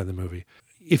who's not in the movie.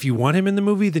 If you want him in the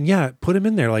movie, then yeah, put him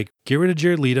in there. Like, get rid of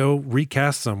Jared Leto,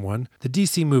 recast someone. The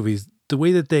DC movies, the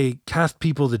way that they cast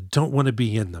people that don't want to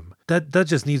be in them, that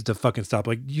just needs to fucking stop.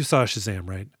 Like, you saw Shazam,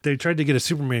 right? They tried to get a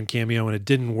Superman cameo and it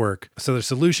didn't work. So their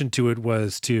solution to it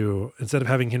was to, instead of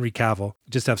having Henry Cavill,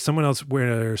 just have someone else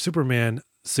wear a Superman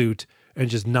suit and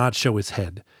just not show his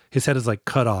head. His head is like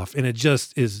cut off, and it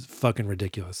just is fucking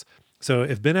ridiculous. So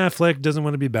if Ben Affleck doesn't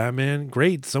want to be Batman,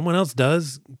 great. Someone else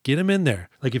does. Get him in there.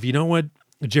 Like, if you don't want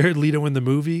Jared Leto in the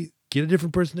movie, get a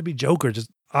different person to be Joker.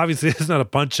 Just obviously, it's not a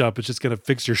punch up. It's just going to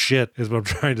fix your shit, is what I'm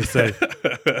trying to say.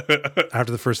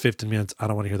 After the first 15 minutes, I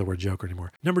don't want to hear the word Joker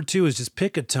anymore. Number 2 is just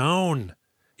pick a tone.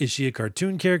 Is she a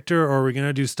cartoon character, or are we going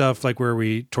to do stuff like where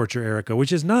we torture Erica,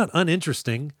 which is not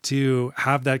uninteresting to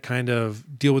have that kind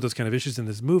of deal with those kind of issues in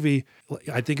this movie.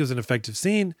 I think it was an effective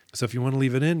scene. So if you want to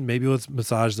leave it in, maybe let's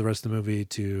massage the rest of the movie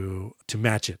to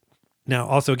match it. Now,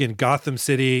 also, again, Gotham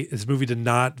City, this movie did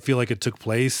not feel like it took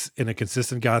place in a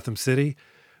consistent Gotham City,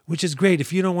 which is great.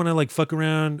 If you don't want to like fuck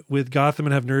around with Gotham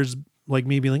and have nerds like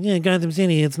me be like, yeah, Gotham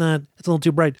City, it's a little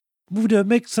too bright. Move to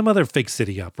make some other fake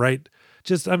city up, right?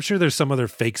 I'm sure there's some other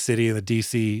fake city in the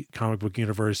DC comic book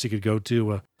universe you could go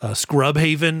to. Scrub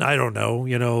Haven, I don't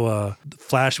know.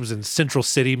 Flash was in Central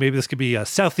City. Maybe this could be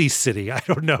Southeast City. I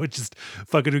don't know. It's just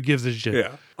fucking who gives a shit.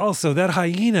 Yeah. Also, that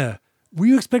hyena. Were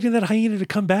you expecting that hyena to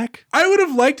come back? I would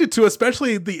have liked it to,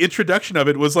 especially the introduction of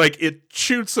it was like it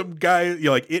shoots some guy,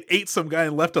 like it ate some guy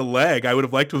and left a leg. I would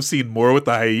have liked to have seen more with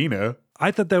the hyena. I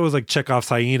thought that was like Chekhov's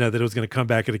hyena, that it was going to come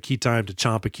back at a key time to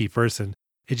chomp a key person.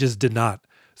 It just did not.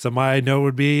 So my note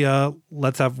would be,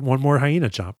 let's have one more hyena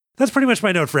chomp. That's pretty much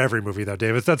my note for every movie, though,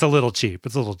 Davis. That's a little cheap.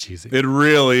 It's a little cheesy. It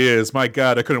really is. My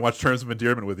God, I couldn't watch Terms of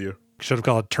Endearment with you. Should have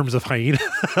called it Terms of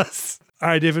Hyenas. All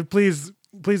right, David, please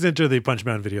enter the Punch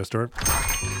Man video store.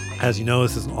 As you know,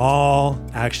 this is an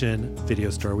all-action video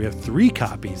store. We have 3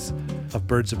 copies of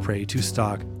Birds of Prey to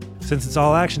stock. Since it's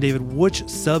all action, David, which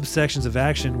subsections of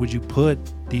action would you put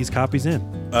these copies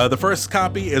in? The first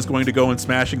copy is going to go in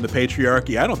Smashing the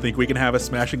Patriarchy. I don't think we can have a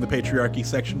Smashing the Patriarchy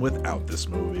section without this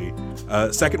movie.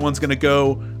 Second one's going to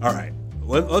go, all right,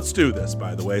 let's do this,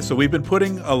 by the way. So we've been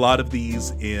putting a lot of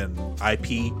these in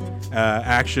IP,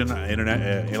 action,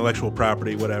 internet, intellectual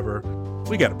property, whatever.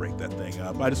 We got to break that thing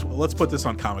up. Let's put this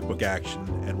on comic book action,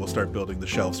 and we'll start building the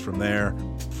shelves from there.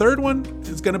 Third one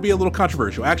is going to be a little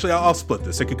controversial. Actually, I'll split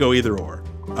this. It could go either or.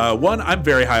 One, I'm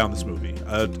very high on this movie,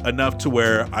 enough to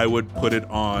where I would put it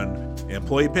on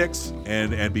employee picks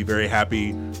and be very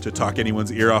happy to talk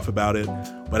anyone's ear off about it.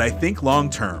 But I think long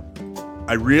term,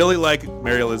 I really like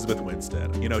Mary Elizabeth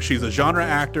Winstead. You know, she's a genre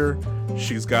actor.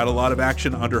 She's got a lot of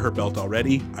action under her belt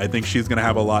already. I think she's going to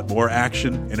have a lot more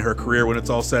action in her career when it's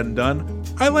all said and done.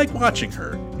 I like watching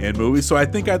her in movies, so I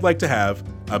think I'd like to have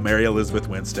a Mary Elizabeth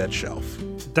Winstead shelf.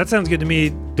 That sounds good to me.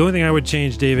 The only thing I would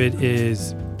change, David,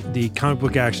 is the comic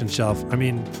book action shelf. I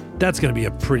mean, that's going to be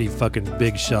a pretty fucking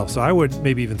big shelf. So I would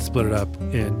maybe even split it up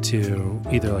into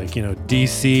either like, you know,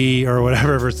 DC or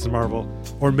whatever versus Marvel,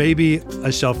 or maybe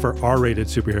a shelf for R-rated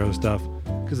superhero stuff.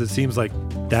 Because it seems like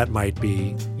that might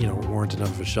be, you know, warrant enough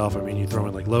of a shelf. I mean, you throw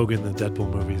in like Logan, the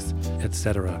Deadpool movies,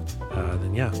 etc.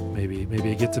 Then yeah, maybe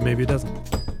it gets it, maybe it doesn't.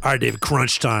 All right, David,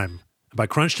 crunch time. By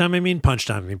crunch time, I mean punch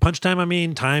time. I mean punch time, I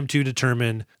mean time to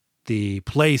determine the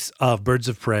place of Birds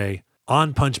of Prey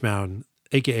on Punch Mountain,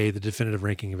 aka the definitive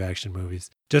ranking of action movies.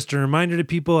 Just a reminder to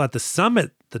people at the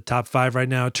summit, the top 5 right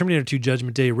now: Terminator 2,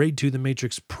 Judgment Day, Raid 2, The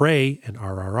Matrix, Prey, and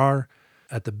RRR.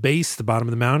 At the base, the bottom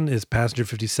of the mountain, is Passenger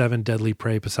 57, Deadly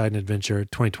Prey, Poseidon Adventure,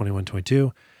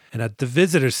 2021-22. And at the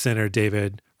Visitor Center,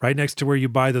 David, right next to where you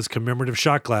buy those commemorative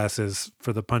shot glasses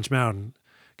for the Punch Mountain,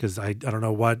 because I don't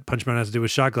know what Punch Mountain has to do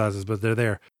with shot glasses, but they're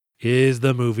there, is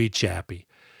the movie Chappie.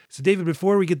 So, David,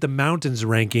 before we get the mountains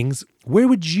rankings, where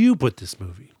would you put this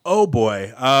movie? Oh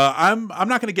boy, I'm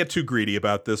not going to get too greedy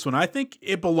about this one. I think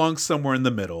it belongs somewhere in the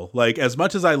middle. Like, as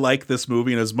much as I like this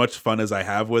movie and as much fun as I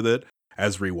have with it,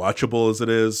 as rewatchable as it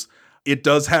is, it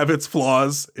does have its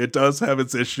flaws. It does have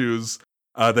its issues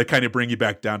that kind of bring you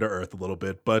back down to earth a little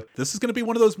bit. But this is going to be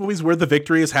one of those movies where the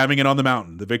victory is having it on the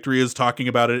mountain. The victory is talking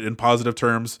about it in positive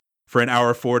terms for an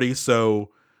hour 40. So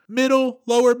middle,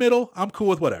 lower middle, I'm cool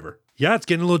with whatever. Yeah, it's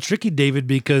getting a little tricky, David,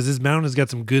 because this mountain has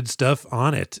got some good stuff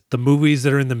on it. The movies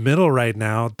that are in the middle right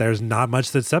now, there's not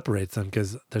much that separates them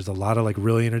because there's a lot of like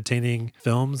really entertaining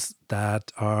films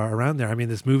that are around there. I mean,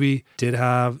 this movie did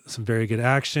have some very good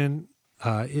action.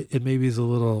 It maybe is a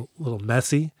little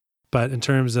messy, but in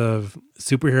terms of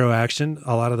superhero action,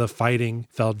 a lot of the fighting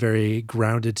felt very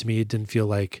grounded to me. It didn't feel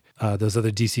like those other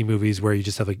DC movies where you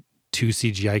just have like 2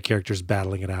 CGI characters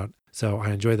battling it out. So I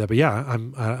enjoyed that. But yeah,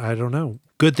 I don't know.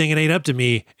 Good thing it ain't up to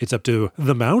me. It's up to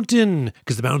the mountain,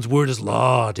 because the mountain's word is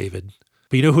law, David.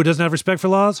 But you know who doesn't have respect for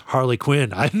laws? Harley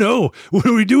Quinn. I know. What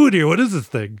are we doing here? What is this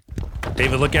thing?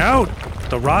 David, look out.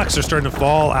 The rocks are starting to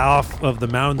fall off of the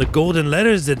mountain. The golden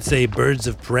letters that say Birds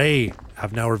of Prey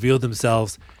have now revealed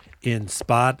themselves in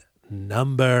spot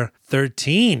number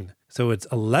 13. So it's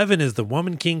 11 is The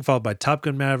Woman King, followed by Top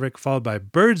Gun Maverick, followed by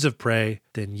Birds of Prey,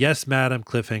 then Yes, Madam,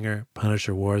 Cliffhanger,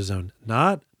 Punisher, Warzone.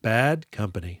 Not bad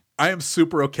company. I am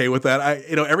super okay with that.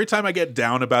 Every time I get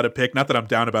down about a pick, not that I'm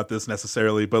down about this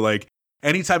necessarily, but like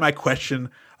anytime I question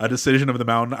a decision of the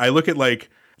mountain, I look at like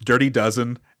Dirty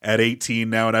Dozen at 18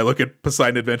 now, and I look at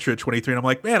Poseidon Adventure at 23, and I'm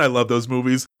like, man, I love those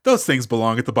movies. Those things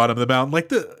belong at the bottom of the mountain. Like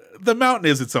the mountain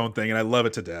is its own thing, and I love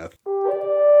it to death.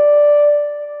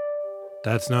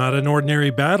 That's not an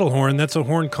ordinary battle horn. That's a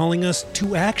horn calling us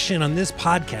to action. On this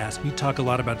podcast, we talk a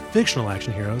lot about fictional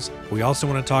action heroes. We also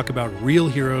want to talk about real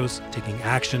heroes taking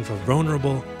action for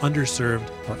vulnerable, underserved,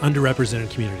 or underrepresented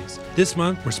communities. This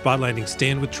month, we're spotlighting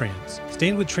Stand With Trans.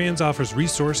 Stand With Trans offers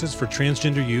resources for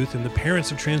transgender youth and the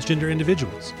parents of transgender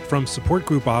individuals, from support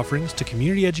group offerings to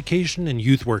community education and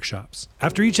youth workshops.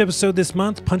 After each episode this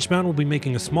month, Punch Mountain will be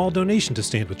making a small donation to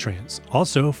Stand With Trans.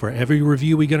 Also, for every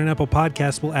review we get on Apple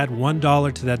Podcasts, we'll add $1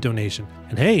 to that donation.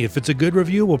 And hey, if it's a good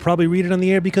review, we'll probably read it on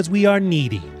the air because we are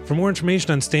needy. For more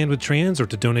information on Stand With Trans or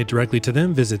to donate directly to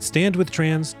them, visit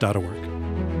standwithtrans.org.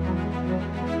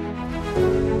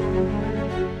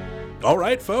 All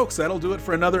right, folks, that'll do it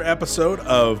for another episode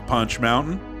of Punch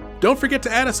Mountain. Don't forget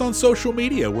to add us on social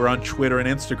media. We're on Twitter and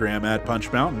Instagram at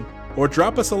Punch Mountain, or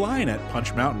drop us a line at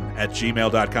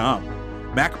punchmountain@gmail.com.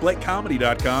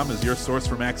 MacBlakeComedy.com is your source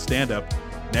for Mac stand-up.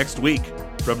 Next week,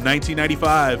 from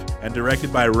 1995 and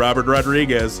directed by Robert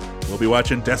Rodriguez, we'll be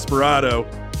watching Desperado.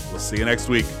 We'll see you next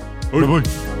week.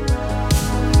 Bye-bye.